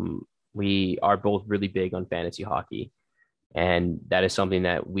 we are both really big on fantasy hockey. And that is something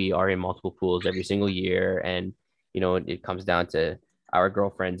that we are in multiple pools every single year. And, it comes down to our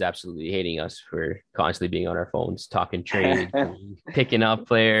girlfriends absolutely hating us for constantly being on our phones, talking trades, picking up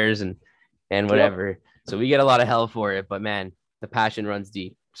players and whatever. Yep. So we get a lot of hell for it, but man, the passion runs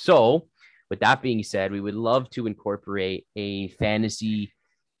deep. So with that being said, we would love to incorporate a fantasy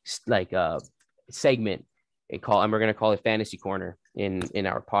segment and we're going to call it Fantasy Corner in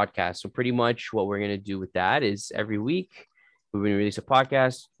our podcast. So pretty much what we're going to do with that is every week, when we release a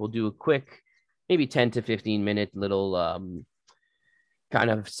podcast, we'll do a quick, maybe 10 to 15 minute little kind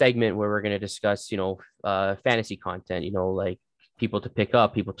of segment where we're going to discuss, fantasy content, like people to pick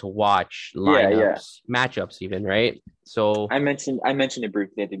up, people to watch, lineups, matchups even, right? So I mentioned it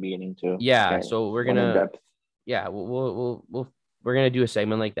briefly at the beginning too. Yeah. Okay. So we're going to, we're going to do a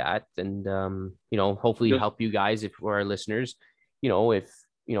segment like that and, hopefully help you guys if we're our listeners, if,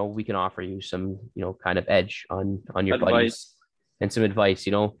 we can offer you some, kind of edge on your buddies. And some advice,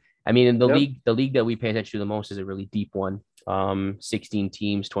 I mean, in the league that we pay attention to the most is a really deep one. 16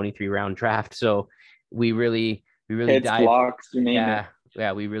 teams, 23 round draft. So we really dive. Blocks,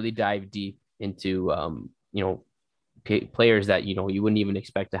 we really dive deep into, players that, you wouldn't even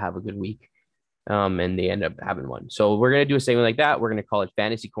expect to have a good week. And they end up having one. So we're going to do a segment like that. We're going to call it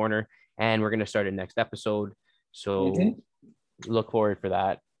Fantasy Corner and we're going to start a next episode. So look forward for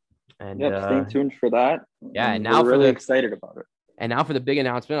that. And stay tuned for that. Yeah. And now we're really excited about it. And now for the big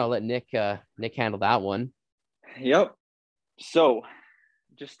announcement, I'll let Nick handle that one. Yep. So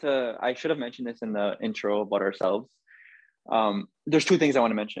I should have mentioned this in the intro about ourselves. There's two things I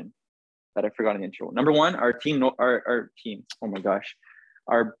want to mention that I forgot in the intro. Number one, our team. Oh my gosh.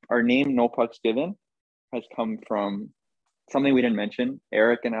 Our name, No Pucks Given, has come from something we didn't mention.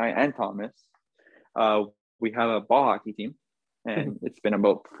 Eric and I and Thomas, we have a ball hockey team, and it's been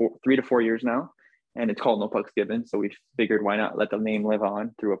about 3 to 4 years now. And it's called No Pucks Given. So we figured why not let the name live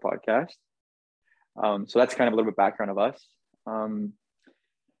on through a podcast. So that's kind of a little bit background of us.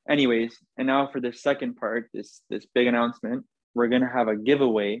 Anyways, and now for the second part, this big announcement, we're going to have a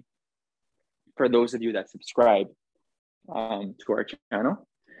giveaway for those of you that subscribe to our channel.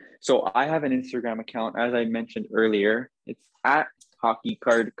 So I have an Instagram account, as I mentioned earlier. It's at Hockey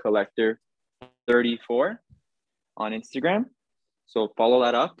Card Collector 34 on Instagram. So follow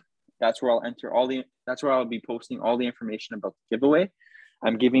that up. That's where I'll be posting all the information about the giveaway.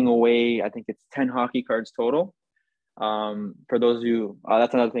 I'm giving away, I think it's 10 hockey cards total. For those of you,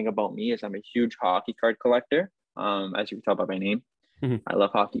 that's another thing about me is I'm a huge hockey card collector. As you can tell by my name, I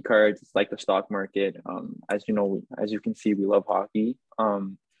love hockey cards. It's like the stock market. As you know, as you can see, we love hockey.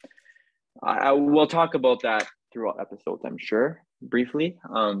 I will talk about that throughout episodes, I'm sure, briefly.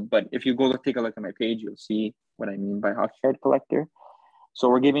 But if you go take a look at my page, you'll see what I mean by hockey card collector. So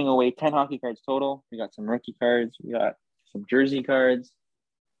we're giving away 10 hockey cards total. We got some rookie cards. We got some jersey cards.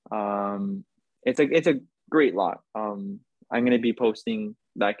 It's a great lot. I'm going to be posting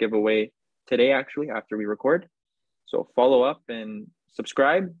that giveaway today, actually, after we record. So follow up and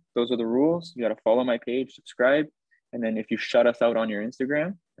subscribe. Those are the rules. You got to follow my page, subscribe. And then if you shout us out on your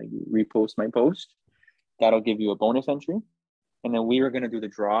Instagram, like you repost my post, that'll give you a bonus entry. And then we are going to do the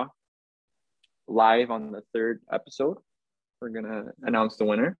draw live on the third episode. We're going to announce the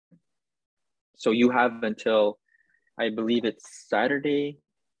winner. So you have until, I believe it's Saturday,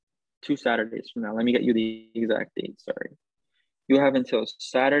 2 Saturdays from now. Let me get you the exact date. Sorry. You have until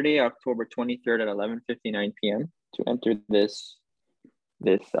Saturday, October 23rd at 11:59 p.m. to enter this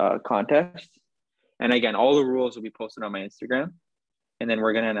contest. And again, all the rules will be posted on my Instagram. And then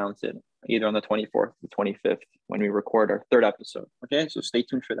we're going to announce it either on the 24th or the 25th when we record our third episode. Okay, so stay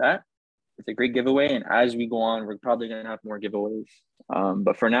tuned for that. It's a great giveaway. And as we go on, we're probably going to have more giveaways.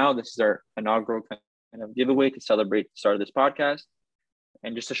 But for now, this is our inaugural kind of giveaway to celebrate the start of this podcast.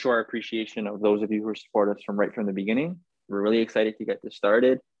 And just to show our appreciation of those of you who support us from the beginning. We're really excited to get this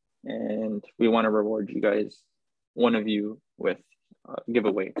started. And we want to reward you guys, one of you, with a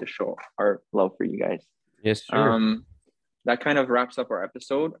giveaway to show our love for you guys. Yes, sir. That kind of wraps up our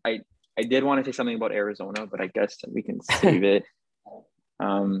episode. I did want to say something about Arizona, but I guess we can save it.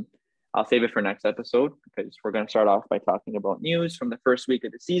 I'll save it for next episode because we're going to start off by talking about news from the first week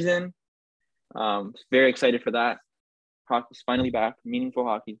of the season. Very excited for that. Hockey's finally back. Meaningful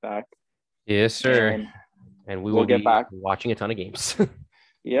hockey's back. Yes, sir. And we will get back watching a ton of games.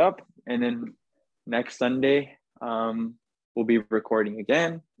 Yep. And then next Sunday, we'll be recording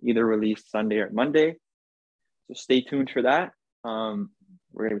again, either released Sunday or Monday. So stay tuned for that.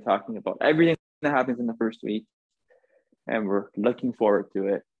 We're going to be talking about everything that happens in the first week. And we're looking forward to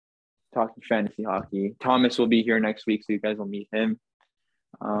it. Talking fantasy hockey. Thomas will be here next week, so you guys will meet him.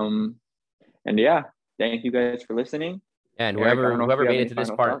 And yeah, thank you guys for listening. And whoever made it to this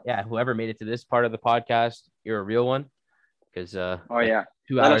part, whoever made it to this part of the podcast, you're a real one. Because 2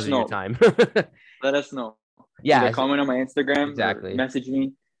 hours of your time. Let us know. Yeah, either comment on my Instagram, exactly. Or message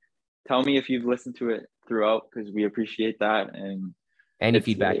me. Tell me if you've listened to it throughout, because we appreciate that. And any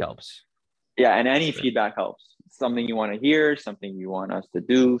feedback helps. Yeah, and any feedback helps. Something you want to hear, something you want us to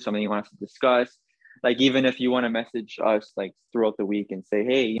do, something you want us to discuss. Like, even if you want to message us like throughout the week and say,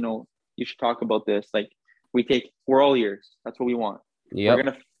 hey, you should talk about this. Like, we're all ears. That's what we want. Yep. We're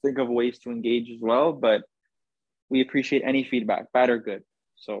going to think of ways to engage as well, but we appreciate any feedback, bad or good.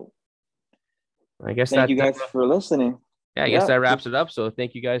 So I guess thank you guys for listening. Yeah, I guess that wraps it up. So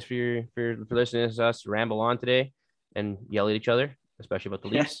thank you guys for listening to us ramble on today and yell at each other, especially about the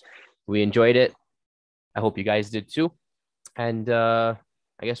Leafs. We enjoyed it. I hope you guys did too. And I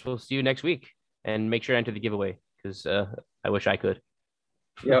guess we'll see you next week. And make sure to enter the giveaway because I wish I could.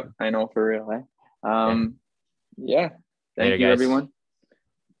 Yep, I know, for real. Thank Later, you, guys. everyone.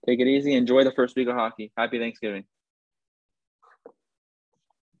 Take it easy. Enjoy the first week of hockey. Happy Thanksgiving.